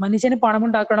മനുഷ്യൻ്റെതാണ്. മനുഷ്യന്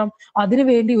പണമുണ്ടാക്കണം,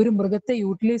 അതിനുവേണ്ടി ഒരു മൃഗത്തെ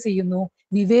യൂട്ടിലൈസ് ചെയ്യുന്നു.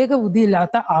 വിവേക ബുദ്ധി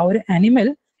ഇല്ലാത്ത ആ ഒരു അനിമൽ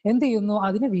എന്ത് ചെയ്യുന്നു?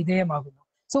 അതിന് വിധേയമാകുന്നു.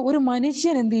 സോ ഒരു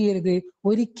മനുഷ്യൻ എന്ത് ചെയ്യരുത്?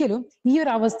 ഒരിക്കലും ഈ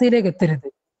ഒരു അവസ്ഥയിലേക്ക് എത്തരുത്.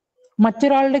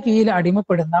 മറ്റൊരാളുടെ കീഴിൽ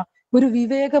അടിമപ്പെടുന്ന, ഒരു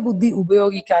വിവേക ബുദ്ധി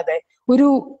ഉപയോഗിക്കാതെ ഒരു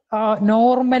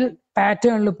നോർമൽ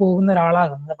പാറ്റേണിൽ പോകുന്ന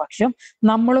ഒരാളാകുന്ന പക്ഷം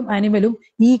നമ്മളും അനിമലും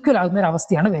ഈക്വൽ ആകുന്ന ഒരു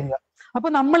അവസ്ഥയാണ് വരിക. അപ്പൊ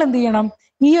നമ്മൾ എന്ത് ചെയ്യണം?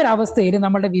 ഈ ഒരു അവസ്ഥയിൽ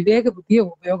നമ്മളുടെ വിവേക ബുദ്ധിയെ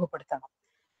ഉപയോഗപ്പെടുത്തണം.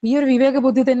 ഈ ഒരു വിവേക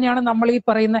ബുദ്ധി തന്നെയാണ് നമ്മൾ ഈ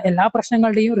പറയുന്ന എല്ലാ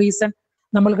പ്രശ്നങ്ങളുടെയും റീസൺ.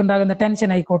 നമ്മൾക്ക് ഉണ്ടാകുന്ന ടെൻഷൻ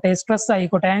ആയിക്കോട്ടെ, സ്ട്രെസ്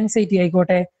ആയിക്കോട്ടെ, ആങ്സൈറ്റി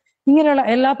ആയിക്കോട്ടെ, ഇങ്ങനെയുള്ള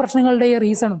എല്ലാ പ്രശ്നങ്ങളുടെയും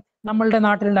റീസണും, നമ്മളുടെ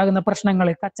നാട്ടിലുണ്ടാകുന്ന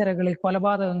പ്രശ്നങ്ങള്, കച്ചറകള്,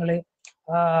 കൊലപാതകങ്ങള്,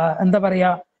 എന്താ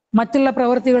പറയാ, മറ്റുള്ള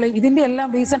പ്രവൃത്തികൾ, ഇതിന്റെ എല്ലാം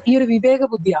റീസൺ ഈ ഒരു വിവേക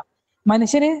ബുദ്ധിയാണ്.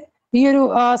 മനുഷ്യന് ഈ ഒരു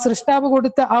സൃഷ്ടാവ്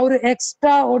കൊടുത്ത ആ ഒരു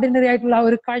എക്സ്ട്രാ ഓർഡിനറി ആയിട്ടുള്ള ആ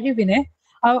ഒരു കഴിവിനെ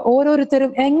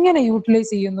ഓരോരുത്തരും എങ്ങനെ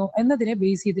യൂട്ടിലൈസ് ചെയ്യുന്നു എന്നതിനെ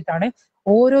ബേസ് ചെയ്തിട്ടാണ്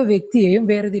ഓരോ വ്യക്തിയെയും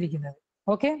വേർതിരിക്കുന്നത്.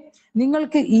 ഓക്കെ,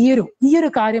 നിങ്ങൾക്ക് ഈ ഒരു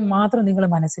കാര്യം മാത്രം നിങ്ങൾ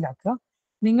മനസ്സിലാക്കുക.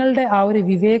 നിങ്ങളുടെ ആ ഒരു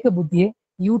വിവേക ബുദ്ധിയെ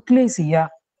യൂട്ടിലൈസ് ചെയ്യുക.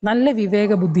 നല്ല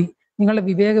വിവേക ബുദ്ധി, നിങ്ങളുടെ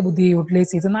വിവേക ബുദ്ധിയെ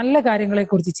യൂട്ടിലൈസ് ചെയ്ത് നല്ല കാര്യങ്ങളെ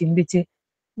കുറിച്ച് ചിന്തിച്ച്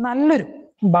നല്ലൊരു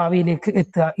ഭാവിയിലേക്ക്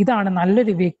എത്തുക. ഇതാണ്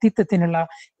നല്ലൊരു വ്യക്തിത്വത്തിനുള്ള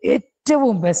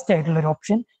ഏറ്റവും ബെസ്റ്റ് ആയിട്ടുള്ള ഒരു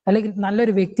ഓപ്ഷൻ, അല്ലെങ്കിൽ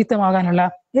നല്ലൊരു വ്യക്തിത്വമാകാനുള്ള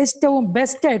ഏറ്റവും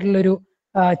ബെസ്റ്റ് ആയിട്ടുള്ളൊരു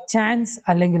ചാൻസ്,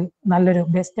 അല്ലെങ്കിൽ നല്ലൊരു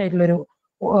ബെസ്റ്റ് ആയിട്ടുള്ളൊരു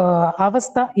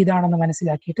അവസ്ഥ ഇതാണെന്ന്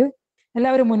മനസ്സിലാക്കിയിട്ട്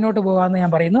എല്ലാവരും മുന്നോട്ട് പോകാമെന്ന്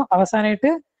ഞാൻ പറയുന്നു.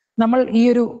 അവസാനമായിട്ട് നമ്മൾ ഈ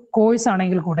ഒരു കോഴ്സ്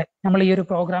ആണെങ്കിൽ കൂടെ നമ്മൾ ഈ ഒരു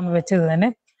പ്രോഗ്രാം വെച്ചത് തന്നെ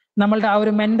നമ്മളുടെ ആ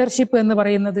ഒരു മെന്റർഷിപ്പ് എന്ന്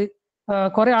പറയുന്നത്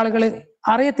കുറെ ആളുകൾ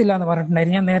അറിയത്തില്ല എന്ന്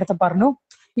പറഞ്ഞിട്ടുണ്ടായിരുന്നു. ഞാൻ നേരത്തെ പറഞ്ഞു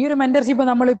ഈ ഒരു മെന്റർഷിപ്പ്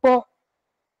നമ്മളിപ്പോ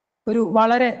ഒരു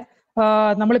വളരെ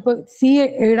നമ്മളിപ്പോ ഫീ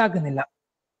ഈടാക്കുന്നില്ല.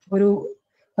 ഒരു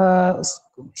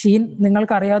ഷീൻ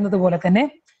നിങ്ങൾക്ക് അറിയാവുന്നത് പോലെ തന്നെ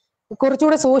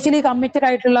കുറച്ചുകൂടെ സോഷ്യലി കമ്മിറ്റഡ്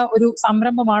ആയിട്ടുള്ള ഒരു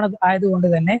സംരംഭമാണ് ആയതുകൊണ്ട്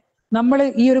തന്നെ നമ്മൾ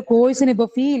ഈ ഒരു കോഴ്സിന് ഇപ്പോൾ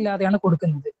ഫീ ഇല്ലാതെയാണ്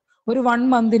കൊടുക്കുന്നത്. ഒരു 1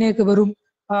 മന്തിനേക്ക് വെറും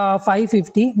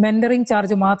 550 മെന്ററിങ്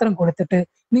ചാർജ് മാത്രം കൊടുത്തിട്ട്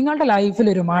നിങ്ങളുടെ ലൈഫിൽ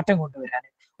ഒരു മാറ്റം കൊണ്ടുവരാൻ,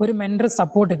 ഒരു മെന്റർ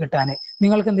സപ്പോർട്ട് കിട്ടാൻ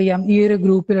നിങ്ങൾക്ക് എന്ത് ചെയ്യാം, ഈ ഒരു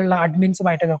ഗ്രൂപ്പിലുള്ള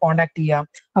അഡ്മിൻസുമായിട്ടൊക്കെ കോൺടാക്ട് ചെയ്യാം.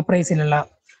 അപ്രൈസിലുള്ള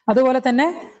അതുപോലെ തന്നെ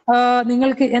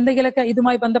നിങ്ങൾക്ക് എന്തെങ്കിലുമൊക്കെ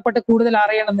ഇതുമായി ബന്ധപ്പെട്ട് കൂടുതൽ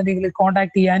അറിയണമെന്നുണ്ടെങ്കിൽ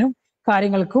കോൺടാക്ട് ചെയ്യാനും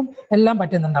കാര്യങ്ങൾക്കും എല്ലാം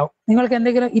പറ്റുന്നുണ്ടാവും. നിങ്ങൾക്ക്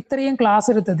എന്തെങ്കിലും ഇത്രയും ക്ലാസ്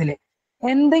എടുത്തതിൽ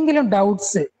എന്തെങ്കിലും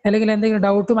ഡൗട്ട്സ് അല്ലെങ്കിൽ എന്തെങ്കിലും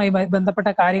ഡൗട്ടുമായി ബന്ധപ്പെട്ട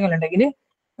കാര്യങ്ങൾ ഉണ്ടെങ്കിൽ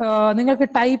നിങ്ങൾക്ക്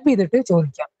ടൈപ്പ് ചെയ്തിട്ട്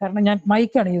ചോദിക്കാം. കാരണം ഞാൻ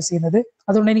മൈക്കാണ് യൂസ് ചെയ്യുന്നത്,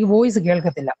 അതുകൊണ്ട് എനിക്ക് വോയിസ്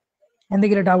കേൾക്കത്തില്ല.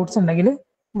 എന്തെങ്കിലും ഡൗട്ട്സ് ഉണ്ടെങ്കിൽ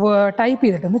ടൈപ്പ്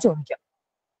ചെയ്തിട്ടൊന്ന് ചോദിക്കാം.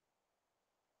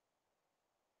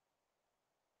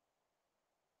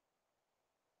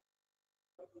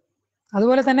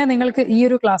 അതുപോലെ തന്നെ നിങ്ങൾക്ക് ഈ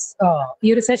ഒരു ക്ലാസ് ഈ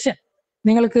ഒരു സെഷൻ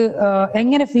നിങ്ങൾക്ക്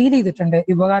എങ്ങനെ ഫീൽ ചെയ്തിട്ടുണ്ട്,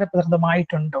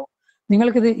 ഉപകാരപ്രദമായിട്ടുണ്ടോ,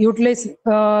 നിങ്ങൾക്കിത് യൂട്ടിലൈസ്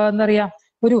എന്താ പറയാ,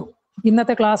 ഒരു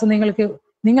ഇന്നത്തെ ക്ലാസ് നിങ്ങൾക്ക്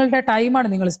നിങ്ങളുടെ ടൈമാണ്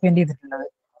നിങ്ങൾ സ്പെൻഡ് ചെയ്തിട്ടുള്ളത്,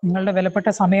 നിങ്ങളുടെ വിലപ്പെട്ട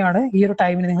സമയമാണ് ഈ ഒരു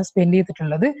ടൈമിന് നിങ്ങൾ സ്പെൻഡ്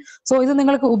ചെയ്തിട്ടുള്ളത്. സോ ഇത്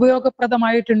നിങ്ങൾക്ക്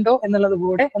ഉപയോഗപ്രദമായിട്ടുണ്ടോ എന്നുള്ളത്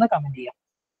കൂടെ ഒന്ന് കമന്റ് ചെയ്യാം.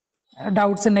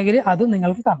 ഡൗട്ട്സ് ഉണ്ടെങ്കിൽ അതും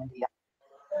നിങ്ങൾക്ക് കമന്റ് ചെയ്യാം.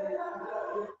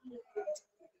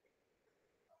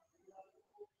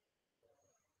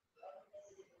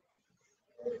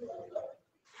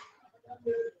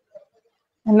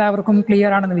 എല്ലാവർക്കും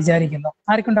ക്ലിയർ ആണെന്ന് വിചാരിക്കുന്നു.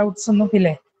 ആർക്കും ഡൗട്ട്സ് ഒന്നും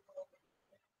ഇല്ലേ?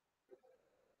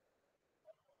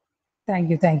 Thank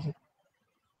you.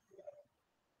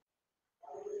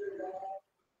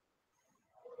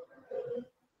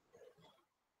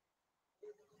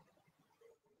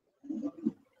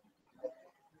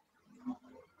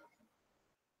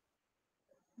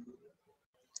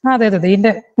 അതെ,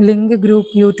 ഇതിന്റെ ലിങ്ക്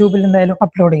ഗ്രൂപ്പ് യൂട്യൂബിൽ എന്തായാലും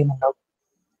അപ്ലോഡ് ചെയ്യുന്നുണ്ടാവും.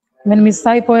 ഇവൻ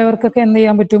മിസ്സായി പോയവർക്കൊക്കെ എന്ത്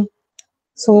ചെയ്യാൻ പറ്റും,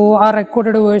 സോ ആ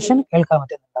റെക്കോർഡഡ് വേർഷൻ കേൾക്കാൻ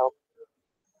പറ്റുന്നുണ്ടാവും.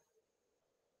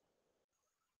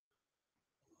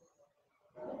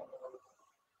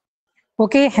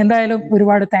 ഓക്കെ, എന്തായാലും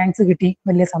ഒരുപാട് താങ്ക്സ് കിട്ടി,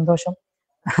 വലിയ സന്തോഷം.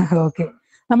 ഓക്കെ,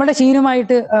 നമ്മുടെ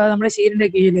ഷീനുമായിട്ട് നമ്മുടെ ഷീനിന്റെ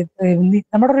കീഴിൽ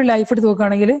നമ്മുടെ ഒരു ലൈഫ് എടുത്ത്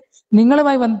നോക്കുകയാണെങ്കിൽ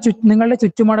നിങ്ങളുടെ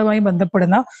ചുറ്റുപാടുമായി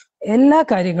ബന്ധപ്പെടുന്ന എല്ലാ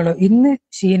കാര്യങ്ങളും ഇന്ന്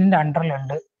ഷീനിന്റെ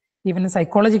അണ്ടറിലുണ്ട്. ഈവൻ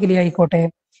സൈക്കോളജിക്കലി ആയിക്കോട്ടെ,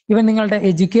 ഈവൻ നിങ്ങളുടെ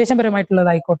എഡ്യൂക്കേഷൻ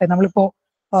പരമായിട്ടുള്ളതായിക്കോട്ടെ, നമ്മളിപ്പോ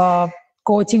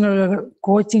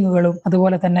കോച്ചിങ്ങുകളും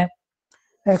അതുപോലെ തന്നെ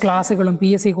ക്ലാസ്സുകളും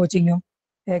PSY കോച്ചിങ്ങും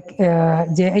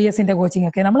JIS-ന്റെ കോച്ചിങ്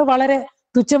ഒക്കെ നമ്മൾ വളരെ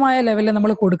തുച്ഛമായ ലെവലിൽ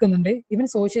നമ്മൾ കൊടുക്കുന്നുണ്ട്. ഈവൻ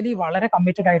സോഷ്യലി വളരെ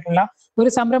കമ്മിറ്റഡ് ആയിട്ടുള്ള ഒരു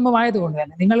സംരംഭമായതുകൊണ്ട്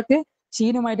തന്നെ നിങ്ങൾക്ക്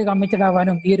ഷീനുമായിട്ട് കമ്മിറ്റഡ്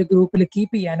ആവാനും ഈ ഒരു ഗ്രൂപ്പിൽ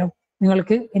കീപ്പ് ചെയ്യാനും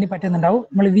നിങ്ങൾക്ക് ഇനി പറ്റുന്നുണ്ടാവും.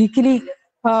 നമ്മൾ വീക്കിലി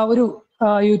ഒരു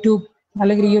യൂട്യൂബ്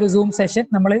അല്ലെങ്കിൽ ഈ ഒരു സൂം സെഷൻ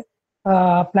നമ്മൾ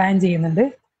പ്ലാൻ ചെയ്യുന്നുണ്ട്.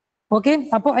 ഓക്കെ,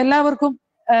 അപ്പോൾ എല്ലാവർക്കും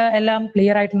എല്ലാം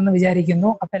ക്ലിയർ ആയിട്ടുണ്ടെന്ന് വിചാരിക്കുന്നു.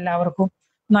 അപ്പൊ എല്ലാവർക്കും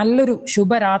നല്ലൊരു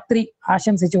ശുഭരാത്രി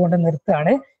ആശംസിച്ചുകൊണ്ട്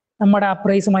നിർത്തുകയാണ്. നമ്മുടെ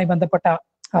അപ്രൈസുമായി ബന്ധപ്പെട്ട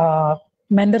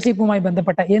മെന്റർഷിപ്പുമായി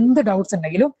ബന്ധപ്പെട്ട എന്ത് ഡൗട്ട്സ്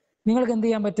ഉണ്ടെങ്കിലും നിങ്ങൾക്ക് എന്ത്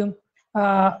ചെയ്യാൻ പറ്റും,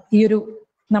 ഈ ഒരു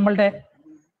നമ്മളുടെ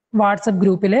വാട്സപ്പ്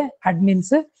ഗ്രൂപ്പിലെ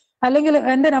അഡ്മിൻസ് അല്ലെങ്കിൽ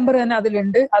എൻ്റെ നമ്പർ തന്നെ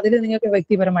അതിലുണ്ട്, അതിൽ നിങ്ങൾക്ക്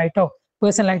വ്യക്തിപരമായിട്ടോ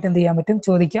പേഴ്സണലായിട്ട് എന്ത് ചെയ്യാൻ പറ്റും,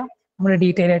 ചോദിക്കാം. നമ്മൾ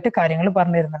ഡീറ്റെയിൽ ആയിട്ട് കാര്യങ്ങൾ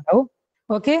പറഞ്ഞു തരുന്നുണ്ടാവും.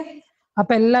 ഓക്കെ,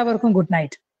 അപ്പൊ എല്ലാവർക്കും ഗുഡ്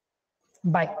നൈറ്റ്,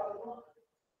 ബൈ.